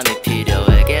알람이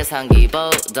필요해.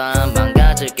 계산기보단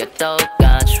망가질게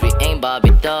똑같이. We ain't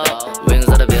Bobby though. Wings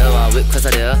of the bill, one week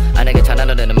회사려. 안에게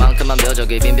잘하려 되는 만큼만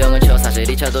벼저기 빈병은 쳐. 사실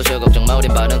이 차도 쉬어 걱정 마.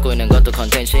 우린 발은 꼬이는 것도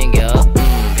컨텐츠 신겨.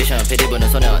 비션 피리 부는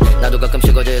소년. 나도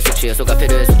가끔씩 어제 숙취해소가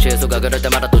필요해. 숙취해소가 그럴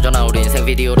때마다 또 전화. 우리 인생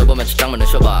비디오로 보면 첫 장면은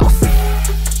쇼박스.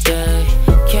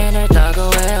 Yeah, 캔을 따고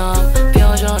헤엄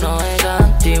펴줘 너의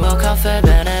잔디와 카페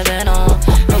베네베너.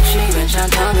 혹시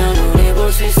괜찮다면 우리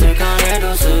볼 수 있을까.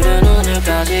 내도 술은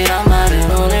오늘까지란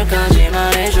말은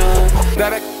오늘까지만 해줘.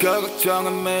 Baby 그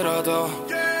걱정은 미뤄둬.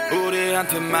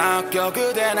 우리한테 맡겨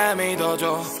그대 날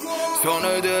믿어줘.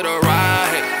 손을 들어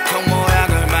right 형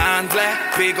모양을 만들래.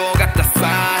 비고 갔다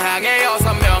사향의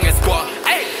 6명의 squad.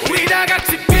 우리 다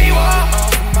같이 비워.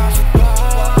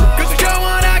 그저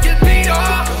영원하길 빌어.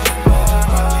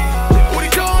 우리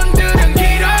돈들은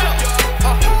길어.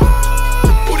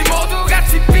 우리 모두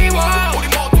같이 비워. 우리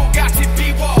모두 같이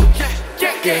비워.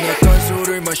 깨놨던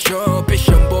술을 마셔.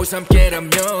 비션 보스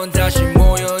함께라면 다시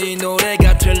모여 이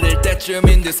노래가 들릴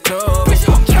때쯤인 this club.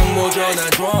 창모 전화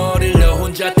줘. 릴러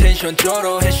혼자 텐션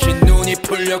절어. 해신 눈이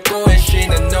풀렸고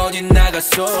해신은 어디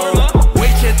나갔어.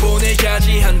 웨이챗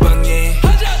보내야지 한방에.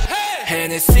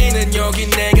 헤네시는 여기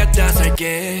내가 다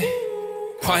살게.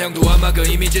 화형도 아마 그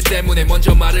이미지 때문에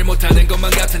먼저 말을 못하는 것만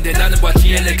같은데 나는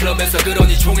봤지 LA 클럽에서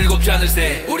그러니 총 7잔을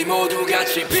세. 우리 모두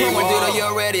같이 비워. 풍을 들어 you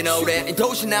already know that. 이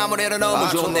도시 나무래도 너무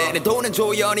좋네. 내 돈은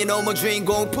조연이 너무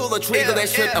주인공. Pull the trigger that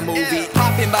shit a movie.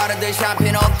 팝핀 바르듯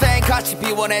샴페인 all thing. 같이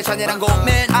비워내 잔이란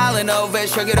고민. Island of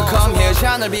it 여기로 come here.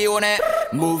 잔을 비워내.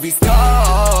 Movie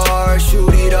star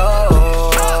shoot it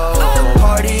up.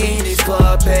 Party in this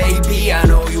club baby I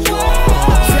know you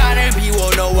want. 잔을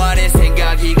비워 너와 내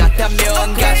생각이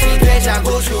같다면 같이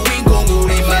되자고 주인공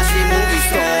우리 마치 movie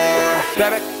star.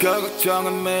 Baby 그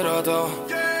걱정은 미뤄둬.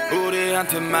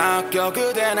 우리한테 맡겨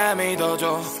그대 날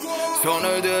믿어줘.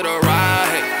 손을 들어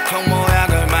right 형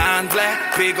모양을 만들래.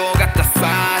 비고 갔다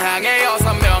사향의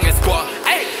 6명의 squad.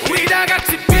 우리 다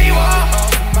같이 비워.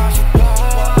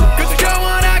 그저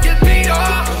영원하길 빌어.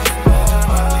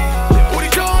 우리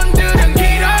돈들은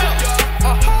길어.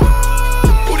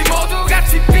 우리 모두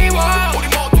같이 비워. 우리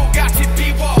모두 같이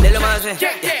비워. 릴러말즈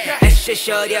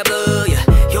애쉬셔리아 블루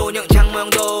효령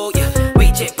장모형도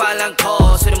위치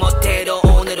발랑코. 술을 못해도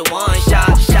오늘은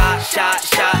원샷 샷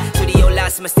술이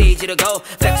올랐으면 스테이지로 go.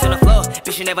 Flex on the floor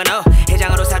bitch you never know.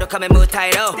 해장으로 사륙하면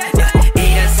무타이로.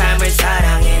 이런 삶을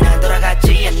사랑해 난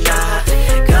돌아가지 않나.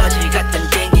 거지 같던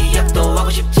땡기역도 하고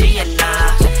싶지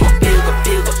않나.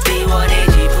 비우고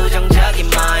비워내지 부정적인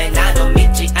mind. 나도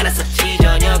믿지 않았었지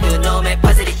전혀 그놈의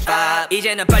positive vibe.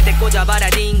 이제는 빨대 꽂아봐라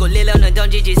딩고. 릴러는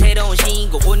던지지 새로운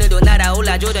신고. 오늘도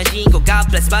날아올라주던 신고. God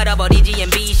bless 받아버리지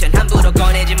ambition. 함부로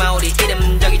꺼내지마 우리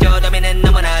이름. 저기 저러면은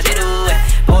너무나 지루해.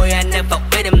 보여야 내 pop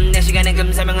rhythm. 내 시간은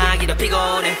금 설명하기도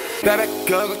피곤해. Baby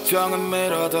그 걱정은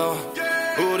미뤄둬.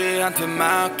 우리한테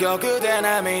맡겨 그대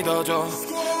날 믿어줘.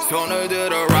 손을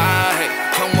들어 right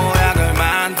형 모양을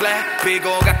만들래.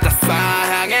 비고 갔다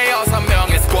사향의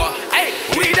 6명의 squad.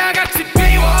 우리 다 같이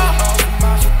비워.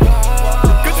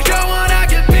 그저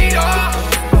영원하길 빌어.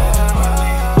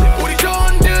 우리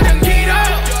돈들은 길어.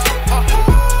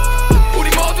 우리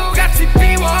모두 같이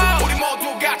비워. 우리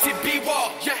모두 같이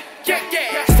비워.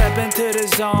 Step into the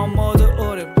zone 모두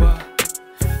오래 봐.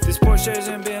 This Porsches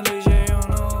and Bentleys, yeah, you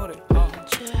know who they are.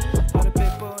 All the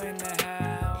people in the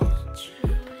house. All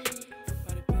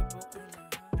the people in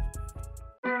the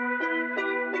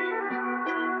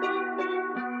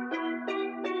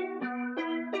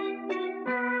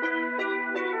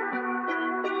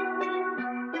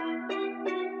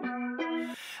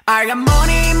I got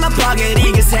money in my pocket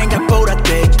이게 생각보다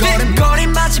돼. 걸음걸이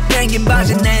마치 펭귄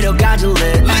바지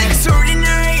내려가질래. Like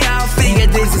extraordinary outfit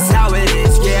yeah, this is how it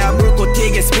is. Yeah 물고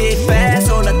튀게 speed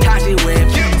fast 올라타지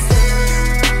whip.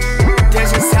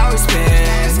 This is how we spin.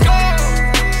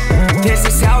 This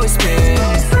is how we spin.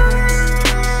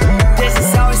 This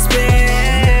is how we spin.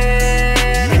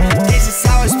 This is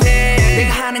how we spin.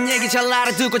 내가 하는 얘기 잘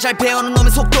알아듣고 잘 배우는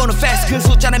놈의 속도는 fast. 그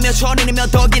숫자는 몇 천이니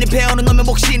몇 억이니 배우는 놈의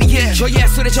몫이니 yeah. 저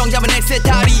예술의 정답은 X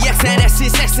다리 XNS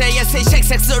XAS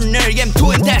XX를 M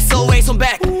doing that so way 손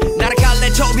back.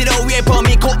 날아갈래 저 위로 위에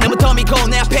범이고 내문 덤이고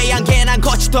내 앞에 한개 난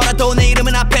거치더라도 내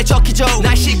이름은 앞에 적히죠.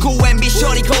 날 싣고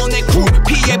앰비션이고 내 crew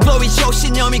피해 블로이 쇼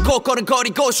신념이고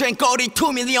걸음거리고 쉔거리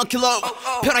 2million 킬로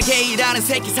편하게 일하는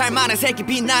새끼 살만한 새끼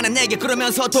빛나는 내게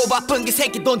그러면서도 바쁜 게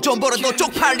새끼 돈 좀 벌어도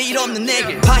쪽팔 일 없는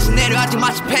내게 다시 내려앉지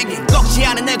마치 펭귄 꺾지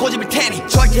않은 내 고집일 테니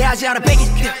절대 하지 않아 베기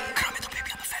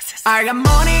I got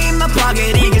money in my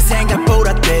pocket 이게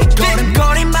생각보다 돼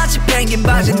걸음걸이 마치 펭귄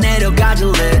바지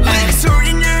내려가질래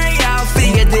Extraordinary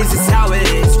outfit yeah, this is how it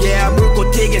is Yeah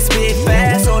물고 튀게 speed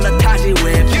fast 올라타지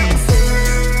whip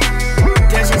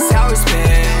This is how it's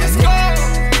been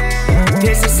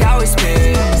This is how it's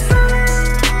been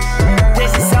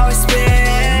This is how it's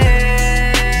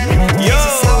been This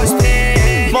is how it's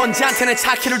been 먼지한테는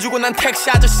차키를 주고 난 택시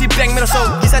아저씨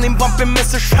백미러서 기사님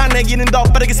범핑면서 샥 내기는 더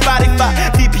빠르게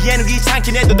스파티파이 VPN은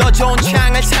귀찮긴 해도 더 좋은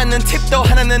창을 찾는 팁도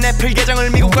하나는 애플 계정을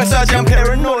미국 걸 써지 I'm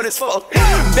paranoid as fuck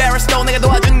Embarrassed 내가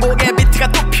도와준 곡에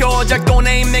비트가 또 펴져 또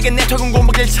내 인맥에 네트워크는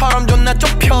골목길처럼 존나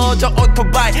좁혀져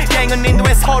오토바이 갱은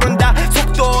인도에 서른 다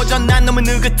속도전 난 너무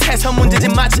느긋해서 문제지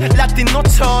마치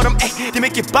라티노처럼 에이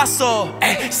재밌게 봤어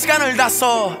에이 시간을 다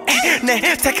써 에이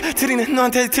내 테크 트리는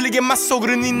너한테 틀리게 맞서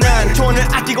그러니 난 돈을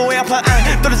아끼고 왜 아파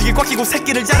떨어지게 꽉 끼고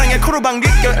새끼를 자랑해 코로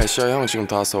방귀껴 에이씨야 형 지금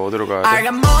다 왔어 어디로 가야 돼? I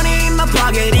got money in my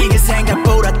pocket 이게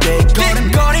생각보다 돼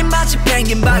걸음걸이 마치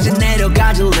펭귄 바지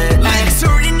내려가질래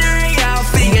Extraordinary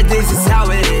outfit yeah, this is how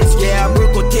it is Yeah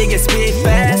물고 튀게 speed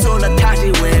fast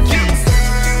올라타지 whip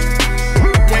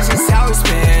This is how it's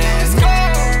been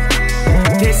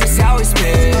This is how it's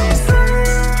been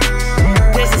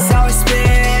This is how it's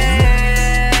been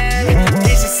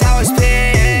This is how it's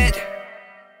been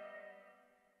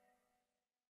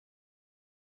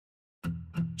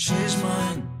She's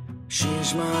mine,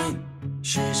 she's mine,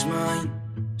 she's mine,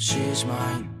 she's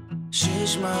mine,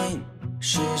 she's mine,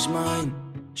 she's mine,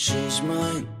 she's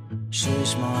mine,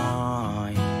 she's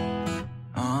mine.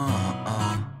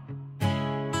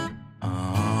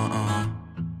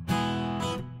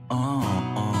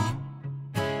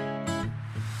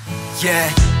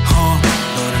 Yeah,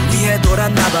 너를 위해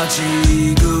돌았나봐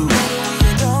지금.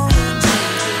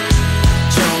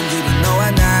 좋은 기분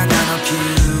너와 나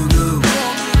나눠키우고.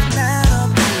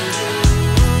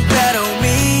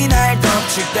 외로움이 날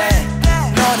덮칠 때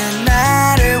너는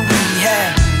나를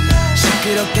위해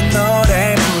시끄럽게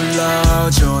노래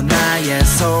불러줘 나의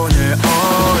손을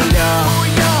올려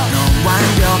넌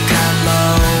완벽한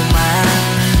로망이야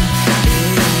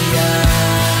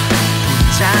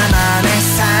혼자만의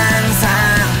상상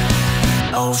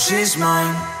Oh she's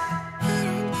mine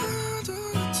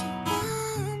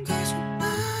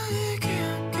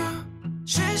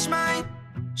She's mine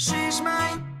She's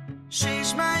mine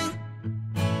She's mine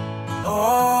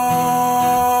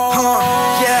Oh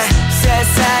yeah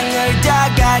세상을 다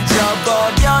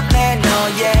가져버려 내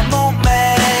너의 몸에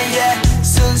yeah.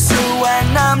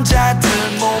 순수한 남자들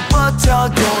못 버텨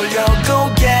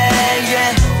돌려고게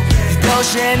yeah.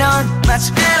 이곳에 넌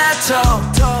마치 에라토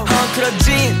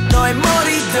헝클어진 너의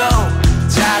머리도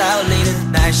잘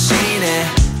어울리는 날씬해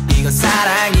이건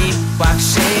사랑이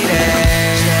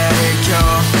확실해 죄를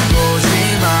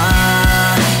켜보지마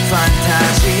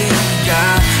판타지가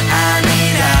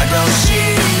아니라고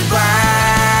시발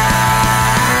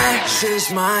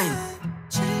She's mine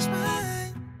She's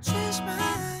mine She's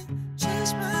mine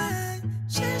She's mine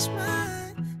She's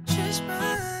mine She's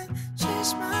mine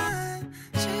She's mine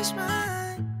She's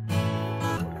mine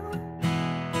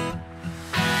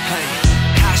Hey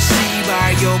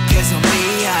하시발 욕해서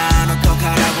미안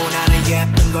어떡하라고 나는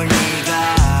예쁜 걸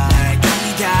네가 날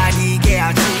기다리게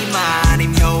하지만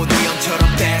임효도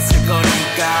형처럼 뺏을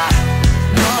거니까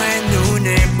너의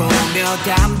눈을 보며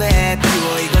담배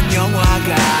피워 이건 영화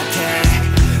같아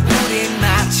우리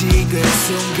마치 그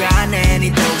순간에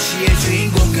네 도시의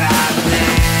주인공 같네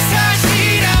사실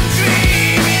I'm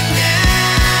dreaming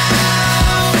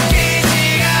now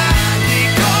웃기지가 않을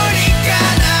거니까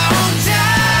나 혼자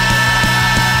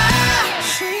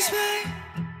She's mine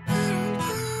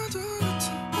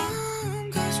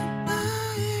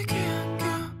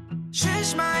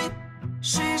She's mine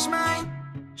She's mine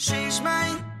She's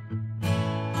mine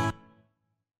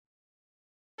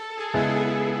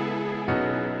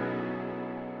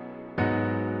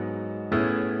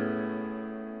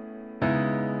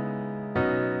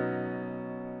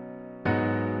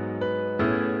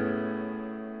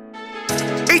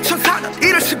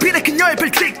그녀의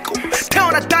벨 찍고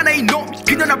태어났다네 이놈이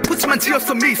그녀는 아프지만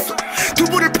지었어 미소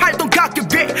두부를 팔던 가게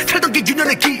위에 살던 게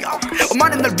유년의 기억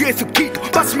엄마는 날 위해서 기도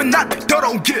마시면 난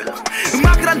더러운 길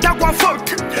음악을 한다고 한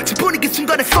폴트 저 분위기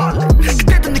순간에 설레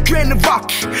그때도 네 귀에는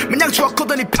락키 마냥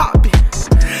좋았거든 이 팝이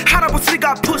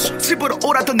할아버지가 푸시 집으로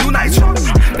오라던 누나의 전화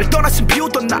날 떠나신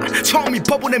비오던 날 처음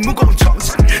입어본 내 무거운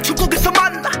정장 중국에서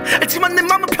만나 알지만 내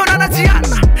맘은 편안하지 않아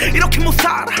이렇게 못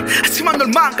살아. 하지만 널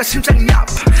망가 심장이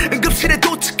아파. 응급실에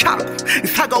도착하고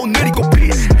의사가 오늘이고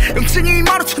빌 염증이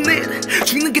 15,000일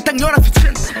죽는 게 당연한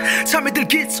수치인데 잠이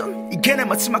들기 전 이게 내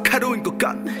마지막 하루인 것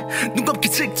같네. 눈 감기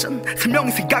직전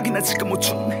설명이 생각이 나 지금 못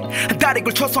죽네. 한 달에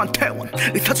걸쳐서 한 퇴원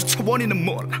의사조차 원인은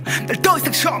몰라. 날 더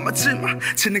이상 시험하지마.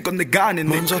 지는 건 내가 아닌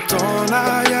먼저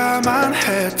떠나야만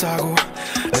했다고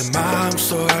내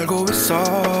마음속 알고 있어.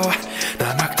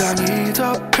 난 악당이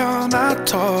더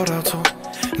편하더라도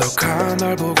너가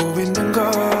날 보고 있는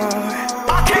걸.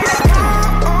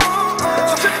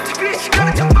 CCTV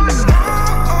시간을 잡아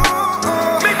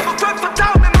믿고 돌파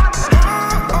다음에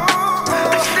만나.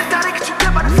 당신의 다리가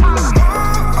죽여버린 사람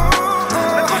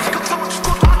난 거짓 걱정을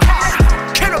죽어도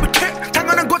알아. 캐러블 캐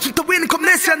당연한 거짓 따위는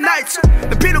겁내지 않나 있죠.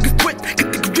 난 비록 is quit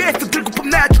그때 그 위에서 들고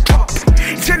뽐내야지 트로피.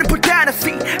 이제는 볼 때나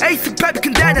see 에이스 베비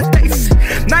근데 난 스테이스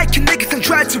나이키 내게 상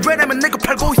줘야지. 왜냐면 내가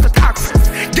팔고 있어 탁스.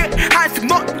 하얀색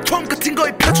머리통 같은 거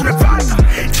입혀주는 라이더.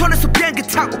 천에서 비행기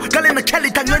타고 갈래는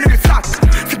캘리 당연히 싹.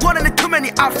 세관에 내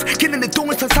투맨이 앞서 걔는 내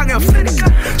동을 세상에 없으니까.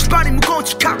 주반이 무거운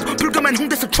척하고 불금한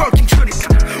홍대에서 트롤킹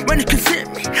추니까. When you can see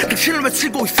me 당신을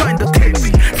외치고 있어 in the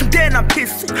TV. 상대에 난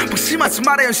PC 방심하지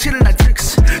마라 현실을 난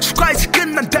즉시. 휴가이지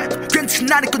끝난데도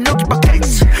괜찮으니까 여기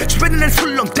밖에있지. 주변에 날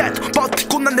술렁대도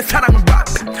버티고 난 내 사랑을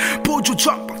랩. 보조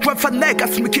정보 랩판 내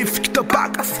가슴에 깊숙이 더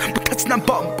박았어. 못하지 난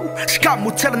범부 시간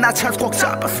모자라 나 찬스 꼭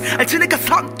잡았어. 알지 내가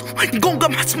선도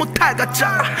공감하지 못할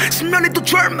가짜. 10년이 더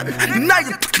젊은 네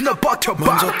나이가 특히 너 버텨봐.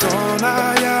 먼저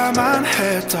떠나야만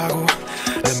했다고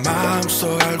내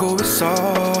마음속 알고 있어.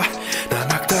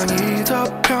 난 악당이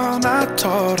더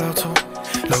편하더라도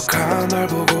너가 날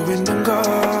보고 있는 걸.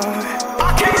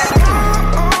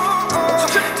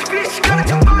 CCTV 시간을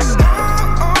잡아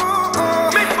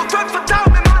믿고 돌파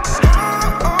다음에 만나.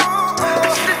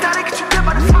 당신의 다리가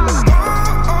죽여버린 사람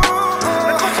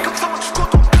난 거짓 걱정을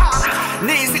죽어도 알아.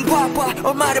 네 인생 봐봐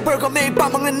얼마를 벌고 매일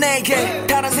밥 먹는 내게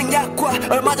다른 생각과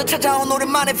얼마 전 찾아온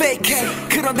오랜만의 vacay.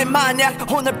 그런데 만약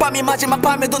오늘 밤이 마지막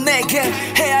밤에도 내게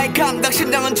해야 할 감당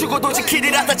심장은 죽어도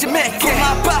지키리라 다짐했게.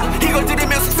 아파 이걸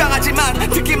들으면 속상하지만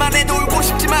듣기만 해도 울고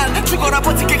싶지만 죽어라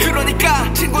버틸게.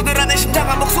 그러니까 친구들 안에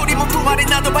심장한 목소리 뭐 두 마리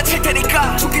나도 바칠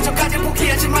테니까. 죽기 전까지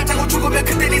포기하지 말자고. 죽으면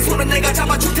그때 네 손은 내가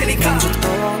잡아줄 테니까. 먼저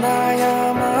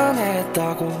떠나야만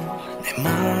했다고 내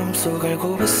마음속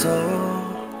알고 있어.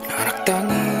 난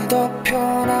악당이 더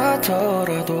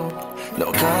편하더라도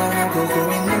너가 날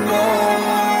보고 있는 걸.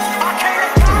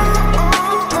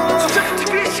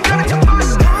 CCTV 시간을 잡아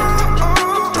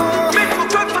믿고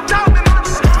돌파 다음에 만나.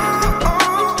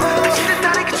 당신의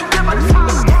다리가 죽여버린 사람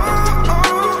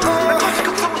난 거짓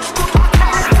걱정을 죽어도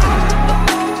알아.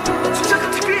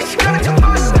 CCTV 시간을 잡아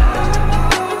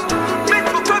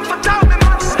믿고 돌파 다음에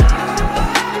만나.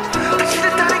 당신의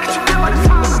다리가 죽여버린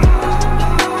사람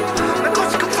난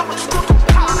거짓 걱정을 죽어도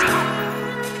알아.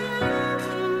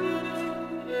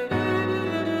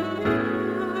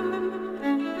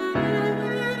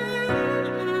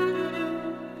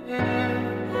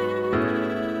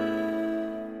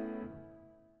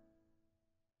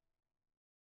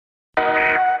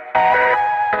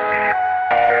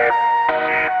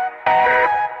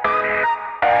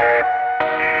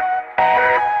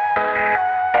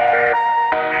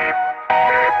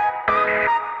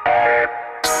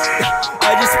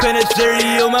 I just spent a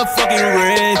 30 on my fucking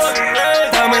rent.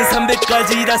 다음엔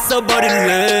 300까지 다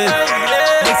써버릴래.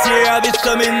 Next year I'll be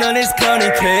thumbing on his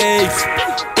counting cakes.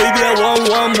 Baby I want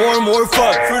more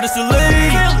fuck for the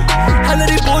soleil.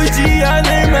 하늘이 보이지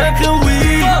않을 만큼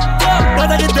위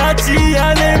바닥에 닿지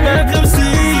않을 만큼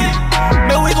see.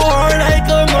 Man we go hard like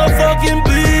a motherfucking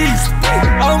beast.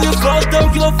 I don't give a fuck,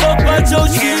 don't give a fuck about your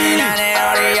shit.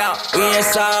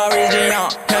 위에서 오리지널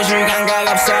현실 감각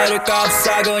없어 이럴 거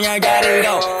없어 그냥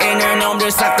가리고 있는 놈들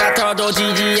싹 다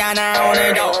터도지지 않아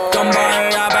오늘도 돈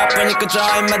벌려 바쁘니까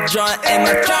join my joint in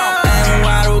my joint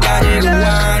하루 가지고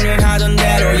왕을 하던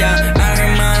대로야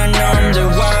악을 많은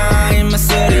놈들과 in my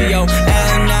studio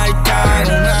날이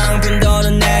타고 낭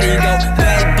분도는 내리고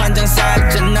배 반장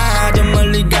쌌잖아 저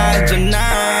멀리 가잖아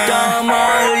더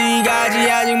멀리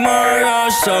가지 아직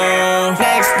멀었어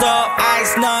Next door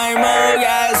ice 널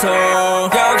먹여서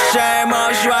역시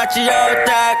멋이 왔지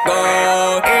못했고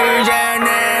이제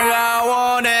내가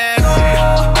원해도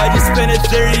I just spent a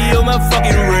 30 on my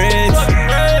fucking rent.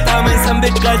 다음엔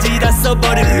 300까지 다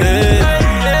써버릴래.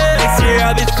 Next year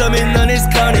I'll be thumbing on his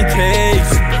counting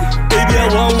cakes. Baby I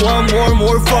want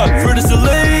more fuck for the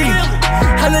soleil.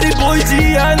 하늘이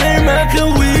보이지 않을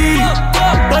만큼 위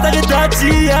바닥에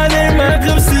닿지 않을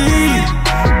만큼 see.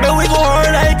 Man we go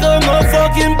hard like a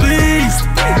motherfucking beast.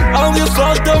 I don't give a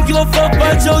fuck, don't give a fuck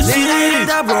about your shit. 내일은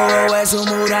다 부러워해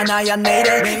스물 하나야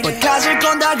내일에 뭐 가질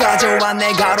건 다 가져와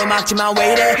내 가로막지마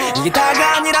왜 이래 이게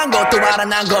다가 아니란 것도 알아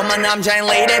난 것만 남자인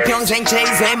lady 평생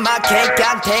chase my cake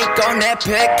can't take on that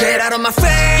pick get out of my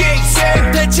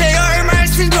face 대체 얼마를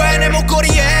쓴 거야 내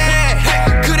목걸이에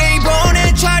그래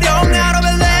이번에 촬영 나로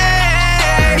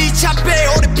벨레 이 차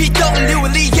빼오는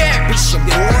BWL이에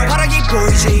바라기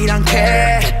보이질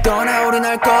않게 떠나 우리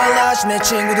날 꼴라시 내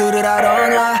친구들을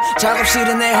알아놔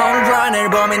작업실은 내 홈런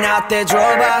앨범에 나때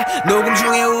줘봐 녹음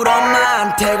중에 우리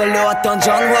엄마한테 걸려왔던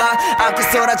전화 아껴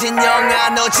쏟아진 영화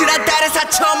너 지난 달에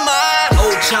 4천만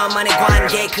 5천만의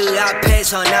관계 그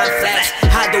앞에서 난 flex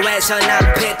하도해서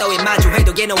난 패 따위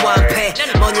마주해도 걔는 원패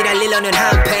머니랄 릴러는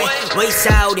한패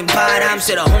왜이사 우린 바람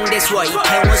쐬러 홍대 스월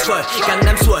이태원 스월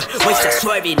강남 스월 왜이사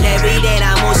스월비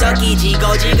내비대나 모석이지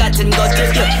거지 같은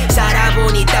것들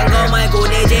살아보니 딴 거 말고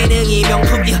내 재능이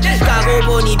명품 까고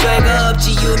보니 별거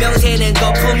없지 유명세는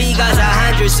거품이 가사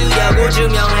한 줄 쓰려고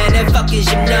증명해내 fucking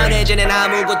 10년에 전엔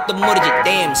아무것도 모르지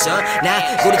damn son 나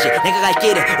모르지 내가 갈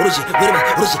길에 오르지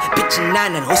위로만 오르지 빛이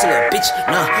나는 호슬러 bitch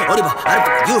너 어디 봐 I don't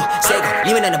fuck you 새거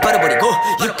니면 나는 버려버리고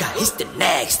You got hits the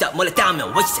next up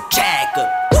몰랐다면 what's the check up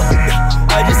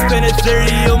I just spent a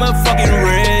 30 on my fucking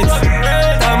rent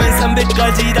다음엔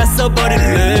 300까지 다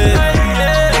써버릴래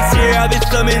Next year I'll be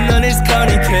thumbing on his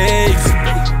counting cakes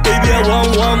Baby I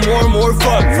want one more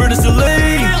fuck for the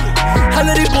ceiling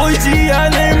하늘이 보이지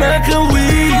않을 만큼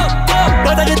위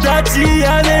바닥에 닿지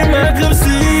않을 만큼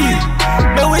see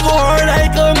Man we go hard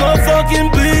like a motherfucking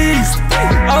beast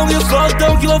I don't give a fuck,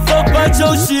 don't give a fuck about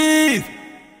your shit